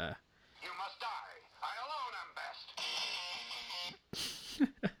 You must die. I alone am best.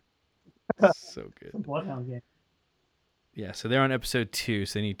 So good. Bloodhound game. Yeah, so they're on episode 2,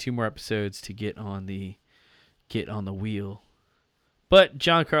 so they need 2 more episodes to get on the wheel. But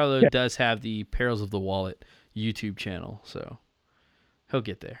Giancarlo does have the Perils of the Wallet YouTube channel, so he'll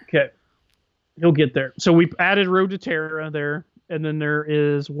get there. Okay. He'll get there. So we added Road to Terra there, and then there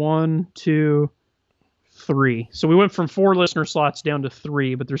is 1, 2, 3. So we went from 4 listener slots down to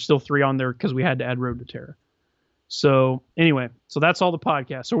 3, but there's still 3 on there because we had to add Road to Terra. So anyway, so that's all the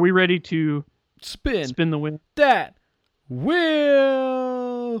podcasts. So are we ready to spin the wheel? That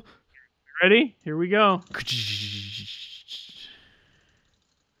wheel. Ready? Here we go.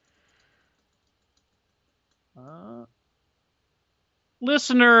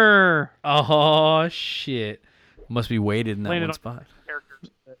 Listener. Oh shit! Must be weighted in that Landed one on spot. Characters,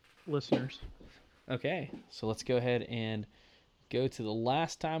 listeners. Okay, so let's go ahead and go to the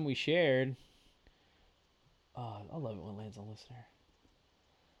last time we shared. Oh, I love it when it lands on listener.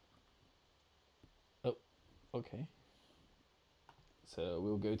 Oh, okay. So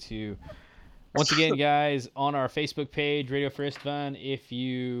we'll go to, once again, guys, on our Facebook page, Radio for Istvan, if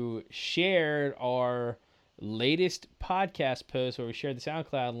you shared our latest podcast post where we shared the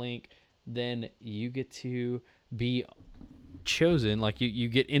SoundCloud link, then you get to be chosen, like you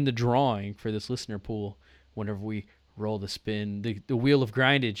get in the drawing for this listener pool whenever we roll the spin, the wheel of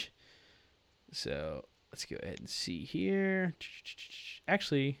grindage. So let's go ahead and see here.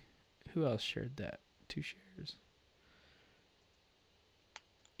 Actually, who else shared that? 2 shares.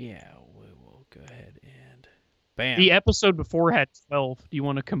 Yeah, we will go ahead and bam. The episode before had 12. Do you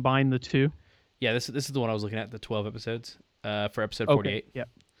want to combine the 2? Yeah, this is the one I was looking at, the 12 episodes for episode 48. Yep.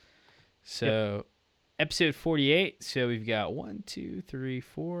 So episode 48, so we've got 1, 2, 3,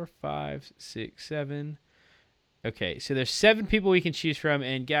 4, 5, 6, 7. Okay, so there's 7 people we can choose from,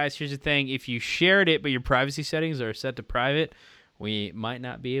 and guys, here's the thing. If you shared it, but your privacy settings are set to private, we might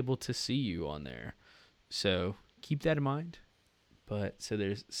not be able to see you on there. So keep that in mind. But so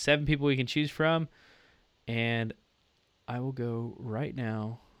there's 7 people we can choose from, and I will go right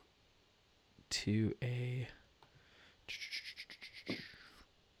now to a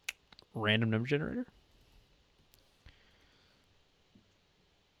random number generator.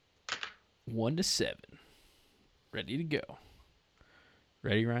 1 to 7. Ready to go.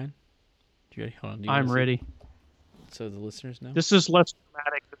 Ready, Ryan? You ready? Hold on. I'm ready. So the listeners know? This is less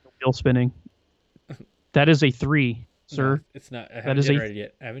dramatic than the wheel spinning. That is a 3, sir. No, it's not. I haven't generated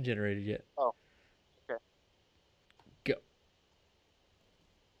yet. I haven't generated yet. Oh. Okay. Go.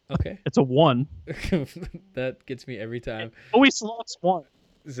 Okay. It's a 1. That gets me every time. Always lost 1.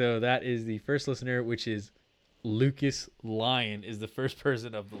 So that is the first listener, which is Lucas Lyon, is the first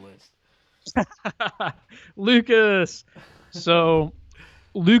person of the list. Lucas. So,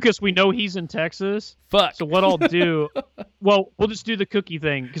 Lucas, we know he's in Texas. Fuck. So what I'll do, well, we'll just do the cookie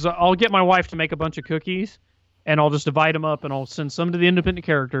thing because I'll get my wife to make a bunch of cookies, and I'll just divide them up, and I'll send some to the independent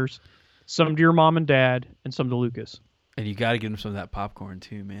characters, some to your mom and dad, and some to Lucas. And you got to give him some of that popcorn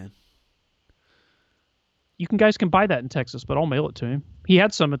too, man. You guys can buy that in Texas, but I'll mail it to him. He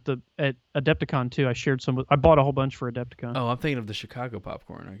had some at Adepticon too. I shared some. I bought a whole bunch for Adepticon. Oh, I'm thinking of the Chicago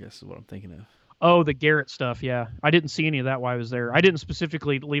popcorn, I guess is what I'm thinking of. Oh, the Garrett stuff, yeah. I didn't see any of that while I was there. I didn't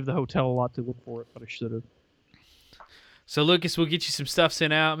specifically leave the hotel a lot to look for it, but I should have. So, Lucas, we'll get you some stuff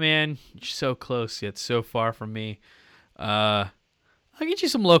sent out, man. You're so close, yet so far from me. I'll get you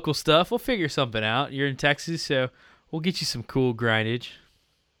some local stuff. We'll figure something out. You're in Texas, so we'll get you some cool grindage.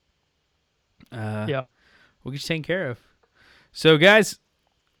 Yeah. We'll get you taken care of. So, guys,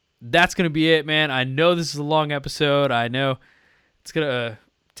 that's going to be it, man. I know this is a long episode. I know it's going to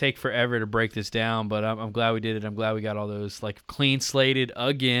take forever to break this down, but I'm glad we did it. I'm glad we got all those like clean slated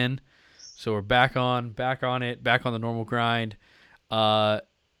again. So we're back on it, back on the normal grind.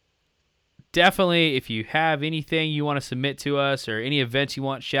 Definitely, if you have anything you want to submit to us or any events you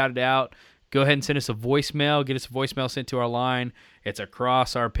want shouted out, go ahead and send us a voicemail. Get us a voicemail sent to our line. It's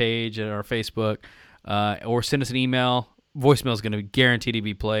across our page and our Facebook. Or send us an email. Voicemail is going to be guaranteed to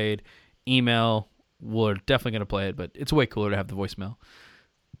be played. Email, we're definitely going to play it, but it's way cooler to have the voicemail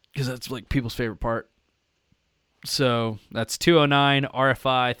because that's like people's favorite part. So that's 209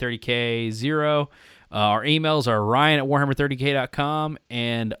 RFI 30K 0. Our emails are Ryan at Warhammer30K.com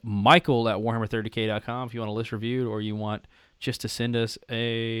and Michael at Warhammer30K.com if you want a list reviewed or you want just to send us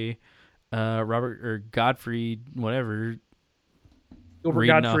a Robert or Godfrey, whatever. Over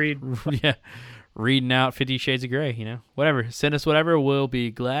Godfrey. Yeah. Reading out 50 Shades of Grey, whatever. Send us whatever. We'll be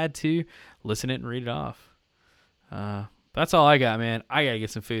glad to listen it and read it off. That's all I got, man. I got to get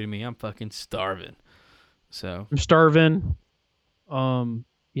some food in me. I'm fucking starving. So I'm starving.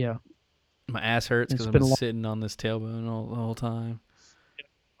 Yeah. My ass hurts because I've been sitting on this tailbone the whole time.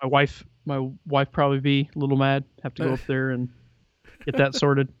 My wife probably be a little mad. Have to go up there and get that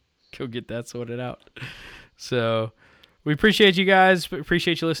sorted. Go get that sorted out. So we appreciate you guys.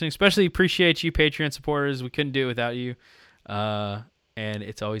 Appreciate you listening. Especially appreciate you Patreon supporters. We couldn't do it without you. And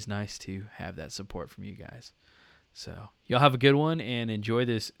it's always nice to have that support from you guys. So y'all have a good one and enjoy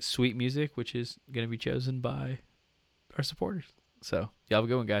this sweet music, which is going to be chosen by our supporters. So y'all have a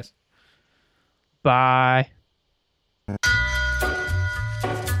good one, guys. Bye.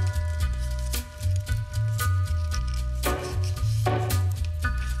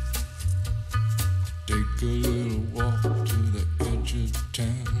 Take a little walk to the edge of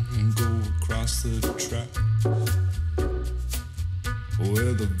town and go across the track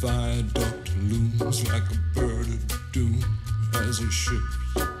where the viaduct looms like a bird of doom as it shifts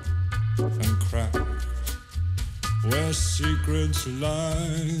and cracks, where secrets lie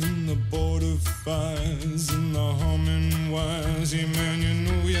in the border fires and the humming wires. Yeah, man, you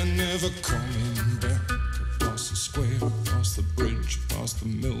know you're never coming back. Across the square, across the bridge, past the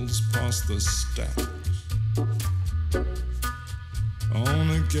mills, past the stacks. On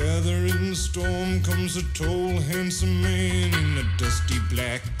a gathering storm comes a tall, handsome man in a dusty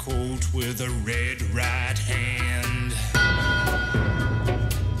black coat with a red right hand.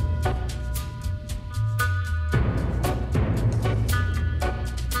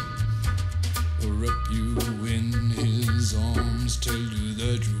 Wrap you in his arms, tell you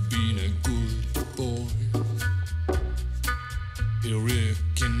that you've been a good boy. He'll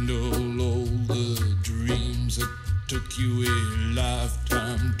rekindle all the dreams that took you a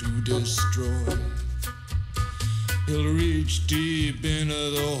lifetime to destroy. He'll reach deep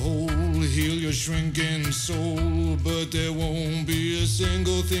into the hole, heal your shrinking soul, but there won't be a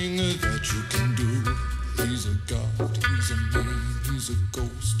single thing that you can do. He's a god, he's a man, he's a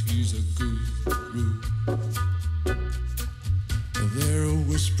ghost, he's a guru. They're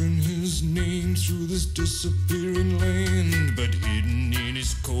whispering his name through this disappearing land, but hidden in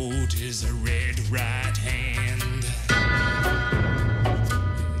his coat is a red right hand.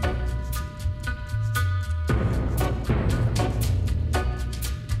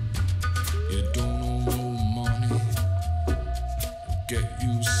 You don't owe no money, get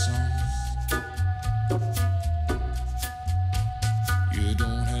you some. You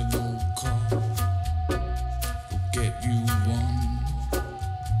don't have no car, get you one.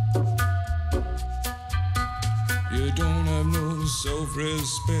 You don't have no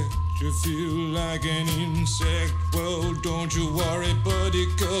self-respect, you feel like an insect. Well, don't you worry, buddy,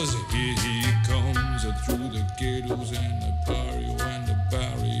 cause here he comes through the ghettos and the barrio and the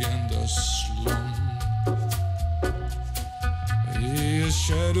barry and the slum. His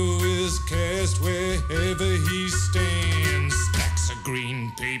shadow is cast wherever he stands, stacks of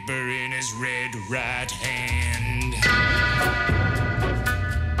green paper in his red right hand.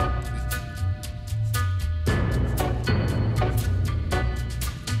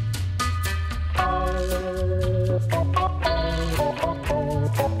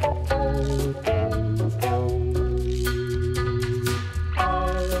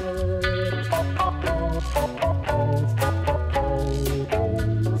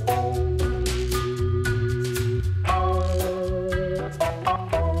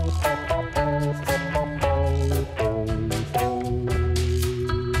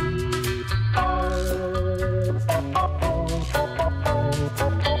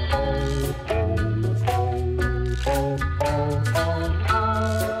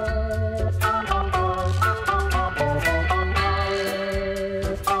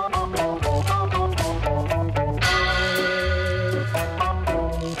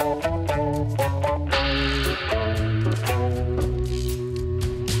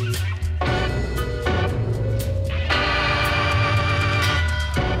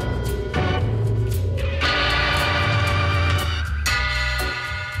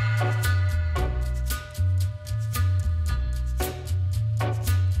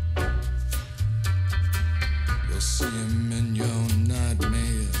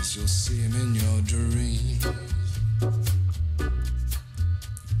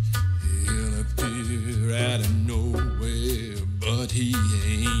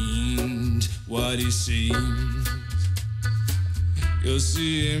 Seems you'll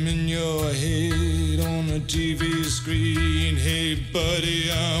see him in your head on the TV screen. Hey buddy,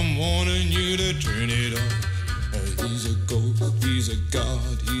 I'm warning you to turn it off. He's a ghost, he's a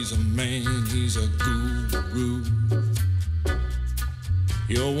god, he's a man, he's a guru.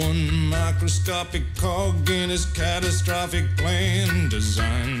 You're one microscopic cog in his catastrophic plan,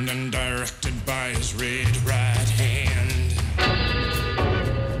 designed